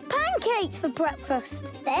like pancakes for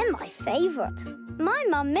breakfast. They're my favourite. My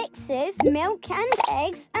mum mixes milk and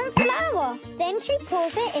eggs and flour. Then she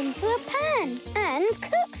pours it into a pan and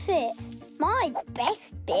cooks it. My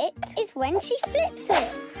best bit is when she flips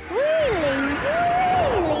it. Really,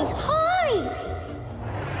 really high.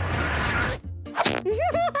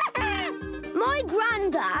 My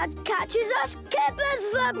granddad catches us kippers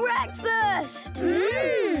for breakfast.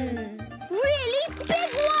 Really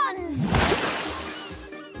big ones.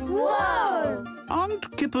 Whoa! Aren't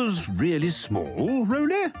kippers really small,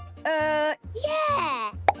 Roly?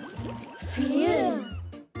 Yeah. Phew.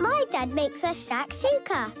 My dad makes a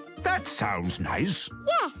shakshuka. That sounds nice.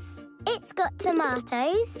 Yes. It's got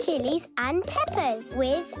tomatoes, chilies and peppers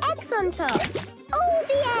with eggs on top. All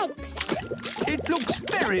the eggs. It looks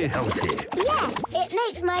very healthy. Yes, it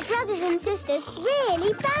makes my brothers and sisters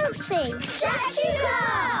really bouncy.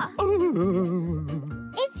 Shakshuka!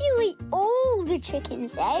 If you eat all the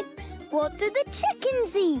chicken's eggs, what do the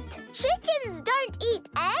chickens eat? Chickens don't eat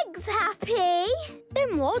eggs, Happy.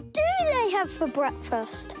 Then what do they have for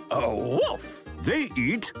breakfast? A wolf. They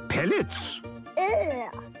eat pellets.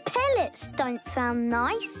 Ugh. Pellets don't sound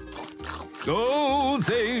nice. Oh,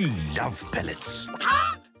 they love pellets.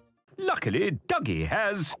 Luckily, Duggee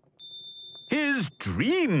has his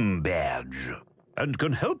dream badge and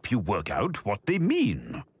can help you work out what they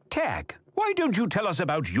mean. Tag, why don't you tell us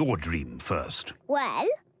about your dream first? Well,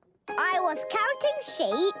 I was counting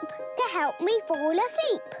sheep to help me fall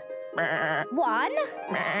asleep. 1,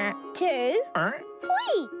 2, 3.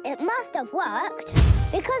 It must have worked,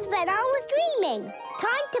 because then I was dreaming.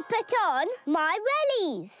 Time to put on my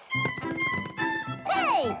wellies.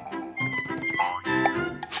 Hey!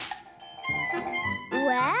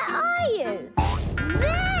 Where are you?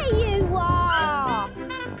 There you are!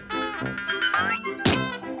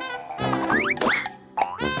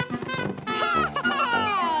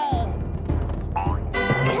 Hey!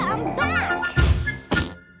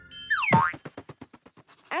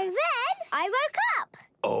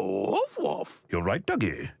 right,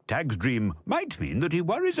 Duggee. Tag's dream might mean that he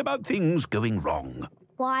worries about things going wrong.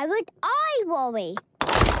 Why would I worry?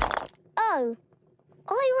 Oh,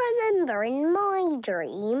 I remember in my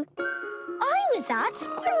dream, I was at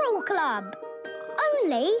Squirrel Club.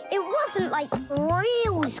 Only it wasn't like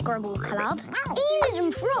real Squirrel Club. Enid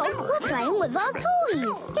and Frog were playing with our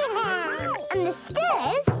toys. And the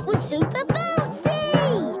stairs were super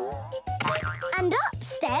bouncy. And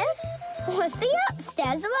upstairs was the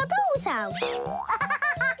upstairs of our doll's house.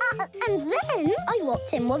 And then I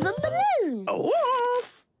walked in with a balloon. A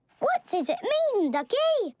wolf? What does it mean,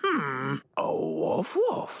 Duggee? A woof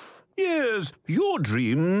woof. Yes, your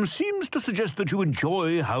dream seems to suggest that you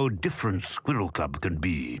enjoy how different Squirrel Club can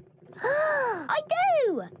be. I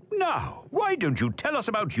do! Now, why don't you tell us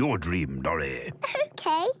about your dream, Norrie?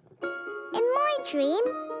 Okay. In my dream,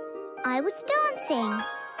 I was dancing.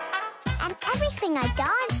 And everything I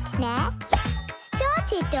danced near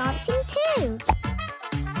started dancing too.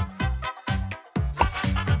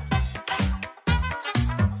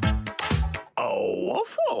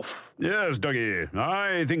 Woof woof. Yes, Duggee.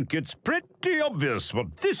 I think it's pretty obvious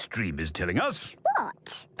what this dream is telling us.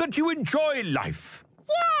 What? That you enjoy life.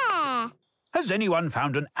 Yeah! Has anyone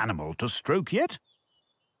found an animal to stroke yet?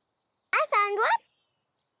 I found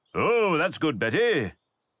one. Oh, that's good, Betty.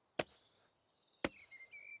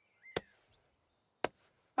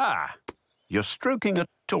 Ah, you're stroking a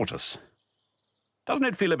tortoise. Doesn't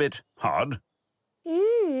it feel a bit hard?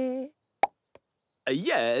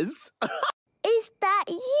 Yes. Is that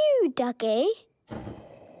you, Duggee?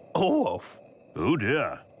 Oh, oh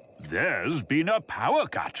dear. There's been a power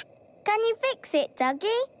cut. Can you fix it,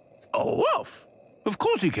 Duggee? A wolf? Of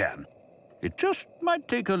course he can. It just might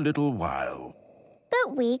take a little while.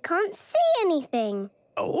 But we can't see anything.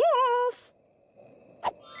 A wolf?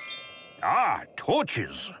 Ah,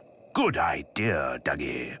 torches. Good idea,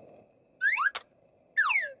 Duggee.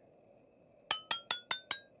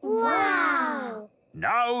 Wow!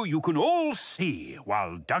 Now you can all see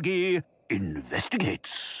while Duggee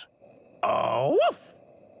investigates. A woof!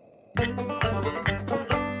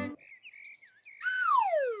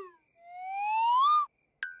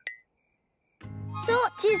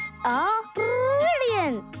 Torches are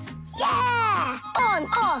brilliant! Yeah! On,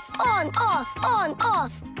 off, on, off, on,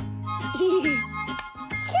 off.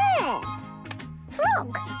 Chair.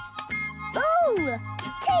 Frog. Bowl.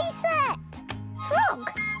 Tea set. Frog.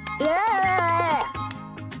 Bleh.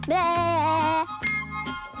 Bleh.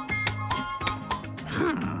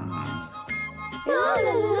 La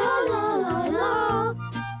la la la la la.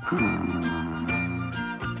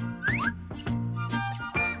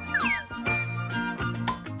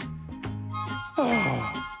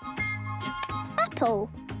 Apple.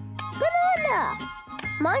 Banana.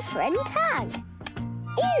 My friend Tag.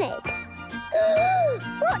 Enid.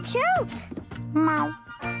 Watch out! Meow.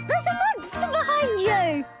 There's a monster behind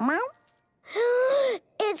you! Meow.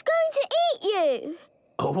 It's going to eat you!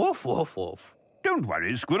 A woof woof woof. Don't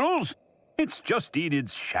worry, Squirrels. It's just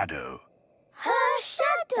Enid's shadow. Her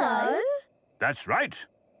shadow? That's right.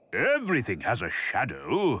 Everything has a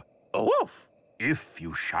shadow. A woof. If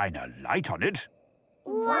you shine a light on it.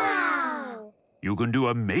 Wow! You can do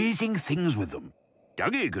amazing things with them.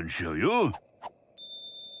 Duggee can show you.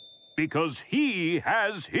 Because he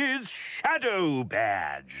has his shadow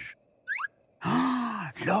badge.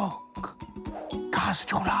 Look. Cast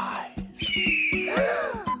your eyes.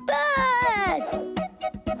 Bird!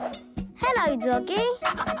 Hello, Duggee.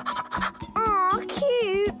 Aw,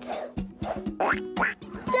 cute.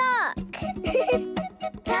 Duck.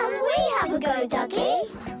 Can we have a go, Duggee?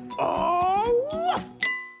 Oh, woof.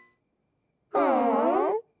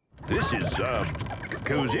 Aww. This is,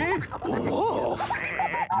 cozy. Woof.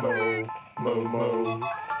 Mo, mo,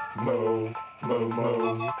 mo, mo, mo, mo.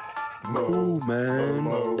 Cool, man.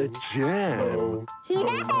 A jam.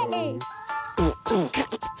 Yay! Fruit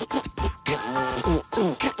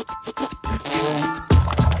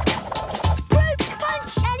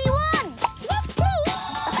punch, anyone? Woof,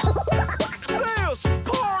 woof.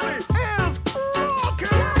 This party is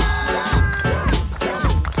rocking!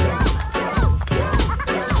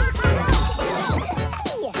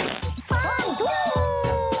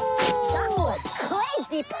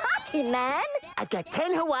 Crazy party, man! I've got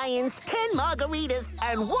 10 Hawaiians, 10 margaritas,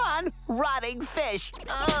 and 1 rotting fish.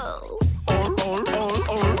 Oh.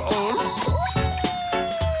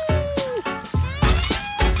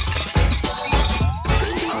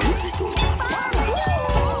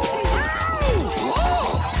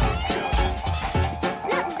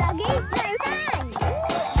 Look, Duggee, no hands.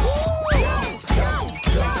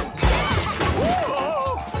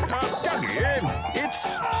 Duggee, it's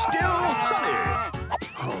still sunny.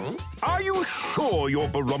 Are you sure your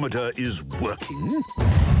barometer is working?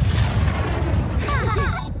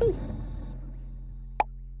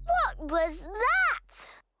 What was that?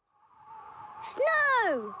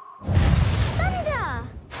 Snow! Thunder!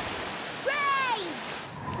 Rain!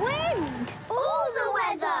 Wind! All the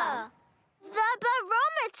weather! The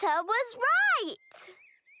barometer was right!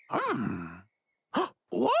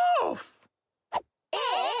 Wolf!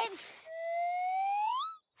 It's...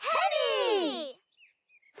 Henny!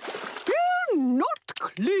 Still not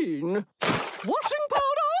clean. Washing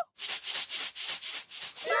powder?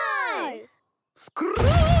 Snow! Scrub!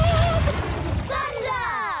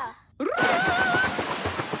 Thunder!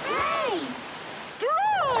 Rain!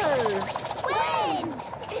 Dry! Wind!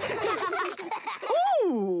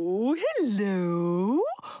 Oh, hello.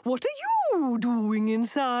 What are you doing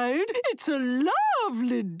inside? It's a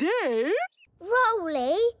lovely day.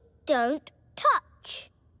 Roly, don't touch.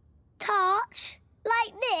 Touch?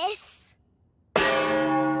 Like this?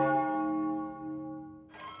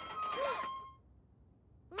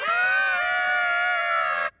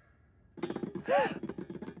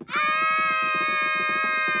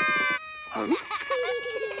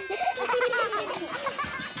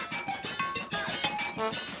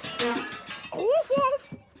 Woof, woof.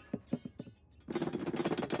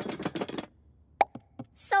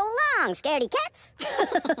 So long, scaredy cats.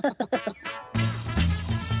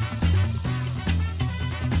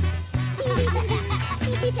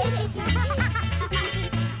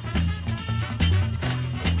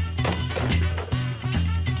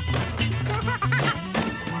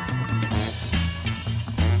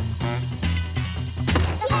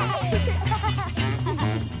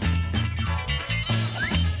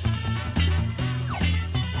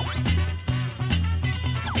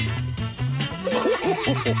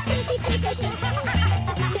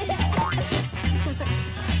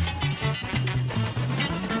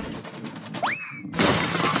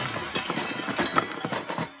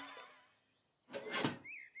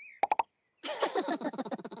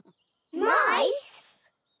 Mice?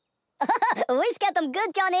 We got them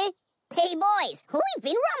good, Johnny. Hey, boys, we've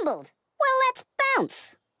been rumbled. Well, let's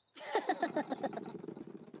bounce.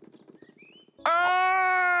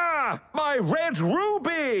 Ah! My red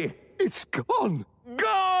ruby! It's gone.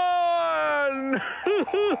 Gone!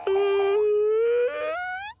 Where's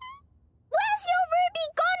your ruby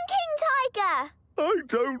gone, King Tiger? I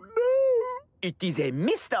don't know. It is a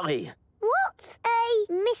mystery. What's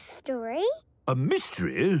a mystery? A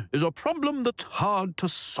mystery is a problem that's hard to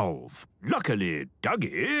solve. Luckily,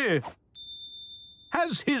 Duggee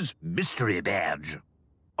has his mystery badge.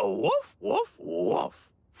 Woof, woof,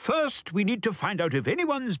 woof. First, we need to find out if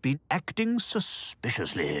anyone's been acting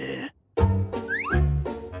suspiciously.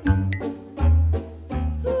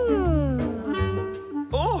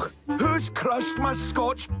 Oh, who's crushed my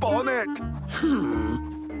Scotch bonnet?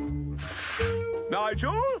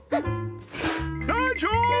 Nigel? Nigel!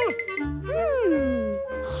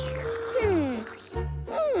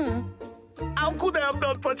 How could I have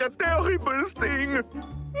done such a terrible thing?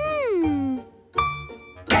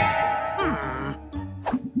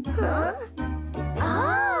 Huh?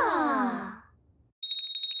 Ah!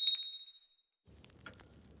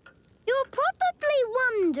 You're probably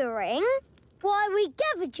wondering why we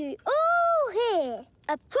gathered you all here.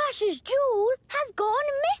 A precious jewel has gone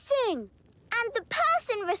missing. And the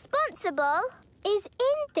person responsible is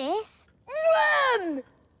in this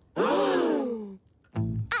room!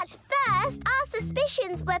 At first, our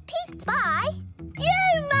suspicions were piqued by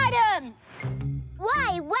you, madam!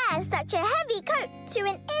 Why wear such a heavy coat to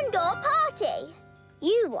an indoor party?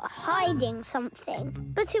 You were hiding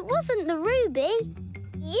something, but it wasn't the ruby.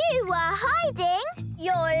 You were hiding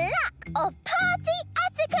your lack of party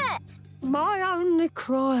etiquette. My only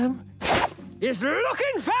crime is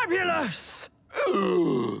looking fabulous.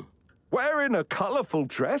 Wearing a colourful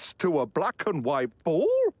dress to a black and white ball?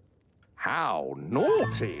 How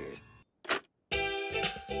naughty!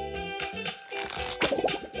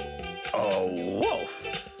 A wolf!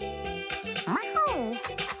 Meow.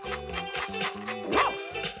 Woof!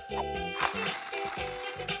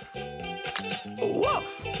 Woof!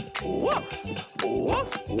 Woof!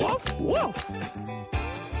 Woof! Woof! Woof!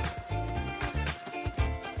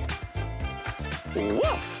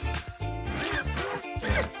 Woof!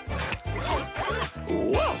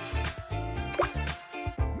 Woof! Woof!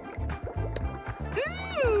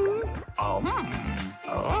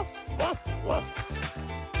 Woof!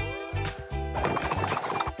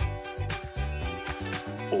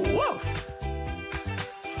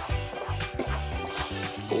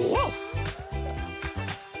 Woof! Woof!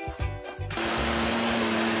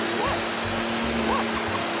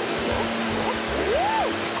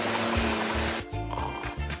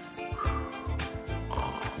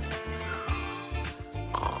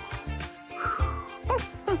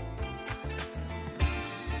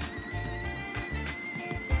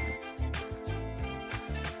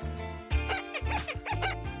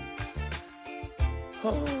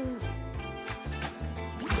 Quack,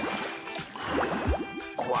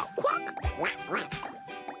 quack.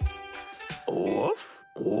 Woof,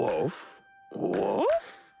 woof,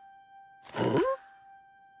 woof.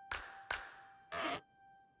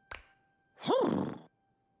 Huh?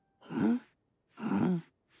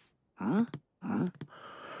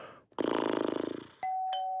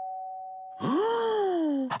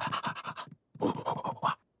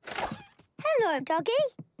 Hello, Duggee.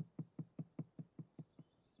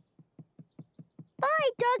 Bye,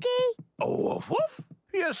 Duggee. Oh, woof, woof.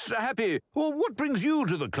 Yes, Happy. Well, what brings you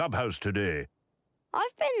to the clubhouse today?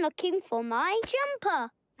 I've been looking for my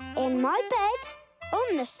jumper. In my bed,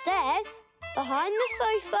 on the stairs, behind the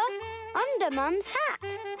sofa, under Mum's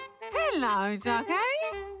hat. Hello,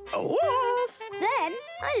 Duggee. Woof! Then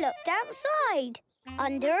I looked outside,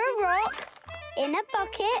 under a rock, in a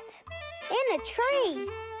bucket, in a tree.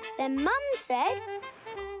 Then Mum said,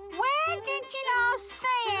 Where did you last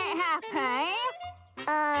see it, Happy?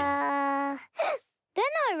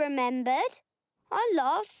 Then I remembered. I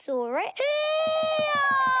last saw it here!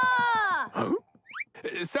 Huh?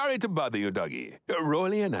 Sorry to bother you, Duggee.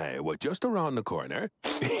 Roly and I were just around the corner,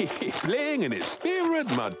 playing in his favorite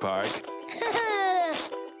mud park.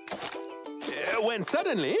 When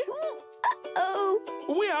suddenly... Uh-oh.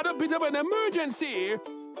 We had a bit of an emergency.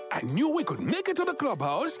 I knew we could make it to the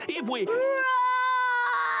clubhouse if we... Run!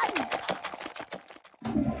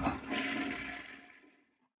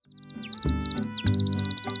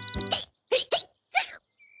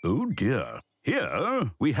 Oh, dear.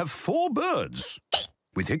 Here we have 4 birds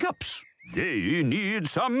with hiccups. They need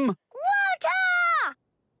some... Water!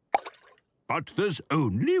 But there's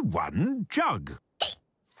only 1 jug.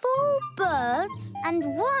 4 birds and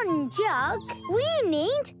 1 jug. We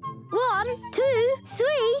need 1, 2, 3,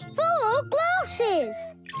 4 glasses.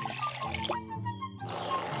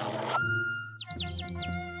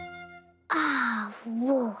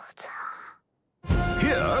 Water.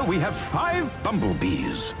 Here we have 5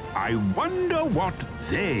 bumblebees. I wonder what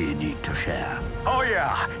they need to share. Oh,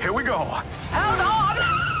 yeah. Here we go. Hold on!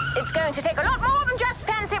 It's going to take a lot more than just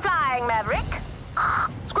fancy flying, Maverick.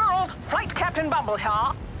 Squirrels, Flight Captain Bumble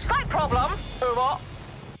here. Slight problem. Over.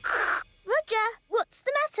 Roger, what's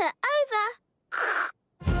the matter? Over.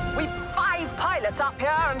 We've 5 pilots up here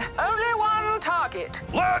and only 1 target.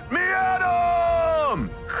 Let me at 'em!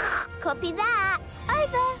 Copy that.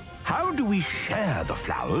 Over. How do we share the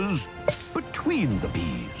flowers between the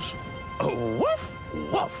bees? Oh, woof,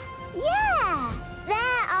 woof. Yeah.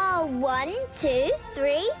 There are 1, 2,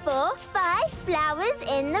 3, 4, 5 flowers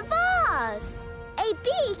in the vase. A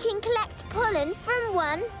bee can collect pollen from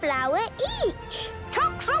 1 flower each.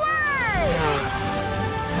 Chunks away!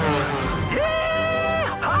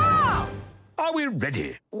 Yee-haw! Are we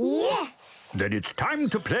ready? Yes. Then it's time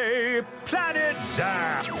to play Planet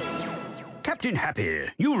Zap. Captain Happy,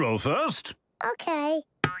 you roll first. Okay.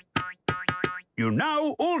 You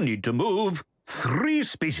now all need to move 3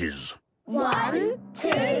 spaces. 1,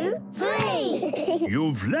 2, 3.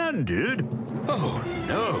 You've landed, oh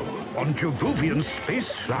no, on Jovovian space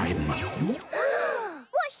slime.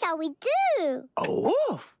 What shall we do?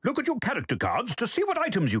 Oh, look at your character cards to see what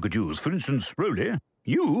items you could use. For instance, Roly,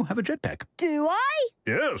 you have a jetpack. Do I?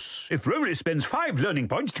 Yes, if Roly spends 5 learning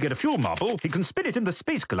points to get a fuel marble, he can spin it in the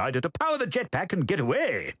space collider to power the jetpack and get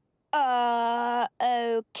away.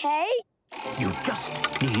 Okay. You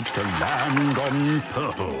just need to land on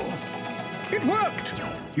purple. It worked!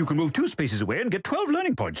 You can move 2 spaces away and get 12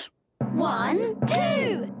 learning points. 1,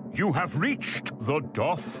 2. You have reached the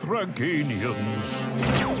Dothraganians.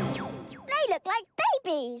 They look like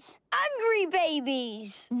babies. Hungry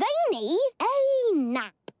babies. They need a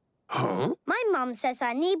nap. Huh? My mum says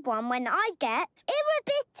I need one when I get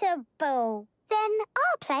irritable. Then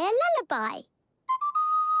I'll play a lullaby.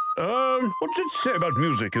 What's it say about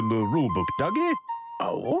music in the rulebook, Duggee?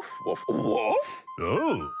 A woof, woof, woof?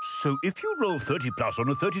 Oh, so if you roll 30 plus on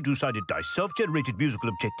a 32-sided dice, self-generated musical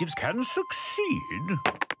objectives can succeed.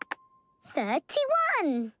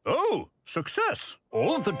 31. Oh, success!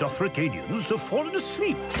 All of the Dothracanians have fallen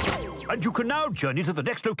asleep. And you can now journey to the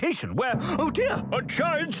next location where, oh dear, a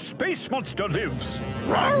giant space monster lives.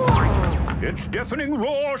 Its deafening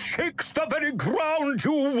roar shakes the very ground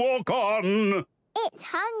you walk on. It's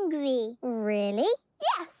hungry. Really?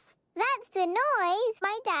 Yes. That's the noise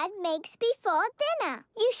my dad makes before dinner.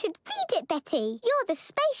 You should feed it, Betty. You're the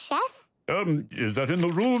space chef. Is that in the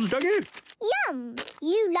rules, Duggee? Yum!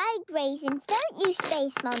 You like raisins, don't you,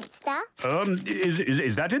 space monster?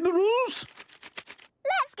 Is that in the rules?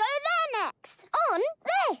 Let's go there next. On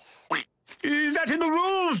this. Is that in the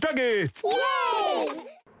rules, Duggee? Yay!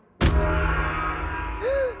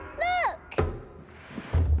 Look!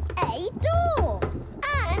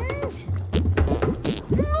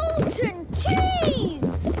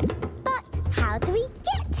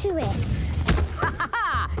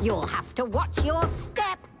 You'll have to watch your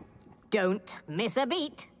step. Don't miss a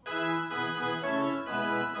beat.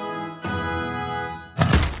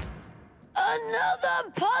 Another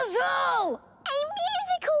puzzle! A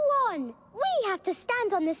musical one! We have to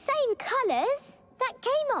stand on the same colours that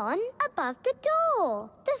came on above the door.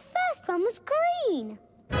 The first one was green.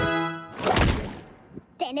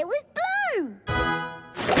 Then it was blue.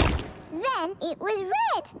 Then it was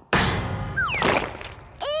red.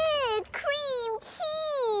 Ew, cream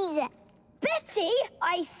cheese! Betty,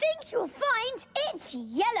 I think you'll find it's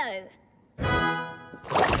yellow.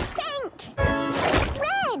 Pink!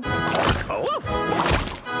 Red!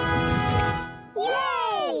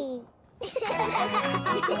 Yay!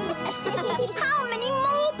 How many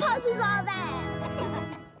more puzzles are there?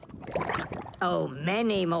 Oh,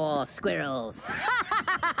 many more, Squirrels.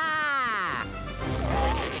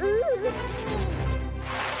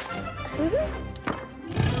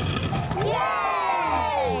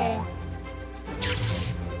 Yay!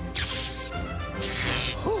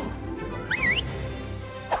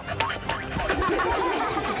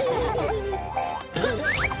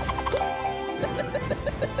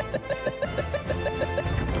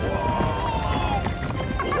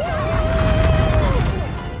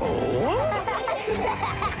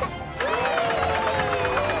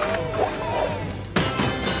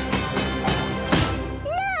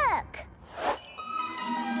 Look!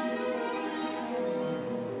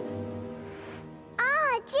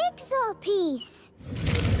 Jigsaw piece.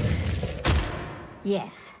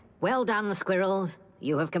 Yes. Well done, Squirrels.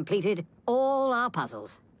 You have completed all our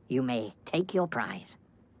puzzles. You may take your prize.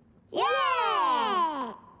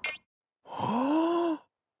 Yeah!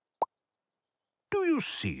 Do you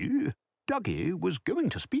see? Duggee was going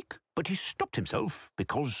to speak, but he stopped himself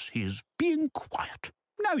because he's being quiet.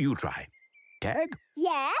 Now you try. Tag?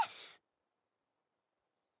 Yes?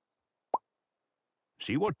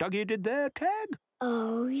 See what Duggee did there, Tag?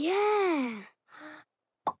 Oh, yeah.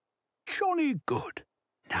 Jolly good.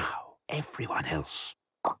 Now, everyone else.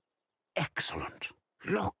 Excellent.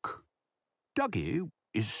 Look. Duggee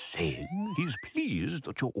is saying he's pleased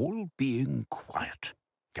that you're all being quiet.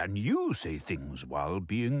 Can you say things while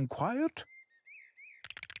being quiet?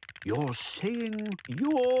 You're saying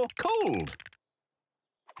you're cold.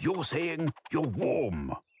 You're saying you're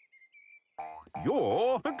warm.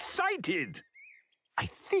 You're excited. I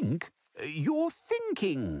think you're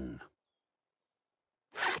thinking.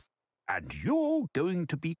 And you're going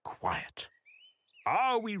to be quiet.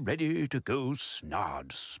 Are we ready to go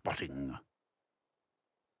snard spotting?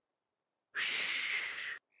 Shh.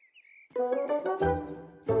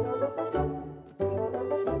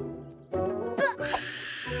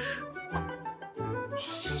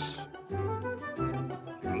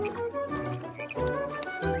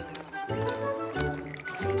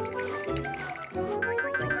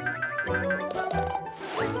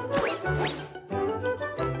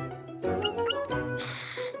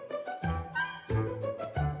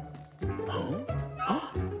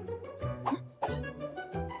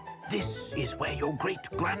 This is where your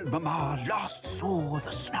great-grandmama last saw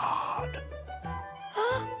the snard.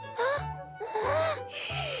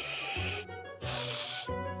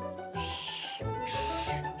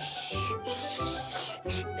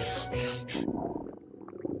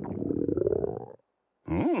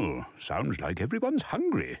 Oh, sounds like everyone's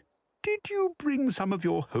hungry. Did you bring some of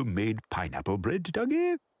your homemade pineapple bread,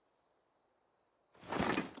 Duggee?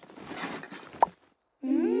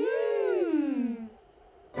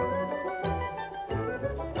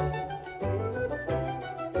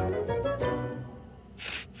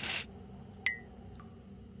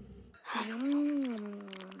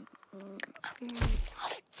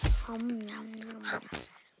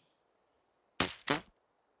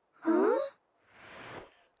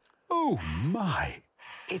 Oh, my.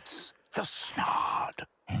 It's the snard.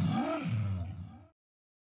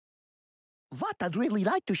 What I'd really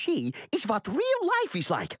like to see is what real life is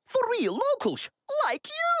like for real locals, like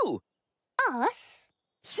you. Us?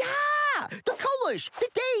 Yeah! The colors, the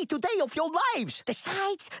day-to-day of your lives, the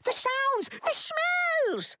sights, the sounds, the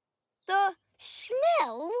smells. The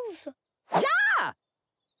smells? Yeah!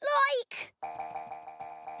 Like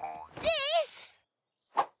this?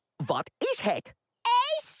 What is it?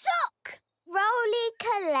 A sock! Roly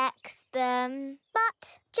collects them,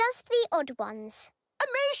 but just the odd ones.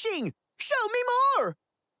 Amazing! Show me more!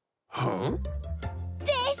 Huh?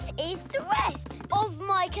 This is the rest of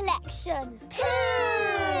my collection.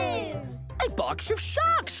 Pooh! A box of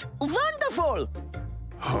socks! Wonderful!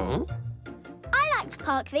 Huh? I like to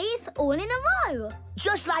park these all in a row.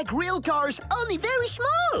 Just like real cars, only very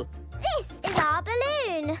small. This is our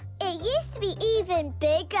balloon. It used to be even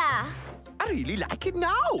bigger. I really like it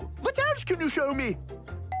now. What else can you show me?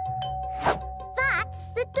 That's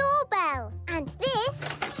the doorbell. And this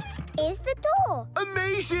is the door.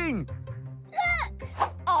 Amazing! Look!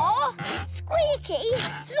 Oh, squeaky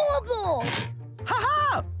floorboards.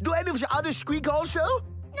 Ha-ha! Do any of the others squeak also?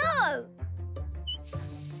 No.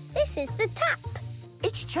 This is the tap.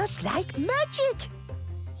 It's just like magic.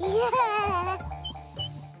 Yeah.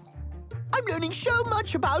 I'm learning so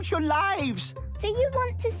much about your lives. Do you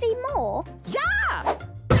want to see more? Yeah!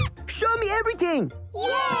 Show me everything.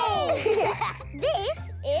 Yay! This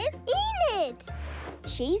is Enid.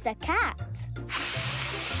 She's a cat.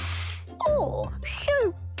 Oh,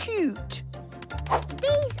 so cute.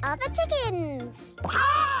 These are the chickens.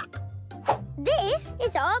 This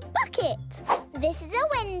is our bucket. This is a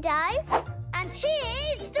window. And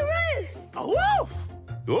here's the roof. A wolf!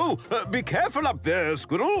 Oh, be careful up there,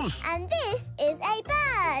 Squirrels. And this is a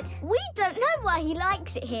bird. We don't know why he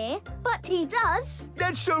likes it here, but he does.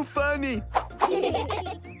 That's so funny.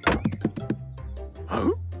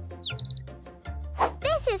 Huh?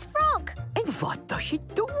 This is Frog. And what does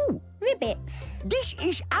it do? Ribbits. This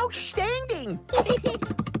is outstanding. Gabby!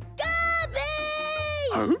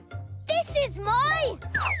 Huh? This is my...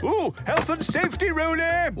 Oh, health and safety,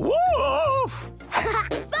 Roly. Woof!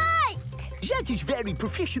 Bike! That is very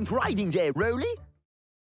proficient riding there, Roly.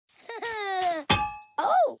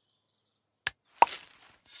 Oh!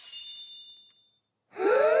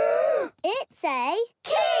 It's a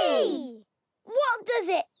key! What does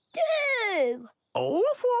it do? Oh,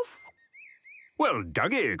 woof, woof. Well,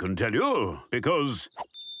 Duggee can tell you, because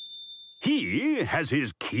he has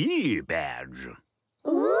his key badge.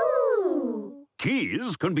 Ooh!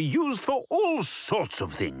 Keys can be used for all sorts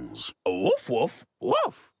of things. Woof, woof,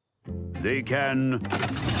 woof. They can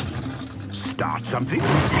start something,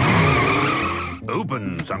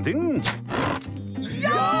 open something,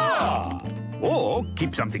 Yeah! or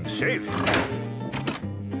keep something safe.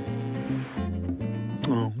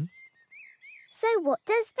 So what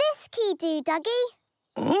does this key do,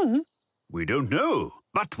 Duggee? We don't know,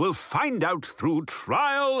 but we'll find out through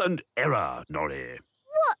trial and error, Norrie.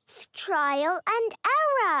 What's trial and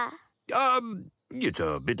error? It's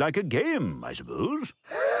a bit like a game, I suppose.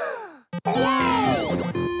 Yay!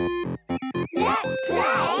 Let's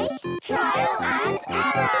play trial and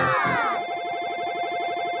error!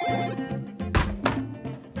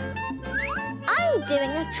 I'm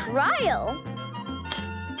doing a trial.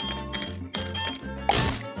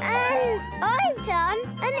 And I've done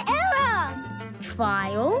an error.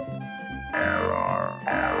 Trial. Error,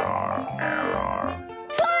 error, error.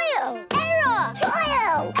 Trial. Error.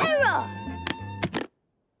 Trial. Error.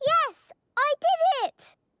 Yes, I did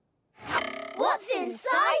it. What's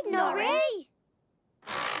inside, Norrie?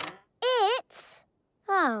 It's...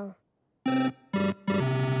 oh. Another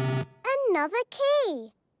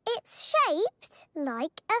key. It's shaped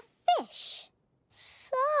like a fish.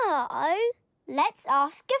 So, let's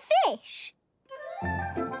ask a fish.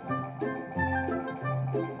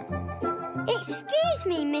 Excuse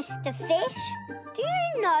me, Mr. Fish. Do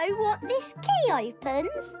you know what this key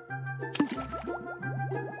opens?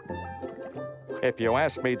 If you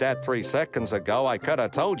asked me that 3 seconds ago, I could have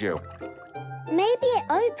told you. Maybe it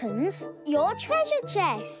opens your treasure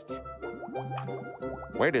chest.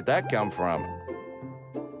 Where did that come from?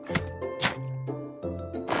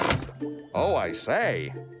 Oh, I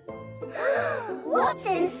say. What's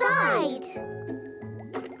inside?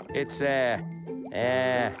 It's, oh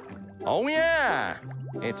yeah!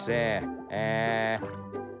 It's,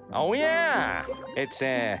 oh yeah! It's,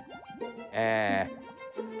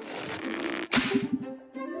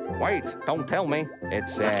 wait, don't tell me.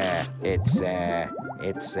 It's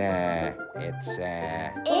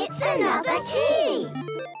another key!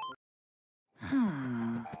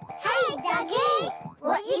 Hey, Duggee!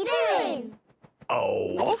 What you doing?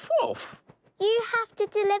 Oh, woof, woof. You have to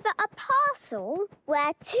deliver a parcel.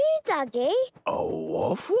 Where to, Duggee? Oh,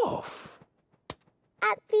 woof, woof.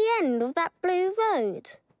 At the end of that blue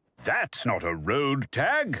road. That's not a road,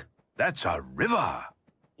 Tag. That's a river.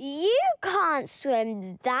 You can't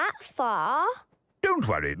swim that far. Don't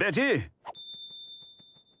worry, Betty.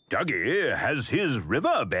 Duggee has his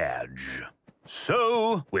river badge.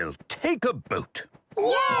 So we'll take a boat.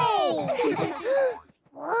 Yay!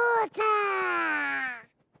 Water!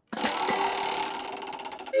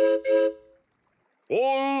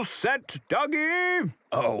 All set, Duggee?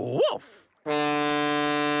 Oh, woof.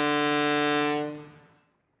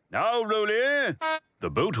 Now, Roly, the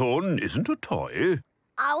boat horn isn't a toy.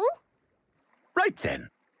 Oh? Right then,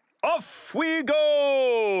 off we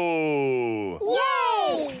go!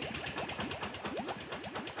 Yay!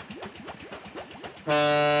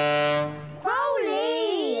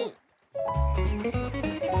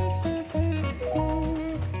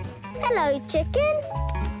 Hello, chicken.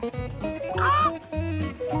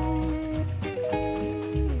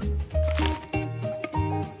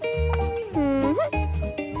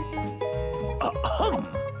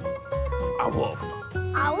 A wolf.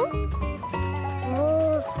 Owl?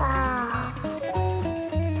 Water.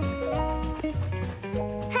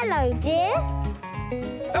 Hello, dear.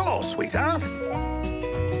 Hello, sweetheart.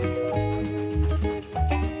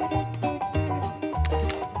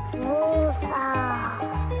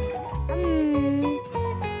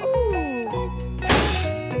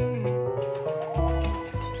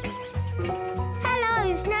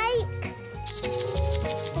 Hello, snake.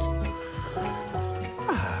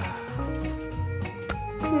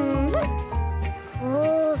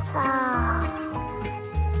 Water.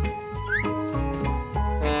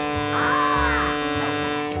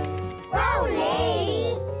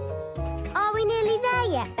 Roly! Are we nearly there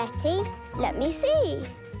yet, Betty? Let me see.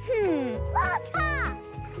 Water!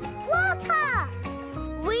 Water!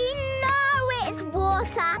 We know it's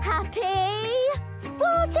water, Happy.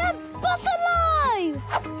 Water buffalo!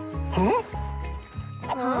 Huh?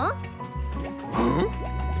 Huh? Huh?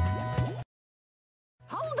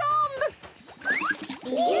 Hold on!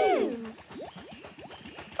 Phew!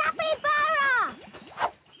 Capybara!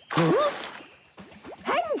 Huh?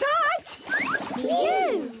 Hang tight!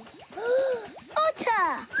 Phew! Otter!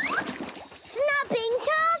 Snapping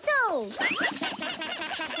turtles!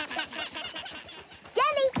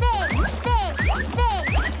 Jellyfish! Fish!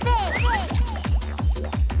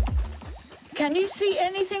 Can you see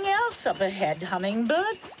anything else up ahead,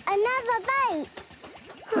 hummingbirds? Another boat!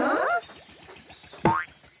 Huh?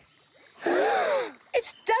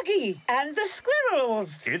 It's Duggee and the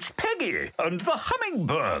Squirrels. It's Peggy and the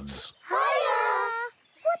hummingbirds. Hiya!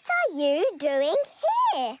 What are you doing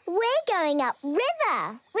here? We're going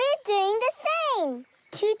upriver. We're doing the same.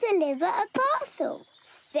 To deliver a parcel.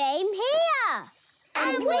 Same here.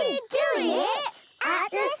 And we're doing it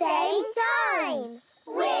at the same time.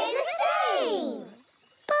 We're the same.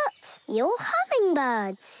 But you're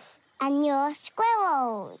hummingbirds. And you're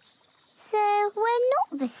squirrels. So we're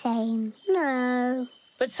not the same. No.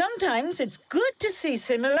 But sometimes it's good to see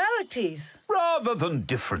similarities. Rather than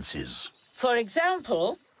differences. For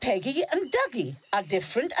example, Peggy and Duggee are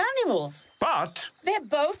different animals. But They're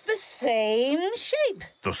both the same shape.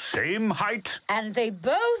 the same height, And they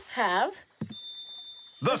both have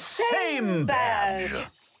the same badge.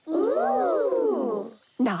 Ooh.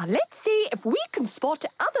 Now let's see if we can spot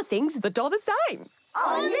other things that are the same.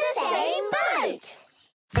 On the same boat.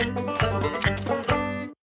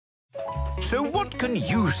 So what can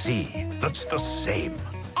you see that's the same?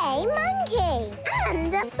 A monkey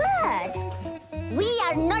and a bird. We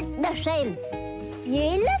are not the same.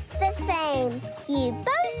 You look the same. You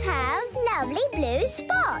both have lovely blue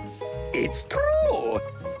spots. It's true.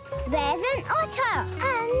 There's an otter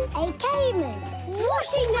and a caiman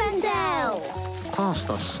washing themselves. Pass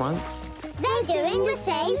the soap. They're doing the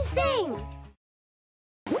same thing.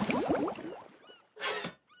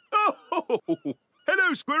 Oh,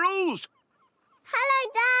 hello, squirrels.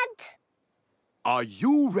 Hello, Dad. Are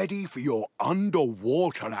you ready for your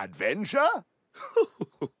underwater adventure?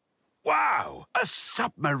 Wow, a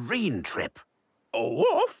submarine trip. A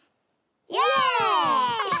wolf?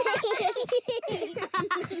 Yeah!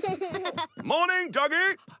 Morning,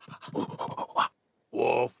 Duggee.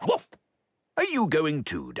 Woof, woof. Are you going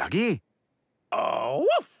too, Duggee?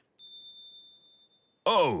 Woof.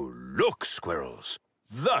 Oh, look, squirrels.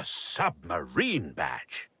 The submarine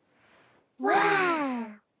badge. Wow!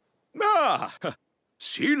 Ah,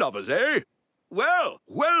 sea lovers, eh? Well,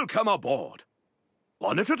 welcome aboard.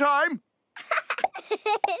 One at a time.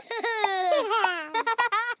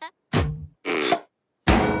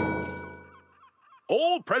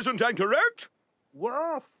 All present and correct?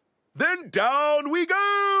 Woof. Then down we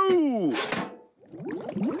go!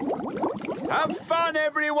 Have fun,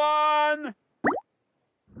 everyone!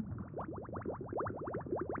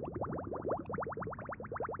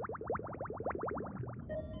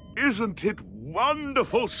 Isn't it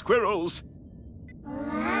wonderful, squirrels?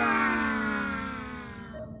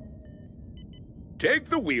 Take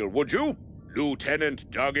the wheel, would you, Lieutenant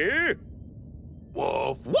Duggee?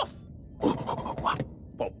 Woof, woof.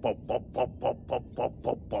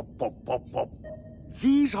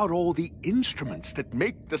 These are all the instruments that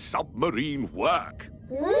make the submarine work.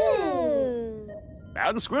 Ooh.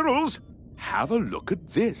 And squirrels, have a look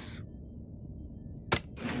at this.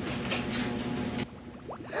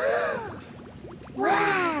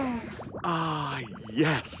 Wow! Ah,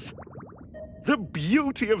 yes. The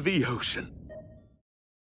beauty of the ocean.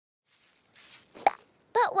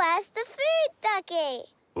 But where's the food, Duggee?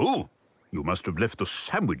 Ooh, You must have left the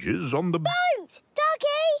sandwiches on the... Boat!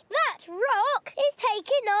 Duggee! That rock is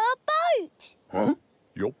taking our boat! Huh?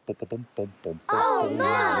 Oh,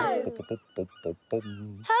 no!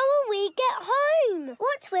 How will we get home?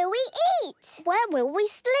 What will we eat? Where will we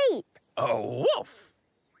sleep? A wolf!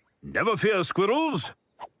 Never fear, Squirrels.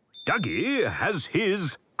 Duggee has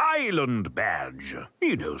his island badge.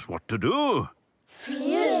 He knows what to do.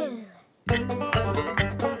 Phew!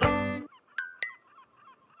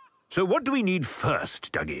 So what do we need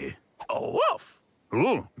first, Duggee? A wolf!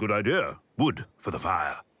 Oh, good idea. Wood for the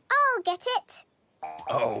fire. I'll get it.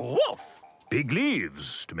 A wolf! Big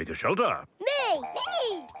leaves to make a shelter. Me!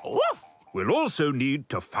 Me! A wolf! We'll also need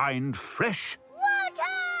to find fresh...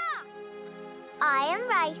 Water! I am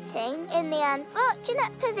writing in the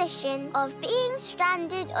unfortunate position of being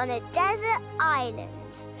stranded on a desert island.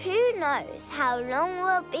 Who knows how long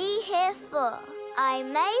we'll be here for? I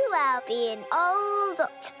may well be an old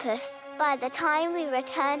octopus by the time we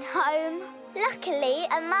return home. Luckily,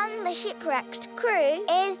 among the shipwrecked crew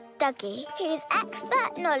is Duggee, whose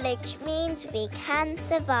expert knowledge means we can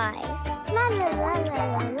survive. La la la la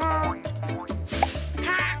la la.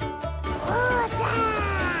 Water!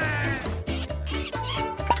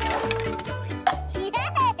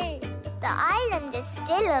 Yay! The island is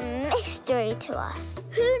still a mystery to us.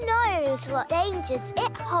 Who knows what dangers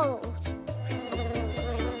it holds?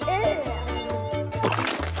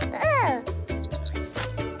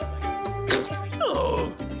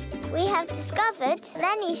 We have discovered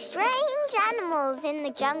many strange animals in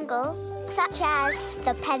the jungle, such as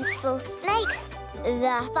the pencil snake,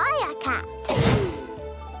 the fire cat,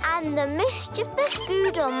 and the mischievous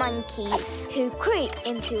poodle monkeys who creep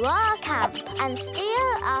into our camp and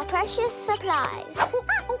steal our precious supplies.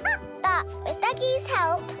 But with Duggee's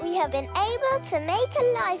help, we have been able to make a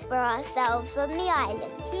life for ourselves on the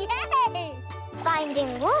island. Yay!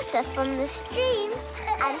 Finding water from the stream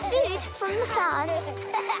and food from the plants.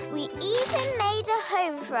 We even made a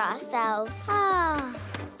home for ourselves.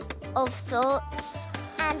 Of sorts.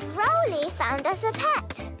 And Roly found us a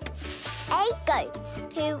pet. A goat,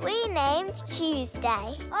 who we named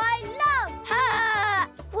Tuesday. I love her!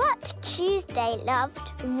 What Tuesday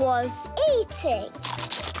loved was eating.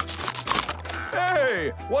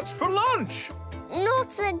 Hey, what's for lunch?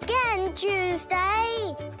 Not again,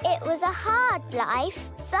 Tuesday. It was a hard life.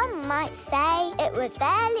 Some might say it was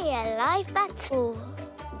barely a life at all.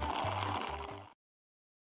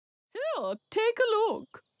 Here, take a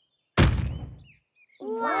look.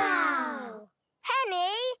 Wow!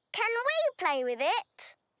 Henny, can we play with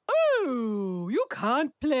it? Oh, you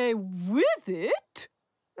can't play with it.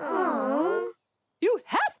 Oh. You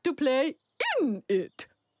have to play in it.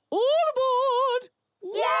 All aboard!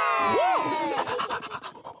 Yay!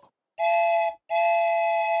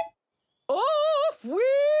 Off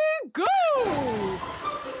we go!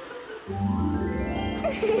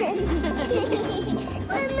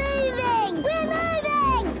 We're moving! We're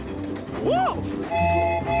moving! Wolf!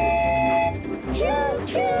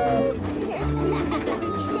 Choo-choo!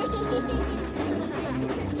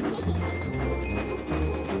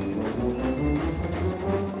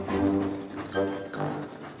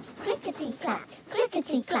 Clickety-clack,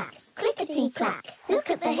 clickety-clack, clickety-clack. Look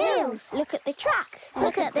at the hills, look at the track,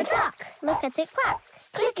 look at the duck, look at it quack.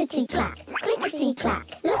 Clickety-clack,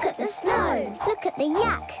 clickety-clack. Look at the snow, look at the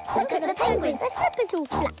yak, look at the penguins, their flippers all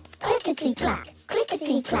flap. Clickety-clack,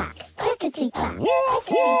 clickety-clack, clickety-clack,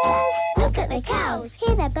 clickety-clack. Look at the cows,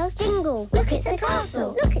 hear their bells jingle. Look, it's a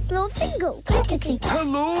castle, look, it's Lord Fingal. Clickety-clack,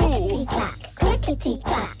 hello!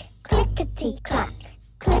 Clickety-clack, clickety-clack, clickety-clack,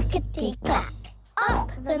 clickety-clack.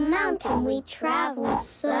 Up the mountain we travelled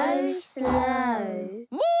so slow.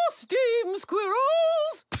 More steam,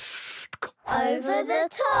 Squirrels! Over the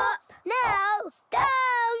top. Now,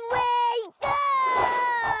 down we go!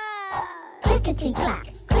 Clickety-clack,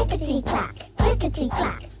 clickety-clack,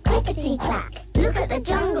 clickety-clack, clickety-clack. Look at the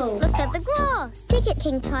jungle, look at the grass. Ticket,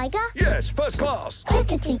 King Tiger. Yes, first class.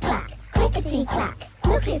 Clickety-clack, clickety-clack.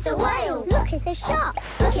 Look, it's a whale. Look, it's a shark.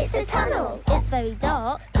 Look, it's a tunnel. It's very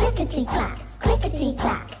dark. Clickety-clack,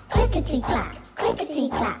 clickety-clack, clickety-clack,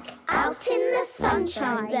 clickety-clack. Out in the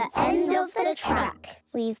sunshine, the end of the track.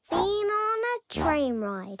 We've been on a train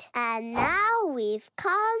ride, and now we've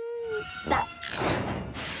come back.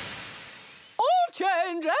 All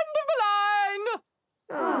change, end of the line!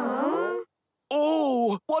 Aww.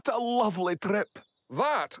 Oh, what a lovely trip.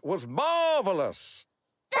 That was marvellous.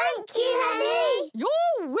 Thank you, Henny.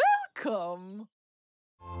 You're welcome.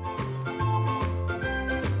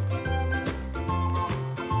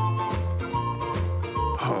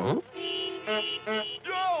 Huh?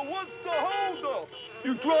 Yo, what's the hold-up?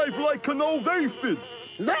 You drive like an old aphid.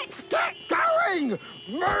 Let's get going!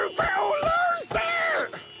 Move it or lose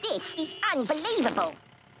it! This is unbelievable.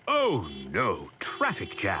 Oh, no.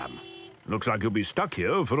 Traffic jam. Looks like you'll be stuck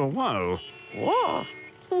here for a while. Woof!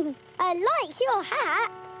 I like your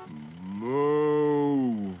hat.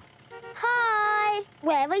 Move. Hi.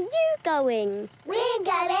 Where are you going? We're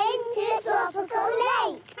going to the tropical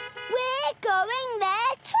lake. We're going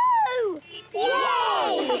there too.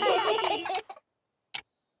 Yay!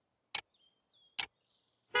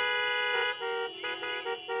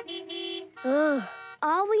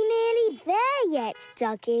 Are we nearly there yet,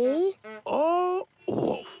 Duggee? Oh,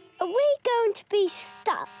 woof. Are we going to be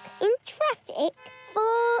stuck in traffic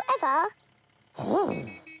forever?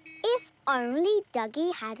 If only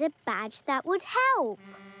Duggee had a badge that would help.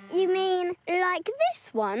 You mean like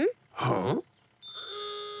this one? Huh?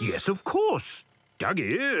 Yes, of course.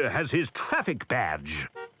 Duggee has his traffic badge.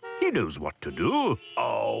 He knows what to do.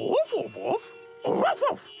 Oh, woof, woof, woof. Woof,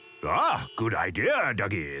 woof. Ah, good idea,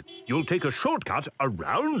 Duggee. You'll take a shortcut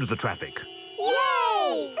around the traffic.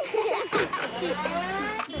 Yay!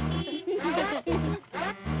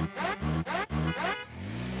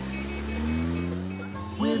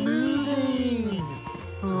 We're moving.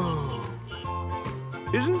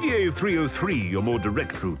 Isn't the A303 your more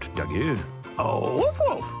direct route, Duggee? Oh, woof,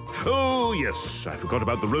 woof. Oh, yes. I forgot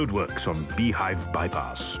about the roadworks on Beehive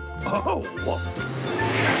Bypass. Oh, woof.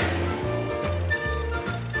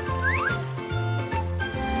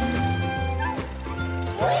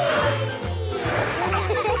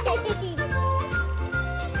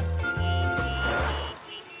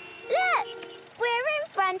 Look! We're in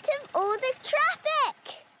front of all the traffic!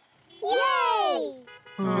 Yay!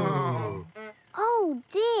 Oh,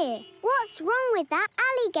 dear. What's wrong with that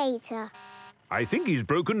alligator? I think he's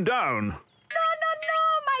broken down. No,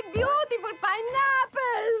 my beautiful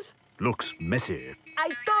pineapples! Looks messy. I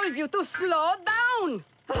told you to slow down.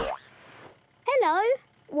 Hello.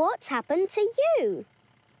 What's happened to you?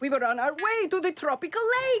 We were on our way to the tropical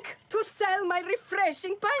lake to sell my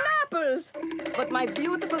refreshing pineapples. But my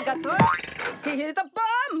beautiful got hurt. He hit a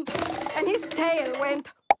bump, and his tail went.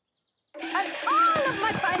 And all of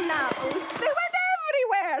my pineapples, they went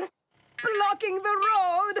everywhere, blocking the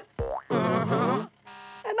road.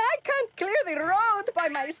 And I can't clear the road by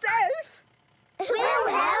myself. We'll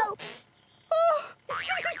help. Oh.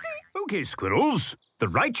 Okay, Squirrels. The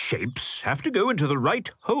right shapes have to go into the right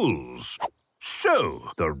holes.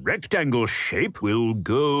 So, the rectangle shape will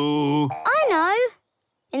go... I know.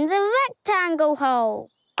 In the rectangle hole.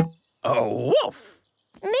 Oh, woof.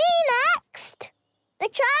 Me next. The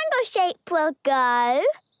triangle shape will go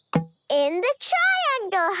in the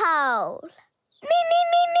triangle hole.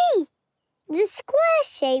 Me. The square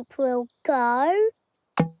shape will go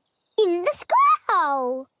in the square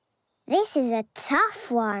hole. This is a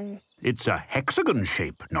tough one. It's a hexagon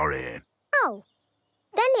shape, Norrie. Oh,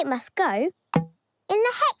 then it must go in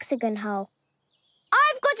the hexagon hole.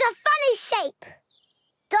 I've got a funny shape.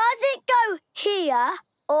 Does it go here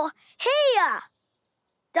or here?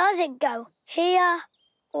 Does it go here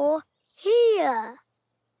or here?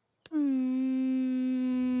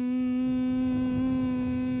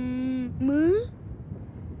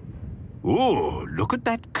 Oh, look at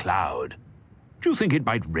that cloud. Do you think it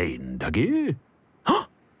might rain, Duggee?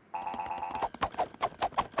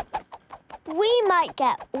 We might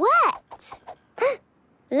get wet.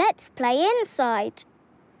 Let's play inside.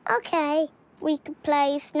 OK. We could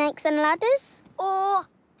play snakes and ladders. Or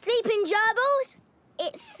sleeping gerbils.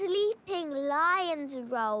 It's sleeping lions,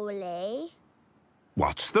 Roly.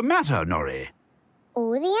 What's the matter, Norrie?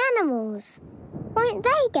 All the animals. Won't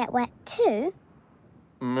they get wet too?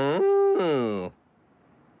 Moo.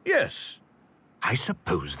 Yes. I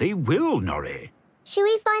suppose they will, Norrie. Should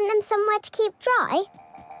we find them somewhere to keep dry?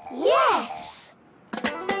 Yes!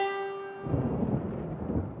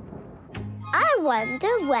 I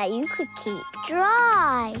wonder where you could keep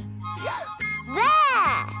dry.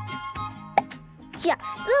 There!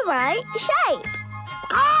 Just the right shape.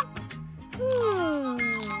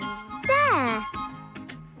 There.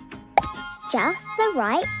 Just the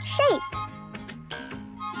right shape.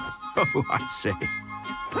 Oh, I see.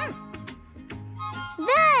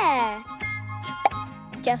 There.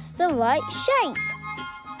 Just the right shape.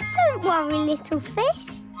 Don't worry, little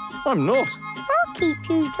fish. I'm not. I'll keep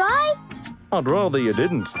you dry. I'd rather you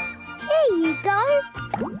didn't. Here you go.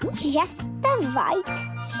 Just the right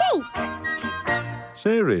shape.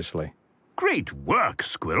 Seriously. Great work,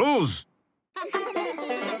 Squirrels.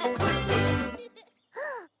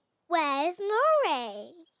 Where's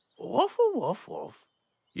Norrie? Woof, woof, woof.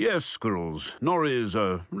 Yes, Squirrels. Norrie's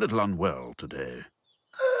a little unwell today.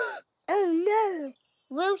 Oh, no.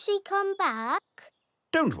 Will she come back?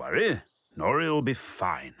 Don't worry. Norrie'll be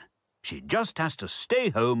fine. She just has to stay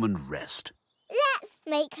home and rest. Let's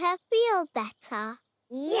make her feel better.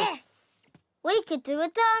 Yes! We could do a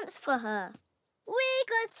dance for her. We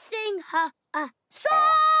could sing her a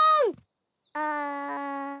song!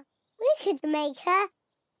 We could make her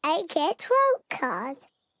a get well card.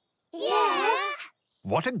 Yeah!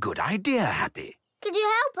 What a good idea, Happy. Could you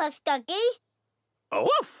help us, Duggee?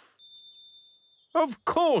 Woof! Of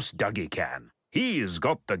course Duggee can. He's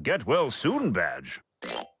got the Get Well Soon badge.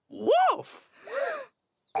 Woof!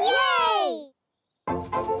 Yay! Ooh,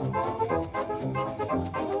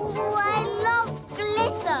 I love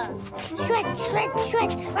glitter. Shred, shred,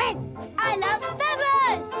 shred, shred. I love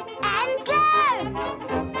feathers. And glue.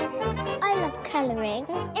 I love colouring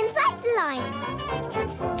inside the lines.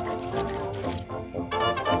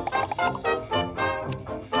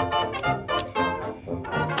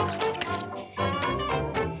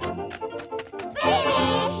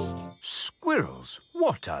 Finished! Squirrels,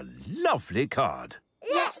 what a lovely card.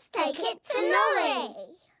 Let's take it to Norrie.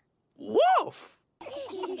 Woof!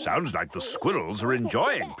 Sounds like the squirrels are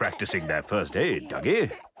enjoying practicing their first aid,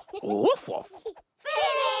 Duggee. Woof, woof.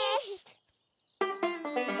 Finished!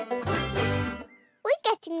 We're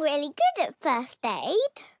getting really good at first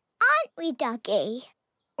aid, aren't we, Duggee?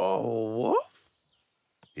 Oh, woof?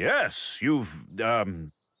 Yes, you've,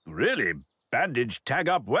 really bandaged Tag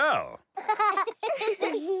up well.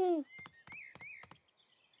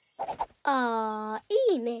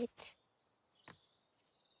 Enid.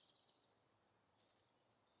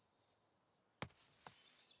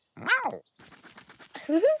 Meow.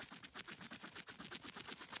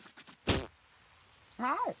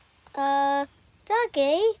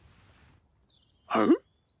 Duggee? Huh?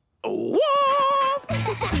 Woof!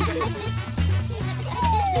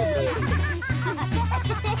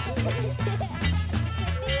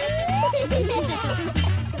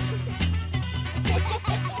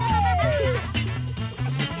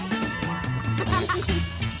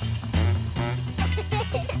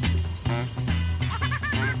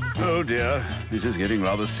 Oh dear, this is getting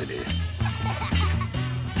rather silly.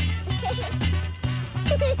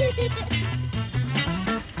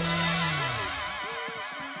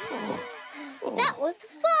 That was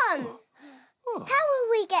fun! How will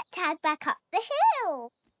we get Tag back up the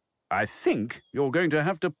hill? I think you're going to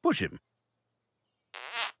have to push him.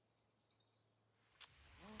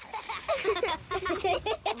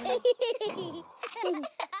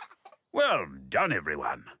 Well done,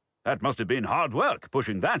 everyone. That must have been hard work,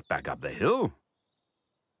 pushing that back up the hill.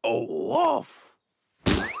 Oh, woof!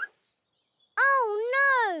 Oh,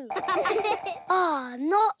 no! Oh,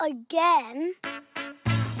 not again.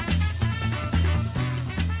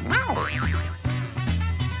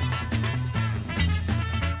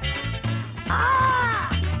 Ah!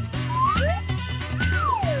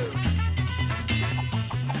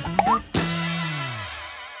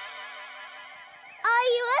 Are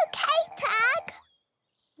you okay, Tag?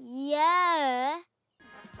 Yeah.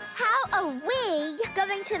 How are we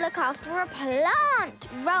going to look after a plant,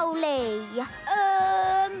 Roly?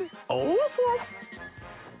 Oh, woof, woof.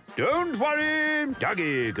 Don't worry,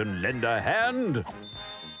 Duggee can lend a hand.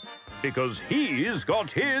 Because he's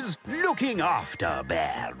got his looking after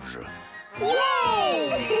badge.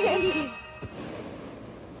 Yay!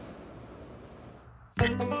 Are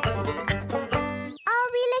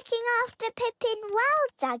we looking after Pippin well,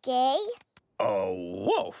 Duggee? Oh,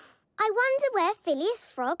 woof. I wonder where Phileas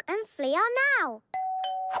Frog and Flea are now.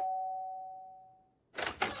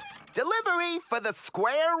 Delivery for the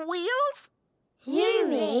square wheels? You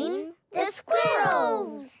mean the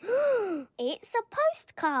Squirrels? It's a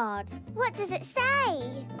postcard. What does it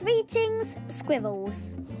say? Greetings,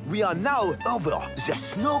 Squirrels. We are now over the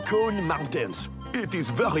snow cone mountains. It is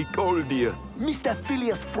very cold here. Mr.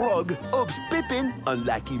 Phileas Frog hopes Pippin,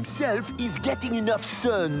 unlike himself, is getting enough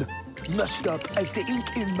sun. Messed up as the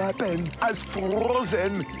ink in my pen has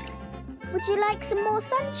frozen. Would you like some more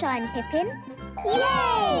sunshine, Pippin?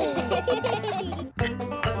 Yay!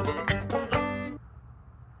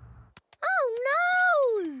 Oh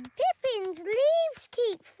no! Pippin's leaves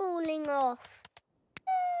keep falling off.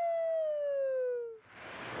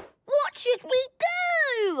 What should we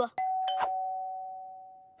do?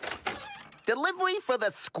 Delivery for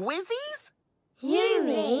the squizzies? You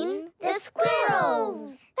mean the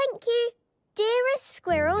Squirrels. Thank you, dearest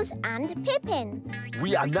Squirrels and Pippin.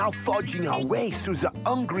 We are now forging our way through the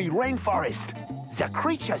hungry rainforest. The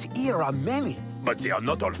creatures here are many, but they are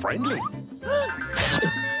not all friendly.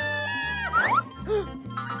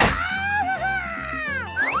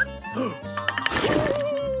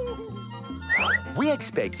 We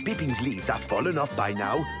expect Pippin's leaves have fallen off by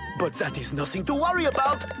now, But that is nothing to worry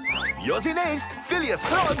about. Yours in haste, Phileas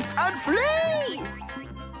Frog, and flee!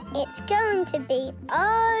 It's going to be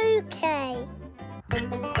okay.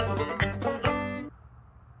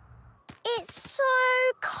 It's so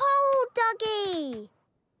cold, Duggee.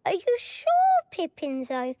 Are you sure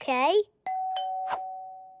Pippin's okay?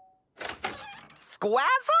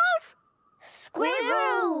 Squazzles?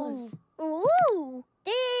 Squirrels! Ooh,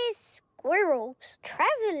 dear squirrels.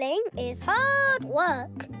 Travelling is hard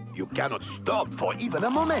work. You cannot stop for even a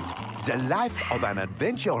moment. The life of an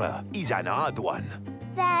adventurer is an hard one.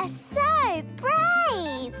 They're so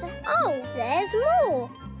brave. Oh, there's more.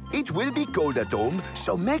 It will be cold at home,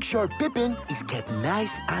 so make sure Pippin is kept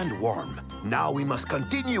nice and warm. Now we must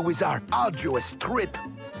continue with our arduous trip.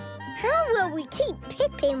 How will we keep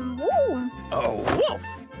Pippin warm? A wolf!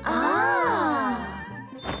 Ah!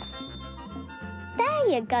 There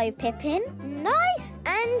you go, Pippin. Nice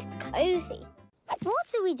and cosy.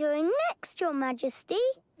 What are we doing next, Your Majesty?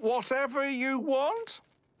 Whatever you want.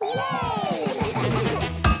 Yay!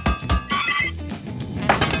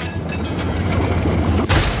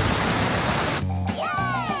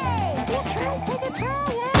 Watch out for the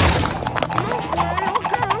tower! Look where you're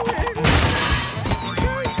going!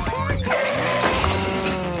 Go exciting!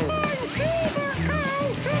 I'm Fever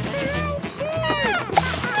House at the outside!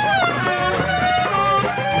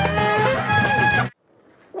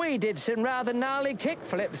 We did some rather gnarly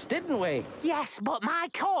kickflips, didn't we? Yes, but my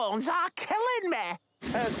corns are killing me.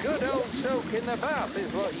 A good old soak in the bath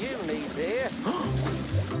is what you need, dear.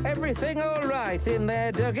 Everything all right in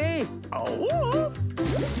there, Duggee? Oh.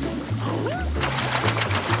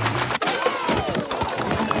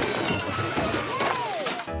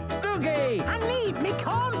 Duggee! I need me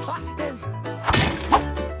corn plasters.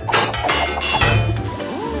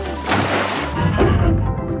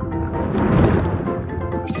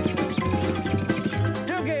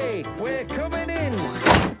 Duggee, we're coming in.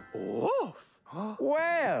 Oof.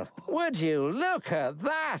 Well, would you look at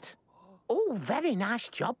that? Oh, very nice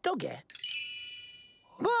job, Duggee.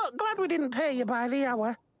 But glad we didn't pay you by the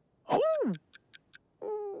hour. Oh.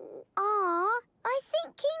 Ah, I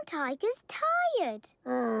think King Tiger's tired.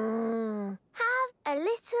 Have a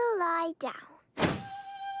little lie down.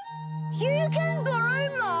 You can borrow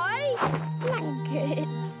my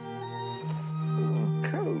blankets.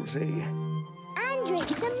 Cozy. And drink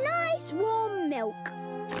some nice warm milk.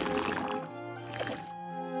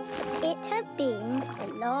 It had been a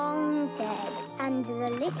long day, and the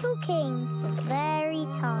little king was very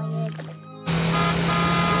tired.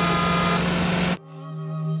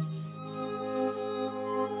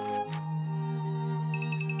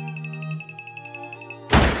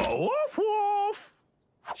 Woof, woof.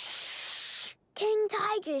 Shh! King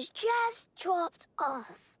Tiger's just dropped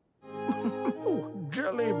off.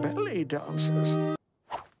 Jelly belly dancers.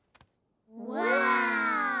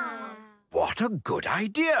 Wow! What a good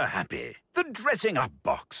idea, Happy. The dressing up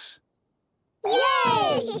box.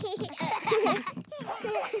 Yay!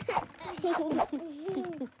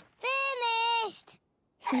 Finished!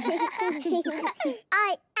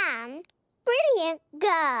 I am Brilliant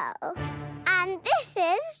Girl. And this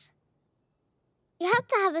is... You have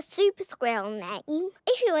to have a super squirrel name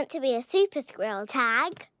if you want to be a super squirrel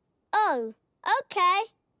tag. Oh, okay.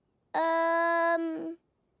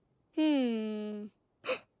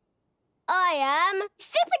 I am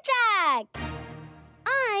Super Tag.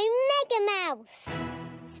 I'm Mega Mouse.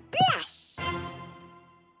 Splash!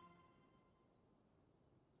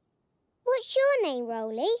 What's your name,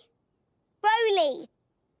 Roly? Roly.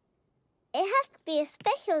 It has to be a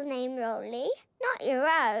special name, Roly, not your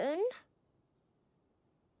own.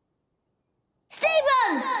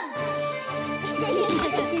 Stephen!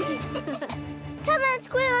 Come on,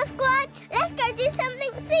 Squirrel Squad. Let's go do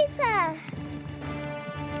something super.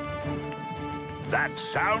 That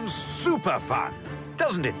sounds super fun,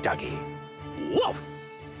 doesn't it, Duggee? Woof!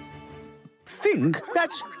 Think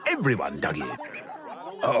that's everyone, Duggee.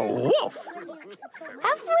 Oh, woof!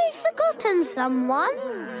 Have we forgotten someone?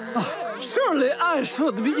 Surely I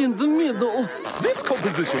should be in the middle. This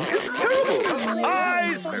composition is terrible.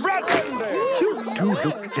 Eyes front! You do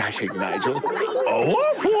look dashing, Nigel.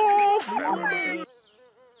 Woof, woof!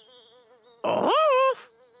 Woof!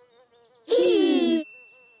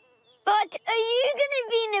 But are you going to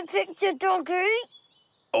be in a picture, Duggee?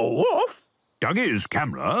 Woof! Duggee's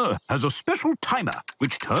camera has a special timer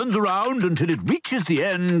which turns around until it reaches the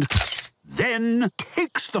end, then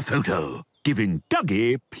takes the photo, giving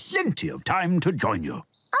Duggee plenty of time to join you.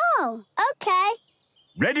 Oh, okay.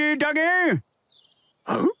 Ready, Duggee?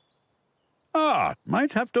 Oh? Ah,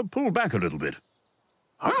 might have to pull back a little bit.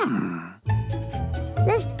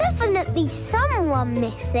 There's definitely someone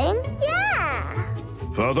missing. Yeah.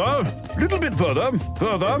 Further, little bit further,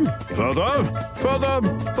 further, further, further,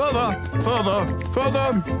 further, further,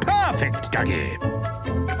 further. Perfect, Duggee.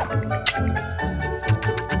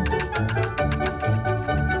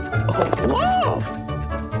 Whoa!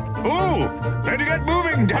 Ooh, better get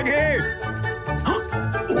moving, Duggee.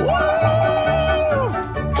 Whoa!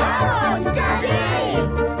 Come on, Duggee!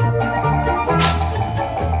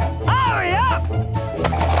 Hurry up!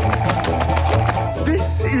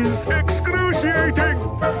 This is excruciating!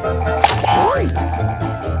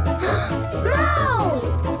 No!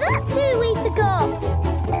 That's who we forgot.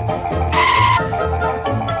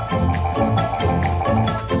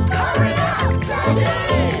 Hurry up,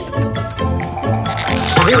 Duggee!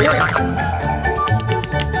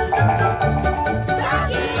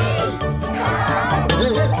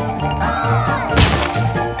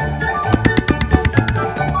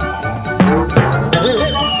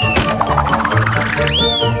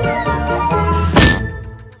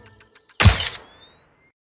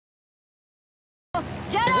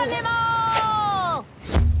 Geronimo!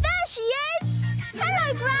 There she is!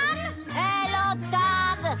 Hello, Gran! Hello,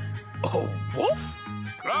 Tag! Oh, Wolf?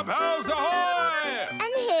 Clubhouse ahoy!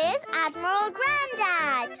 And here's Admiral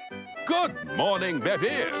Grandad. Good morning, Betty.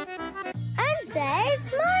 And there's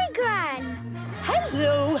my Gran.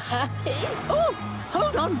 Hello, Happy. Oh,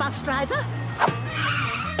 hold on, bus driver.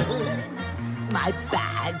 My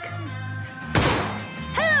bag.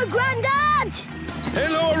 Hello, Grandad!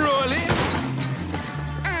 Hello, Roly.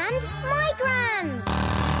 And my Gran.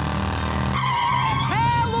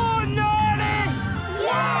 Hello, Norrie!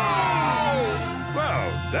 Yay! Well,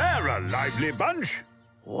 they're a lively bunch.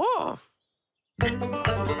 Wolf?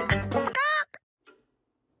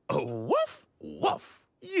 Oh, woof, woof.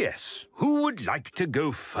 Yes, who would like to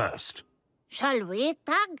go first? Shall we,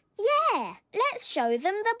 Tag? Yeah, let's show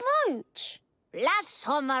them the brooch. Last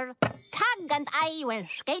summer, Tag and I went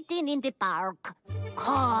skating in the park.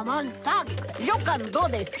 Come on, Tag. You can do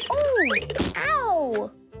this. Ooh,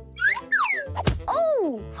 ow!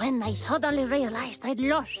 Ooh! When I suddenly realized I'd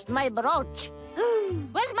lost my brooch.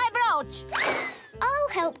 Where's my brooch? I'll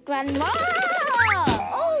help Grandma!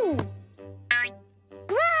 Ooh!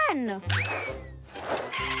 Gran!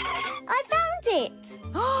 I found it!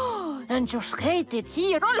 And you skated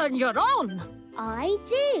here all on your own. I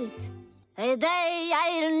did. A day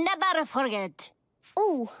I'll never forget.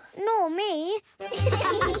 Oh, nor me.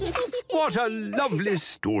 What a lovely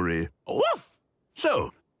story. Woof!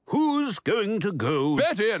 So, who's going to go?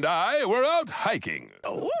 Betty and I were out hiking.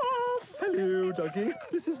 Woof! Hello, Duggee.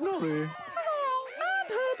 This is Norrie. And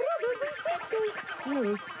her brothers and sisters.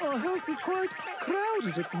 Yes, our house is quite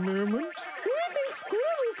crowded at the moment. We think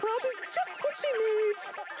Squirrel Club is just what she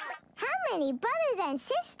needs. How many brothers and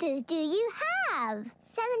sisters do you have?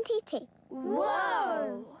 72.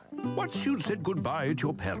 Whoa! Once you'd said goodbye to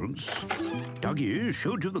your parents, Duggee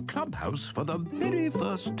showed you the clubhouse for the very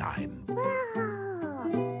first time.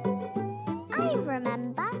 I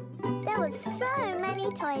remember. There were so many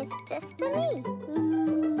toys just for me.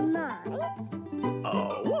 Mine.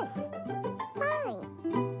 Oh, woof! Mine.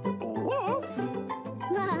 Woof!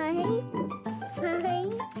 Mine.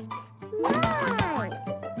 Mine. Mine.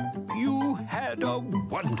 You had a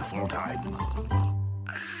wonderful time.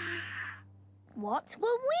 What were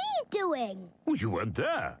we doing? Oh, you weren't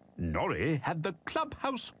there. Norrie had the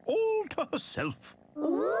clubhouse all to herself.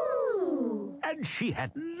 Ooh! And she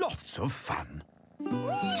had lots of fun.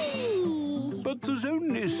 Whee! But there's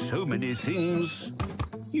only so many things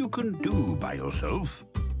you can do by yourself.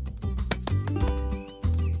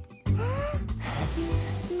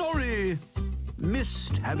 Norrie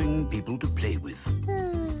missed having people to play with.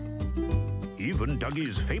 Even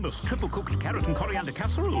Duggee's famous triple-cooked carrot and coriander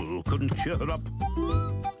casserole couldn't cheer her up.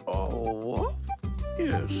 Oh,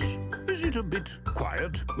 Yes. Is it a bit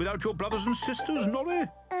quiet without your brothers and sisters, Norrie?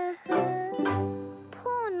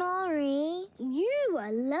 Poor Norrie. You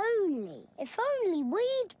were lonely. If only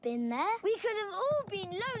we'd been there, we could have all been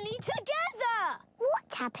lonely together.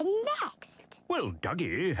 What happened next? Well,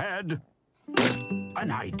 Duggee had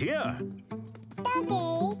an idea.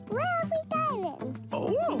 Duggee, where are we going?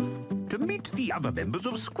 Oh, to meet the other members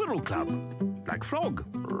of Squirrel Club, like Frog,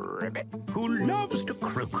 Ribbit, who loves to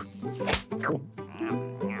croak.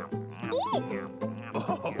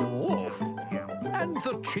 And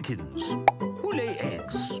the chickens, who lay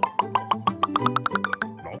eggs.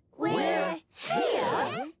 We're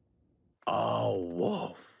here. oh,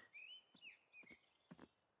 woof!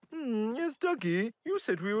 Yes, Duggee, you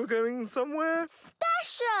said we were going somewhere.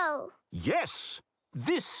 Special. Yes,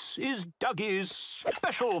 this is Duggee's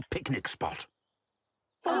special picnic spot.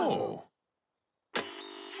 Oh.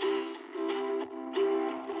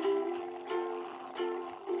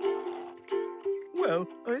 Well,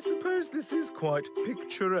 I suppose this is quite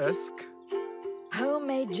picturesque.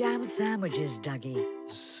 Homemade jam sandwiches, Duggee.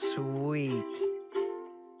 Sweet.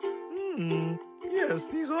 Yes,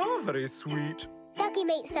 these are very sweet. Duggee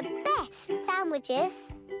makes the best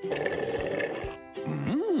sandwiches.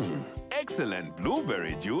 Excellent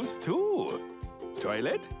blueberry juice, too.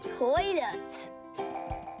 Toilet? Toilet.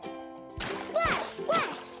 Splash,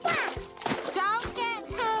 splash, splash. Don't get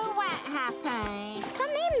too wet, Happy.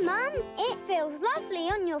 Come in, Mum. It feels lovely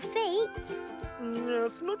on your feet.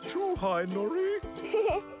 Yes, not too high, Norrie.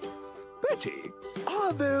 Betty,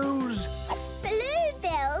 are those...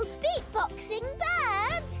 Blue-billed beatboxing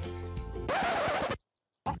birds.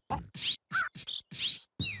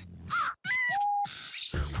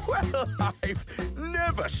 Well, I've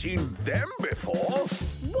never seen them before.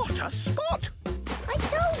 What a spot! I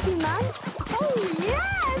told you, Mum. Oh,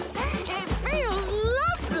 yes! It feels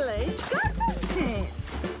lovely, doesn't it?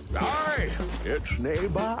 Aye, it's nae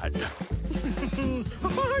bad.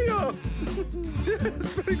 Hiya!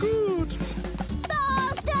 Yes, very good.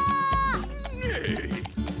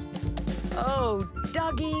 Oh,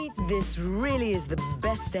 Duggee, this really is the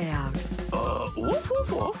best day out. Woof,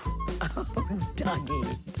 woof, woof. Oh,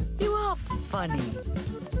 Duggee, you are funny.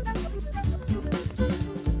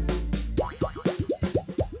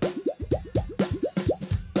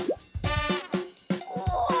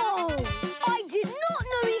 Whoa! I did not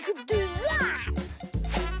know he could do that.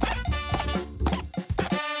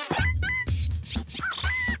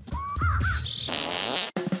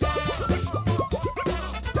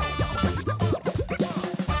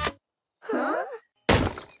 Huh?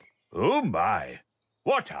 Oh, my.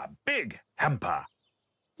 What a big hamper.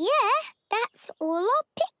 Yeah, that's all our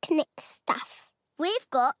picnic stuff. We've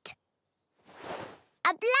got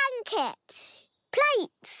a blanket,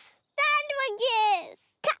 plates, sandwiches,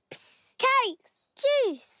 cups, cakes,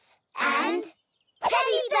 juice, And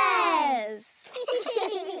teddy bears.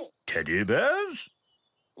 Teddy bears?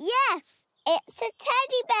 Yes, it's a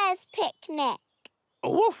teddy bears picnic.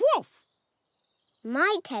 Woof, woof.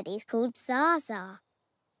 My teddy's called Zaza.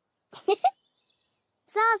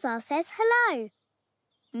 Zaza says hello.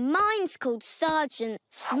 Mine's called Sergeant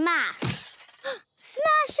Smash.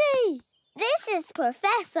 Smashy! This is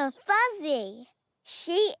Professor Fuzzy.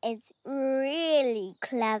 She is really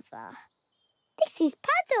clever. This is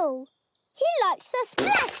Puddle. He likes to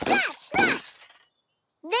splash, splash, splash.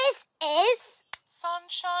 This is...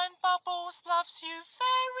 Sunshine Bubbles loves you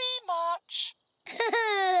very much.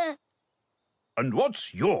 And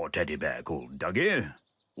what's your teddy bear called, Duggee?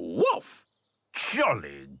 Woof!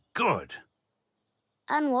 Jolly good.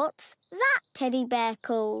 And what's that teddy bear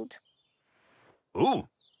called? Ooh,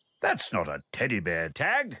 that's not a teddy bear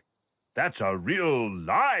tag. That's a real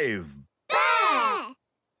live... Bear!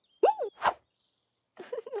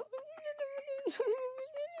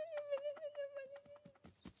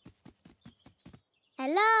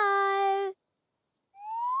 Hello?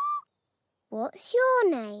 What's your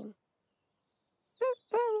name?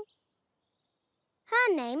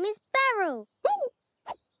 Her name is Beryl.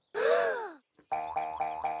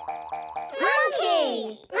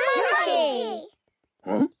 Monkey! Monkey!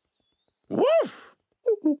 Huh? Woof!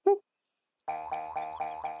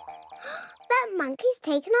 That monkey's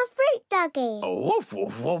taken our fruit, Duggee. Woof,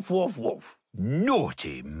 woof, woof, woof, woof.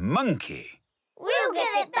 Naughty monkey. We'll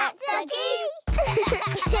get it back, Duggee.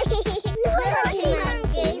 Naughty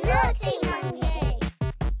monkey, naughty monkey.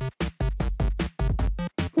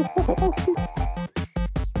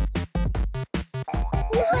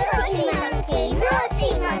 Naughty monkey,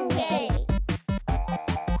 naughty monkey.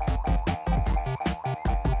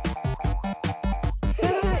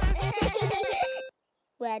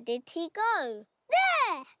 Where did he go?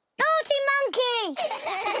 There! Naughty monkey!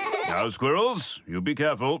 Now, squirrels, you be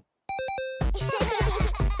careful.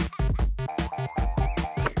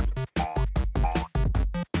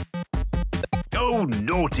 Oh,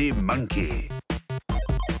 naughty monkey.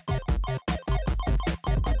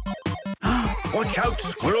 Watch out,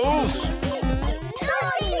 squirrels!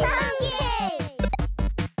 Naughty monkey!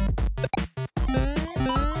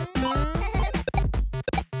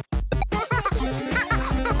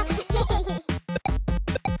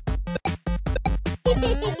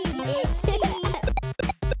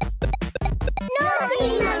 Naughty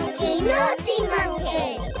monkey, naughty monkey!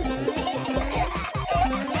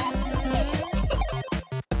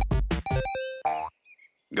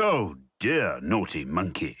 Oh, dear, naughty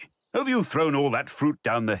monkey. Have you thrown all that fruit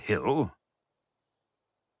down the hill?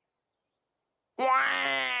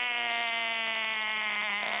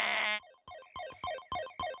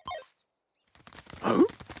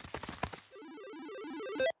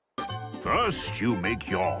 First First, you make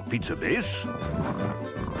your pizza base.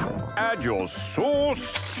 Add your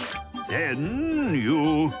sauce. Then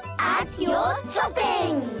you... Add your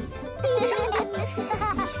toppings!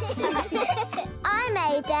 I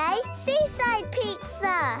made a seaside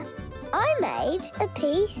pizza. I made a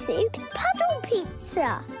pea soup puddle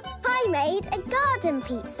pizza. I made a garden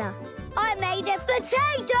pizza. I made a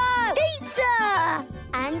potato pizza.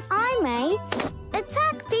 And I made a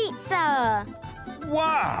tag pizza.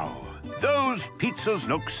 Wow! Those pizzas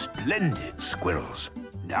look splendid, Squirrels.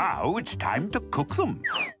 Now it's time to cook them.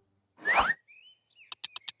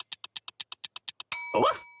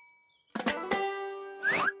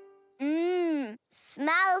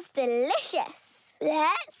 Smells delicious.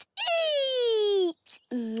 Let's eat.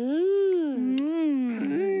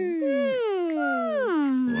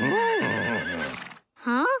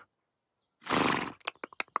 Huh?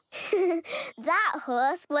 That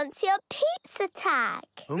horse wants your pizza tag.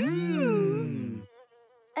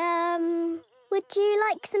 Would you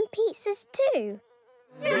like some pizzas too?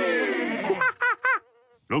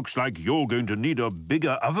 Looks like you're going to need a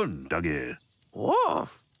bigger oven, Duggee.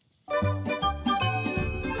 Woof!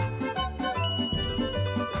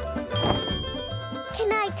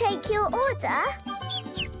 Can I take your order?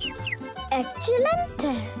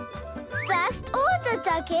 Excelente. First order,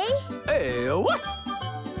 Duggee. Hey, what?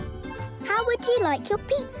 How would you like your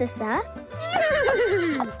pizza, sir?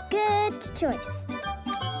 Good choice.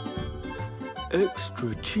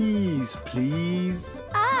 Extra cheese, please.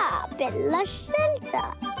 Ah, Bella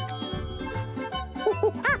Scelta.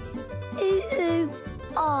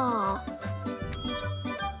 Ah.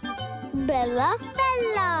 Bella.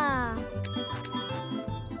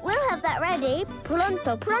 We'll have that ready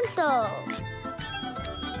pronto.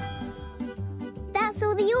 That's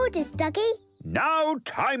all the orders, Duggee. Now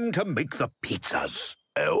time to make the pizzas.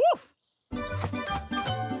 Woof!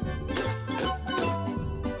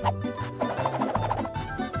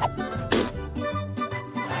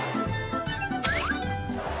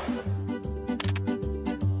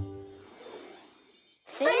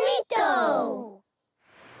 Finito!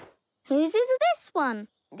 Whose is this one?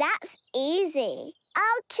 That's easy.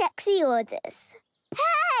 I'll check the orders.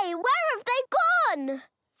 Hey, where have they gone?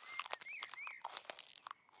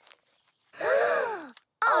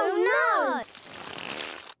 Oh, no!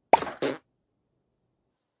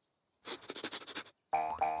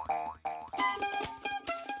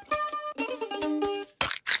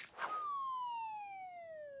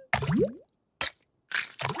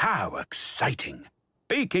 How exciting.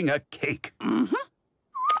 Baking a cake.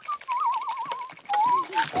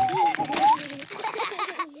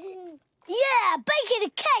 Yeah, baking a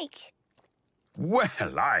cake!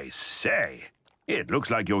 Well, I say. It looks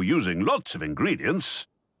like you're using lots of ingredients.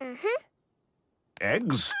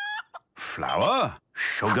 Eggs, flour,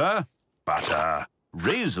 sugar, butter,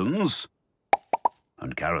 raisins,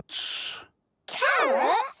 and carrots.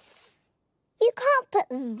 Carrots? You can't put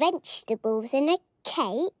vegetables in a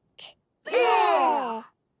cake. Yeah.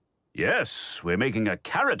 Yes, we're making a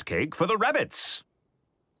carrot cake for the rabbits.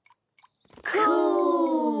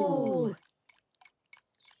 Cool!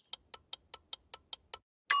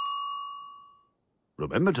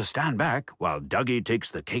 Remember to stand back while Duggee takes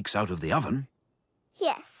the cakes out of the oven.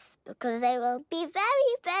 Yes, because they will be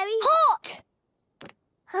very, very hot!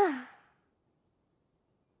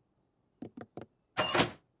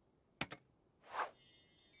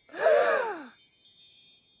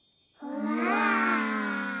 Wow!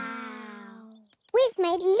 We've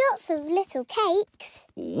made lots of little cakes.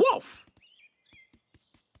 Woof!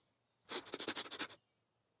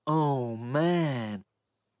 Oh, man.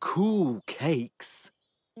 Cool cakes.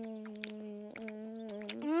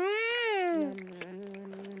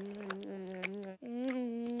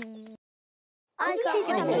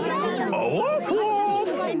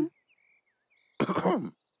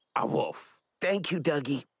 A wolf. Thank you,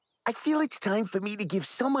 Duggee. I feel it's time for me to give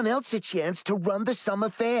someone else a chance to run the summer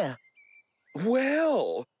fair.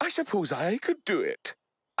 Well, I suppose I could do it.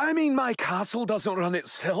 I mean, my castle doesn't run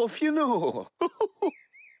itself, you know.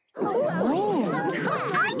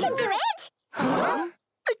 I can do it! Huh?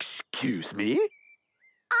 Excuse me?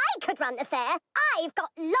 I could run the fair. I've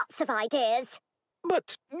got lots of ideas.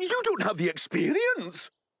 But you don't have the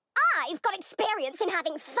experience. I've got experience in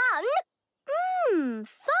having fun.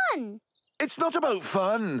 Fun. It's not about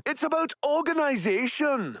fun. It's about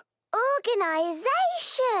organisation.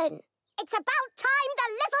 Organisation. It's about time the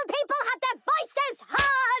little people had their voices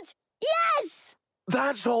heard. Yes!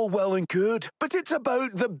 That's all well and good, but it's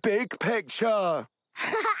about the big picture.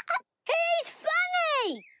 He's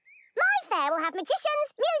funny! My fair will have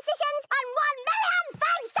magicians, musicians, and 1 million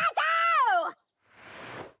things to do!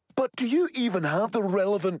 But But do you even have the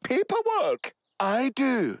relevant paperwork? I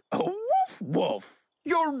do. Oh, woof, woof.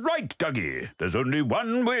 You're right, Duggee. There's only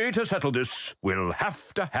one way to settle this. We'll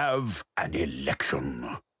have to have an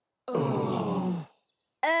election. What's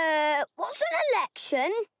an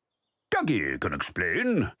election? Duggee can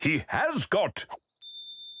explain. He has got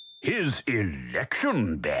his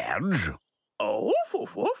election badge. Oh,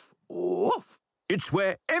 woof, woof, woof. It's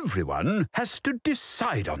where everyone has to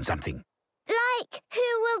decide on something. Like who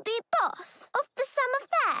will be boss of the summer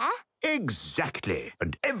fair? Exactly.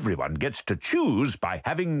 And everyone gets to choose by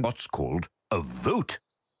having what's called a vote.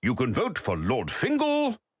 You can vote for Lord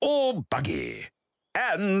Fingal or Buggy.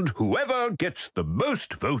 And whoever gets the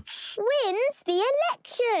most votes Wins the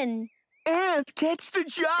election. And gets the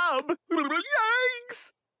job.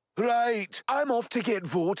 Yikes! Right, I'm off to get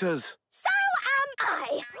voters. So am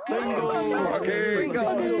I.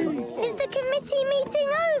 Is the committee meeting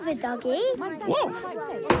over, Duggee? Woof!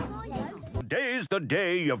 Today's the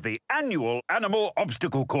day of the annual animal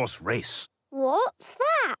obstacle course race. What's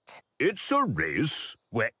that? It's a race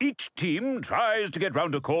where each team tries to get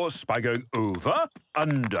round a course by going over,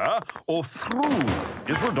 under, or through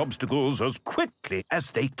different obstacles as quickly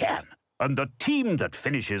as they can. And the team that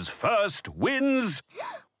finishes first wins...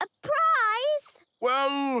 A prize?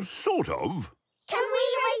 Well, sort of. Can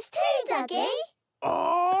we race too, Duggee?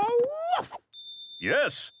 Oh, woof!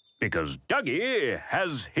 Yes, because Duggee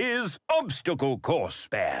has his obstacle course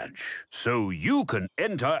badge. So you can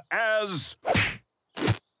enter as...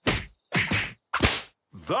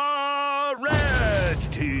 the Red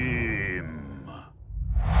Team.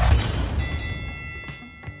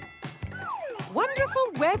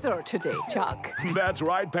 Wonderful weather today, Chuck. That's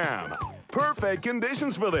right, Pam. Perfect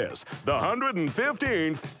conditions for this. The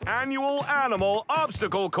 115th Annual Animal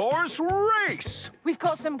Obstacle Course Race. We've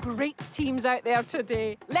got some great teams out there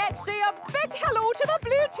today. Let's say a big hello to the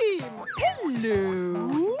blue team.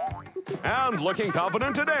 Hello. And looking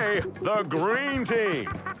confident today, the Green Team.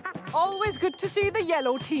 Always good to see the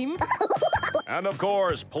yellow team. And of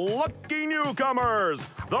course, plucky newcomers,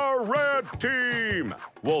 the Red Team.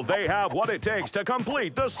 Will they have what it takes to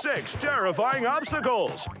complete the 6 terrifying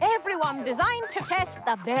obstacles? Everyone designed to test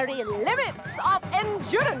the very limits of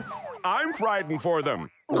endurance. I'm frightened for them.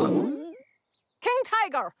 King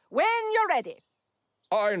Tiger, when you're ready.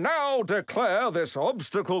 I now declare this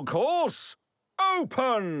obstacle course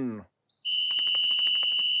open.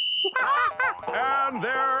 And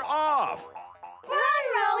they're off. Run,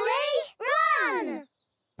 Roly, run!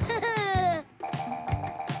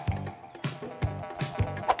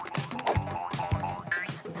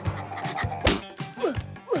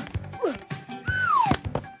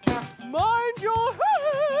 Mind your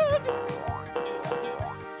head!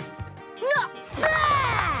 Not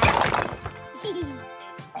fair!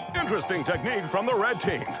 Interesting technique from the Red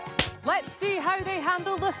Team. Let's see how they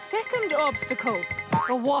handle the second obstacle,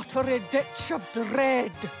 the watery ditch of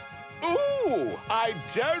dread. Ooh, I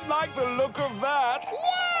don't like the look of that.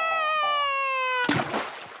 Yeah!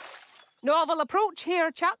 Novel approach here,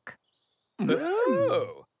 Chuck.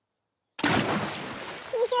 Oh.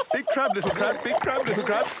 Big crab, little crab, big crab, little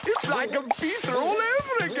crab. It's like a pizza all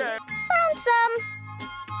over again. Found some.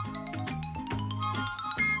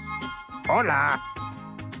 Hola.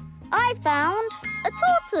 I found a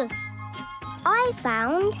tortoise. I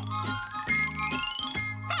found...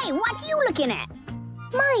 Hey, what you looking at?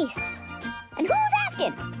 mice. And who's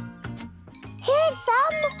asking? Here's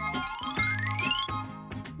some.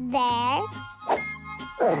 There.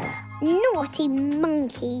 Ugh, naughty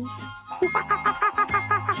monkeys.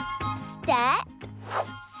 Step,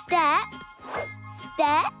 step,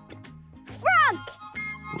 step. Frog.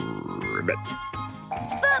 Ribbit.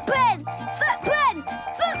 Footprint, footprint,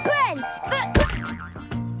 footprint, footprint.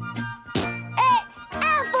 It's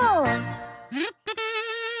apple.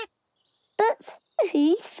 But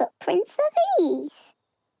whose footprints are these?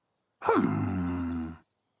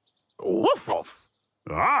 Woof woof.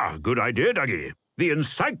 Ah, good idea, Duggee. The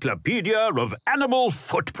Encyclopedia of Animal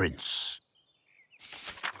Footprints.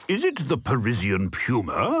 Is it the Parisian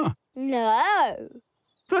puma? No.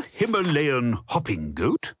 The Himalayan hopping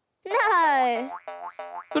goat? No.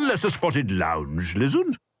 The lesser-spotted lounge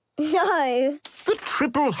lizard? No. The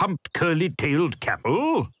triple-humped curly-tailed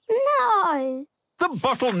camel? No. The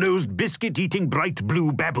bottle-nosed biscuit-eating bright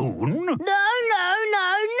blue baboon? No, no,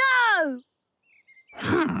 no, no!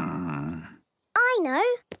 I know.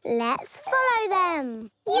 Let's follow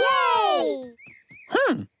them. Yay!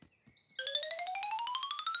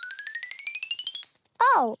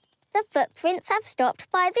 Oh, the footprints have stopped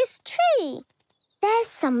by this tree. There's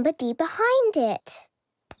somebody behind it.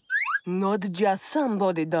 Not just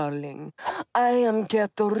somebody, darling. I am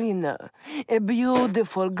Katerina, a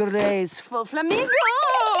beautiful, graceful flamingo!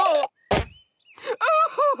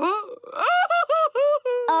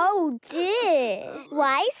 Oh dear.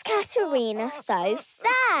 Why is Katerina so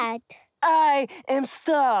sad? I am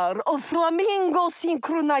star of Flamingo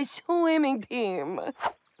Synchronized Swimming Team.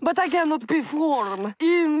 But I cannot perform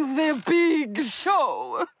in the big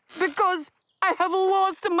show because I have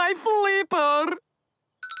lost my flipper.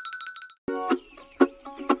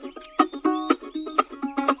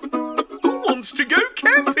 Who wants to go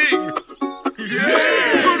camping?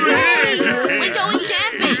 Yay! Hooray! We're going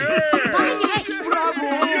camping! Not yet! Bravo!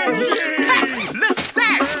 Pack! Let's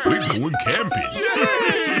sash! We're going camping!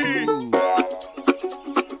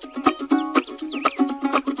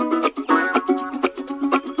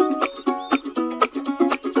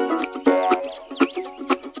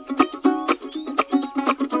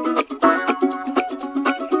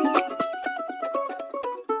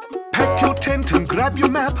 Pack your tent and grab your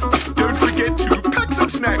map. Don't forget to pack some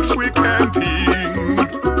snacks. We're camping.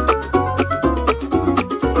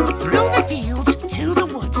 Through the fields to the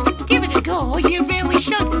woods. Give it a go, you really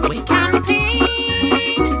should. We're camping!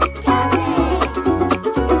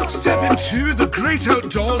 Step into the great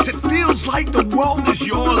outdoors. It feels like the world is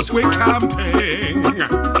yours. We're camping.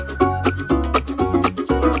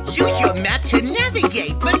 Use your map to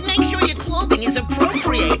navigate, but make sure your clothing is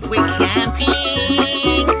appropriate. We're camping!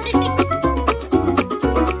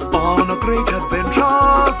 On a great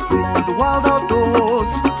adventure through the wild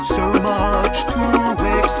outdoors. So much to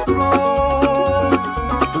explore.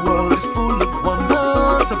 The world is full of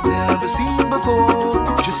wonders I've never seen before.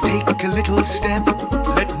 Just take a little step.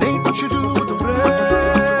 Let nature do the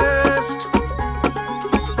rest.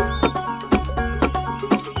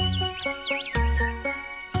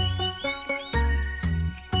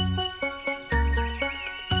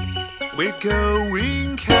 We're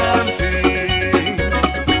going camping.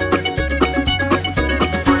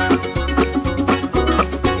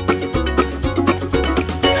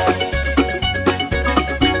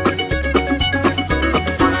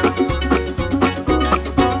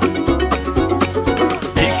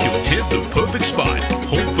 Pick your tent the perfect spot.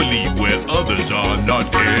 Hopefully where others are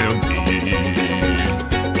not camping.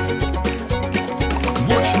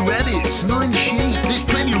 Watch the rabbits, mind the sheep. There's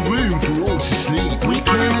plenty of room for all to sleep. We're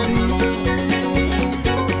camping.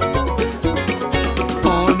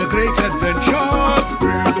 On a great adventure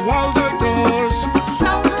through the wild outdoors.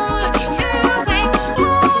 So much to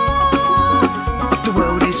explore. The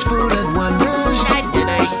world is full of wonders I've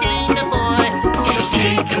never seen before. Just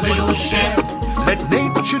take a little step. Let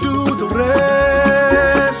nature do the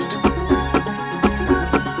rest.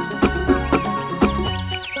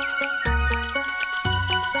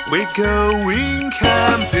 We're going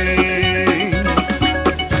camping.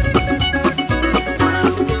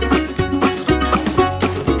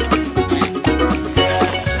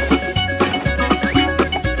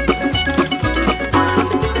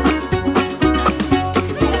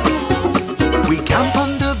 We camp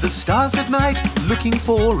under the stars at night, looking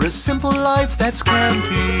for a simple life that's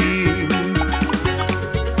camping.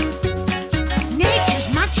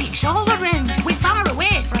 Nature's magic's all around. We're far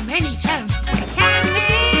away from any town. We're camping!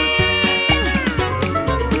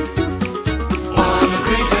 On a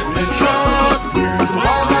great adventure through the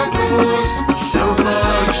wild outdoors. So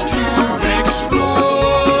much to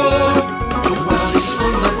explore. The world is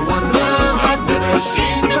full of wonders I've never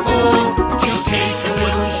seen before. Just take a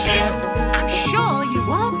little step. I'm sure you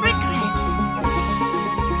won't regret.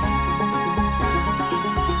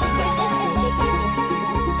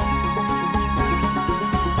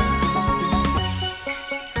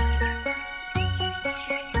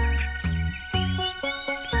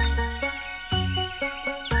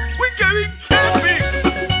 We're going camping.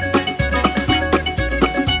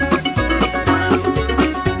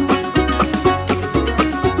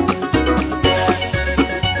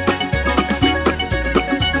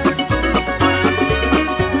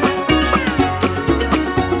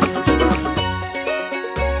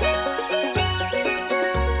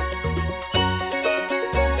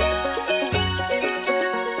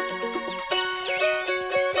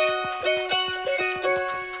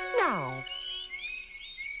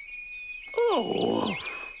 Oh.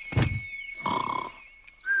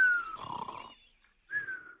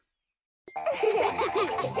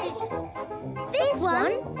 This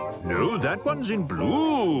one? No, that one's in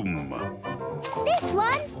bloom. This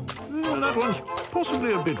one? That one's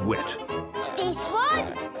possibly a bit wet. This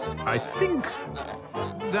one? I think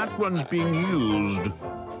that one's being used.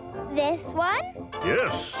 This one?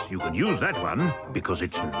 Yes, you can use that one because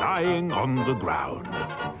it's lying on the ground.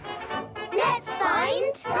 Let's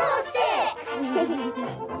find more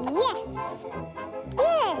Yes.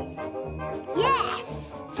 Yes.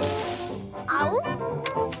 Yes. Oh,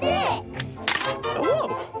 6. Oh.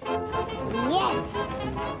 Yes.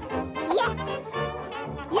 Yes.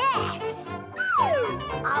 Yes.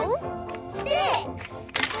 Oh, 6.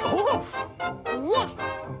 Oof. Yes.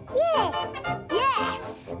 Yes.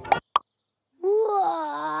 Yes.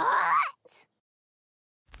 What?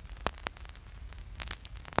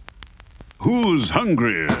 Who's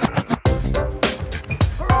hungry?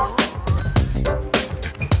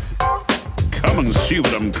 Come and see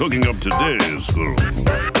what I'm cooking up today, Squirrel.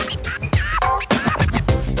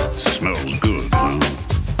 Smells good, huh?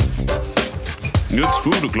 It's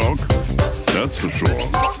food o'clock, that's for sure.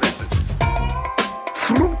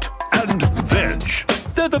 Fruit and veg.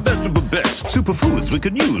 They're the best of the best superfoods we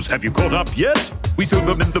can use. Have you caught up yet? We sow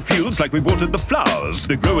them in the fields like we watered the flowers.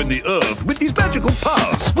 They grow in the earth with these magical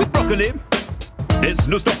powers. With broccoli, there's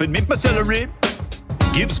no stopping me. My celery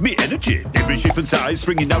gives me energy. Every shape and size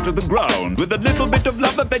springing out of the ground. With a little bit of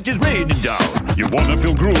love, the veg is raining down. You wanna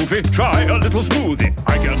feel groovy? Try a little smoothie.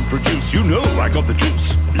 I can produce, you know I got the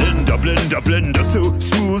juice. Blender, blender, blender, so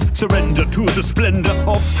smooth. Surrender to the splendor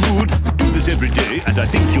of food. Do this every day and I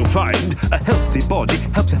think you'll find a healthy body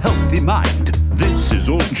helps a healthy mind. This is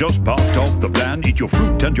all just part of the plan. Eat your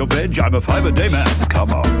fruit and your veg. I'm a 5-a-day man.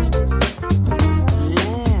 Come on.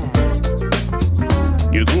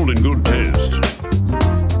 It's all in good taste.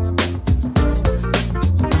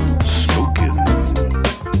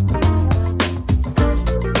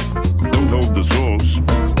 The sauce.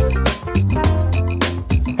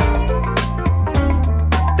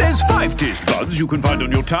 There's 5 taste buds you can find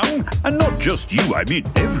on your tongue, and not just you, I mean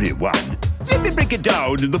everyone. Let me break it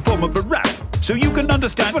down in the form of a rap, so you can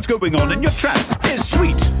understand what's going on in your trap. There's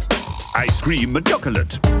sweet, ice cream and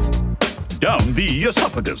chocolate, down the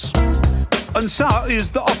esophagus. And sour is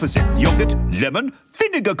the opposite. Yogurt, lemon,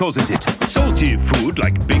 vinegar causes it. Salty food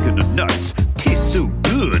like bacon and nuts tastes so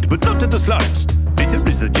good, but not to the slugs. Bitter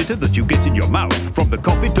is the jitter that you get in your mouth. From the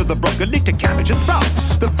coffee to the broccoli to cabbage and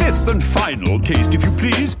sprouts. The 5th and final taste, if you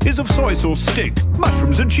please, is of soy sauce steak,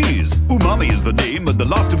 mushrooms and cheese. Umami is the name and the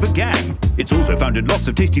last of the gang. It's also found in lots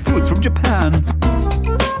of tasty foods from Japan.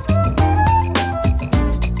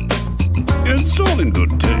 It's all in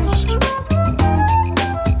good taste.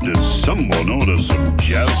 Did someone order some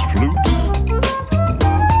jazz flute?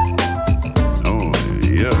 Oh,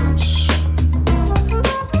 yes.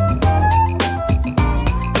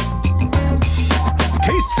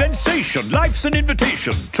 Taste sensation, life's an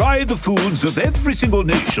invitation. Try the foods of every single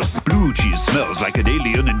nation. Blue cheese smells like an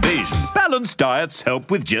alien invasion. Balanced diets help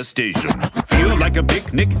with gestation. Feel like a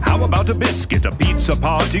picnic? How about a biscuit? A pizza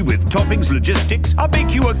party with toppings, logistics? I'll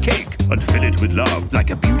make you a cake and fill it with love like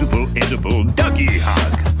a beautiful edible Duggee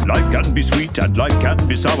hug. Life can be sweet and life can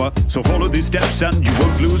be sour, so follow these steps and you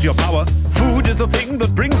won't lose your power. Food is the thing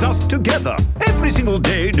that brings us together every single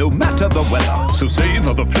day, no matter the weather. So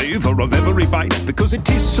savor the flavor of every bite, because it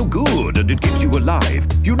tastes so good and it keeps you alive.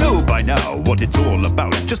 You know by now what it's all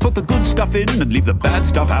about. Just put the good stuff in and leave the bad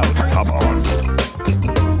stuff out. Come on.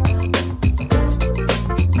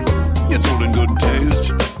 It's all in good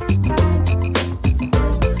taste.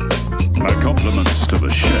 My compliments to the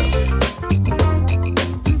chef.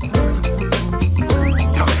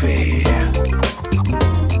 Coffee.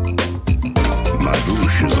 My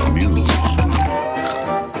bouche is amused.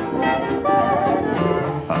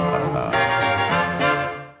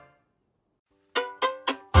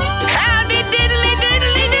 Howdy diddly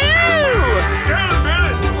diddly do!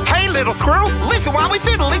 Hey, little squirrel, listen while we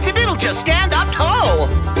fiddle. It's a diddle, just stand up tall.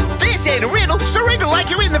 This ain't a riddle, so wriggle like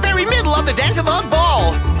you're in the very middle of the dance-a-bug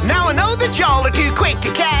ball. Now I know that y'all are too quick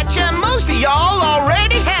to catch, and most of y'all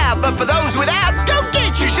already have. But for those without, go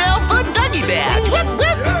get yourself a Duggee badge. Whoop,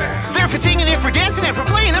 whoop. They're for singing and for dancing and for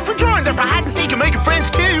playing and for drawing. They're for hide and seek and making friends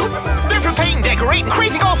too. They're for painting, decorating,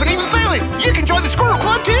 crazy golf and even sailing. You can join the Squirrel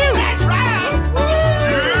Club too. That's right.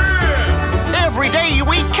 Every day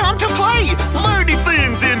we come to play, learning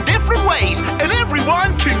things in different ways, and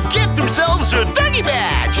everyone can get themselves a Duggee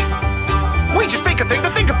badge. We just pick a thing to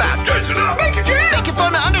think about. Dress it up, make it jam, make it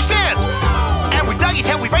fun to understand. And with Duggie's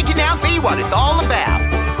help, we break it down, see what it's all about.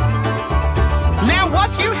 Now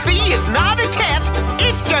what you see is not a test,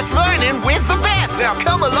 it's just learning with the best. Now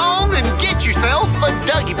come along and get yourself a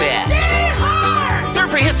Duggee badge. They're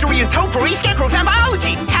for history and topiary, scarecrows and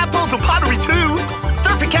biology, tadpoles and pottery too.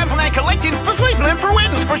 They're for camping and collecting, for sleeping and for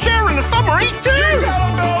witness, for sharing the submarines too. You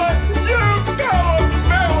gotta know it! You gotta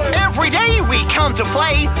know it! Every day we come to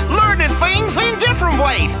play, learning things in different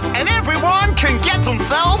ways, and everyone can get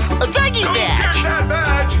themselves a Duggee badge. Get that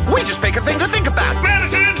badge. We just pick a thing to think about.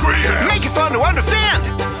 Medicine, make it fun to understand.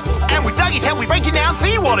 And with Duggie's Dougies, help me break it down,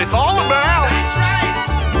 see what it's all about. That's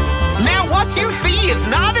right. Now what you see is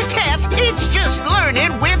not a test, it's just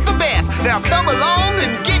learning with the best. Now come along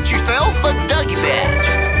and get yourself a Dougie badge.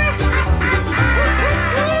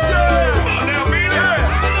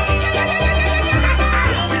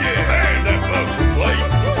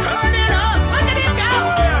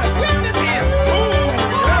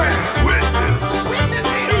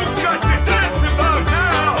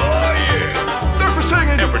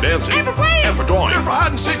 Dancing. And for playing. And for drawing. And for hide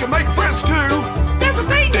and seek and make friends too. And for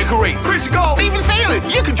painting. Decorate. Crazy golf. Even sailing.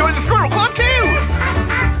 You can join the Squirrel Club too.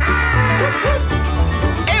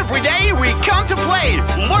 Every day we come to play,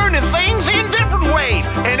 learning things in different ways.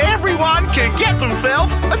 And everyone can get themselves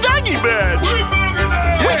a Dougie badge.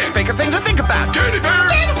 Which is a thing to think about. Teddy bears.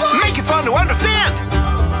 Make it fun to understand.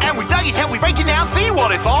 And with Dougies help we break it down, see what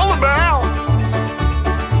it's all about.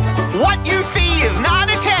 What you see is not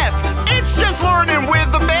a test. It's just learning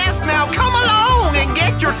with the best. Now come along and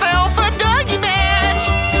get yourself a Dougie badge.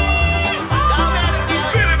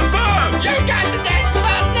 Bit of the bug. You got the dance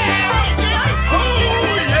bug now. Oh,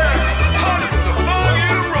 yeah. Honey with the fog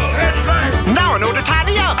in a row. That's right. Now I know to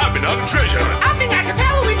tidy up. I've been on a treasure hunt. I think I can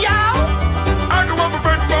follow with y'all. I go over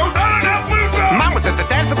bird boats. I don't know blue boats. Mine was at the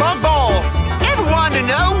Dance Bug Ball. Ever want to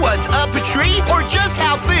know what's up a tree or just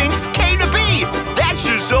how things came to be? That's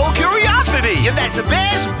your sole curiosity, and that's the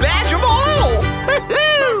best badge of all. My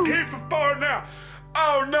teeth are falling now.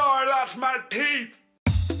 Oh no, I lost my teeth.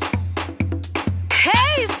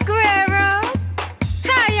 Hey, Squirrels!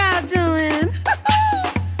 How y'all doing?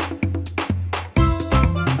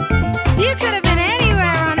 You could have been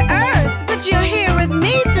anywhere on Earth, but you're here with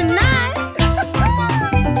me tonight.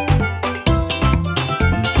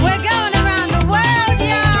 We're going around the world,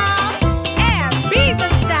 y'all, and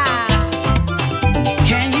Beaver style.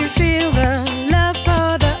 Can you feel the love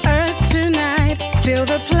for the Earth tonight? Feel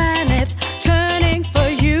the planet turning for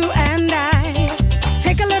you and I.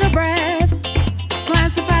 Take a little breath,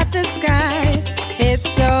 glance up at the sky. It's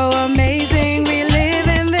so amazing we live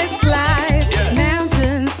in this life.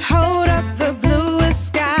 Mountains hold up the bluest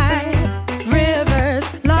sky. Rivers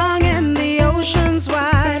long and the oceans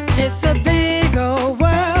wide. It's a big old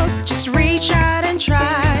world, just reach out and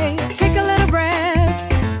try. Take a little breath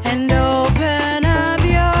and open up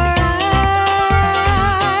your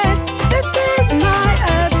eyes. This is my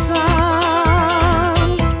Earth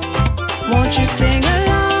song. Won't you sing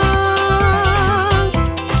along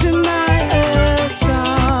to my Earth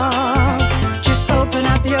song? Just open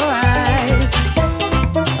up your eyes.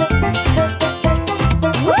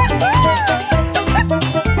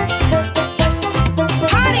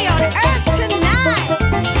 Party on Earth tonight.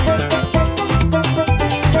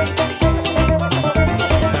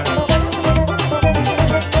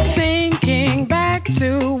 Thinking back to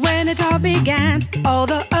when it all began, all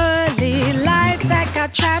the early life that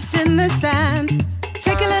got trapped in the sand.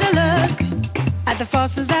 Take a little look at the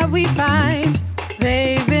fossils that we find.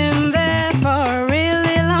 They've been there for a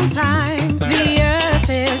really long time. The Earth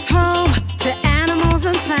is home to animals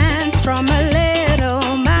and plants, from a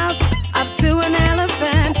little mouse up to an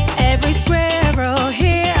elephant. Every squirrel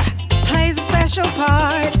here plays a special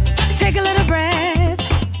part. Take a little breath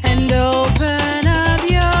and open up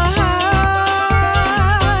your heart.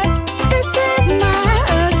 This is my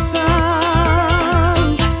Earth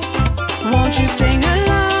song. Won't you sing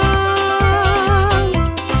along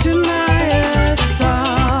to my Earth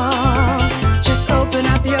song? Just open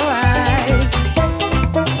up your eyes.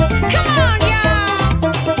 Come on, y'all!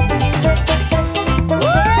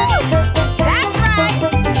 Woo! That's right!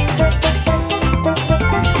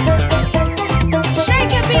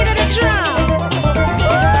 Shake your beat of the drum!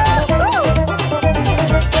 Woo!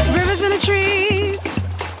 Rivers in the trees,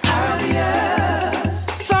 power of the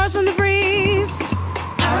earth. Forests in the breeze,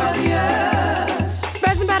 power of the earth.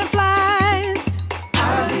 Birds and butterflies,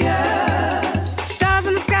 power of the earth. Stars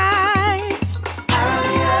in the sky, power of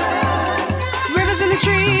the earth. Rivers in the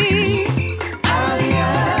trees, power of the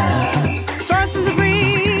earth. Forests in the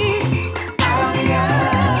breeze, power of the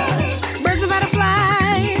earth. Birds and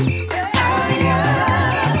butterflies, power of the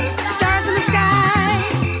earth. Stars in the sky,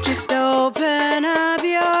 just open up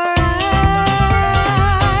your eyes.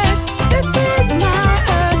 This is my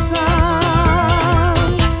Earth song.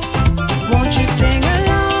 Won't you sing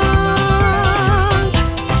along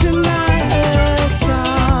to my Earth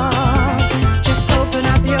song? Just open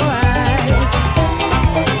up your eyes.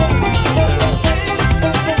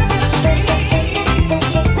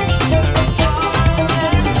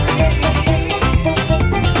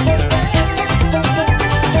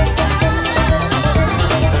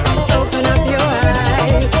 Open up your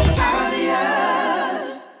eyes.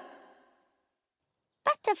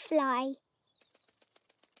 Butterfly.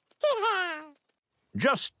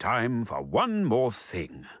 Just time for one more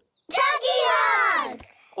thing. Duggee hug!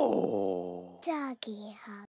 Oh. Duggee hug.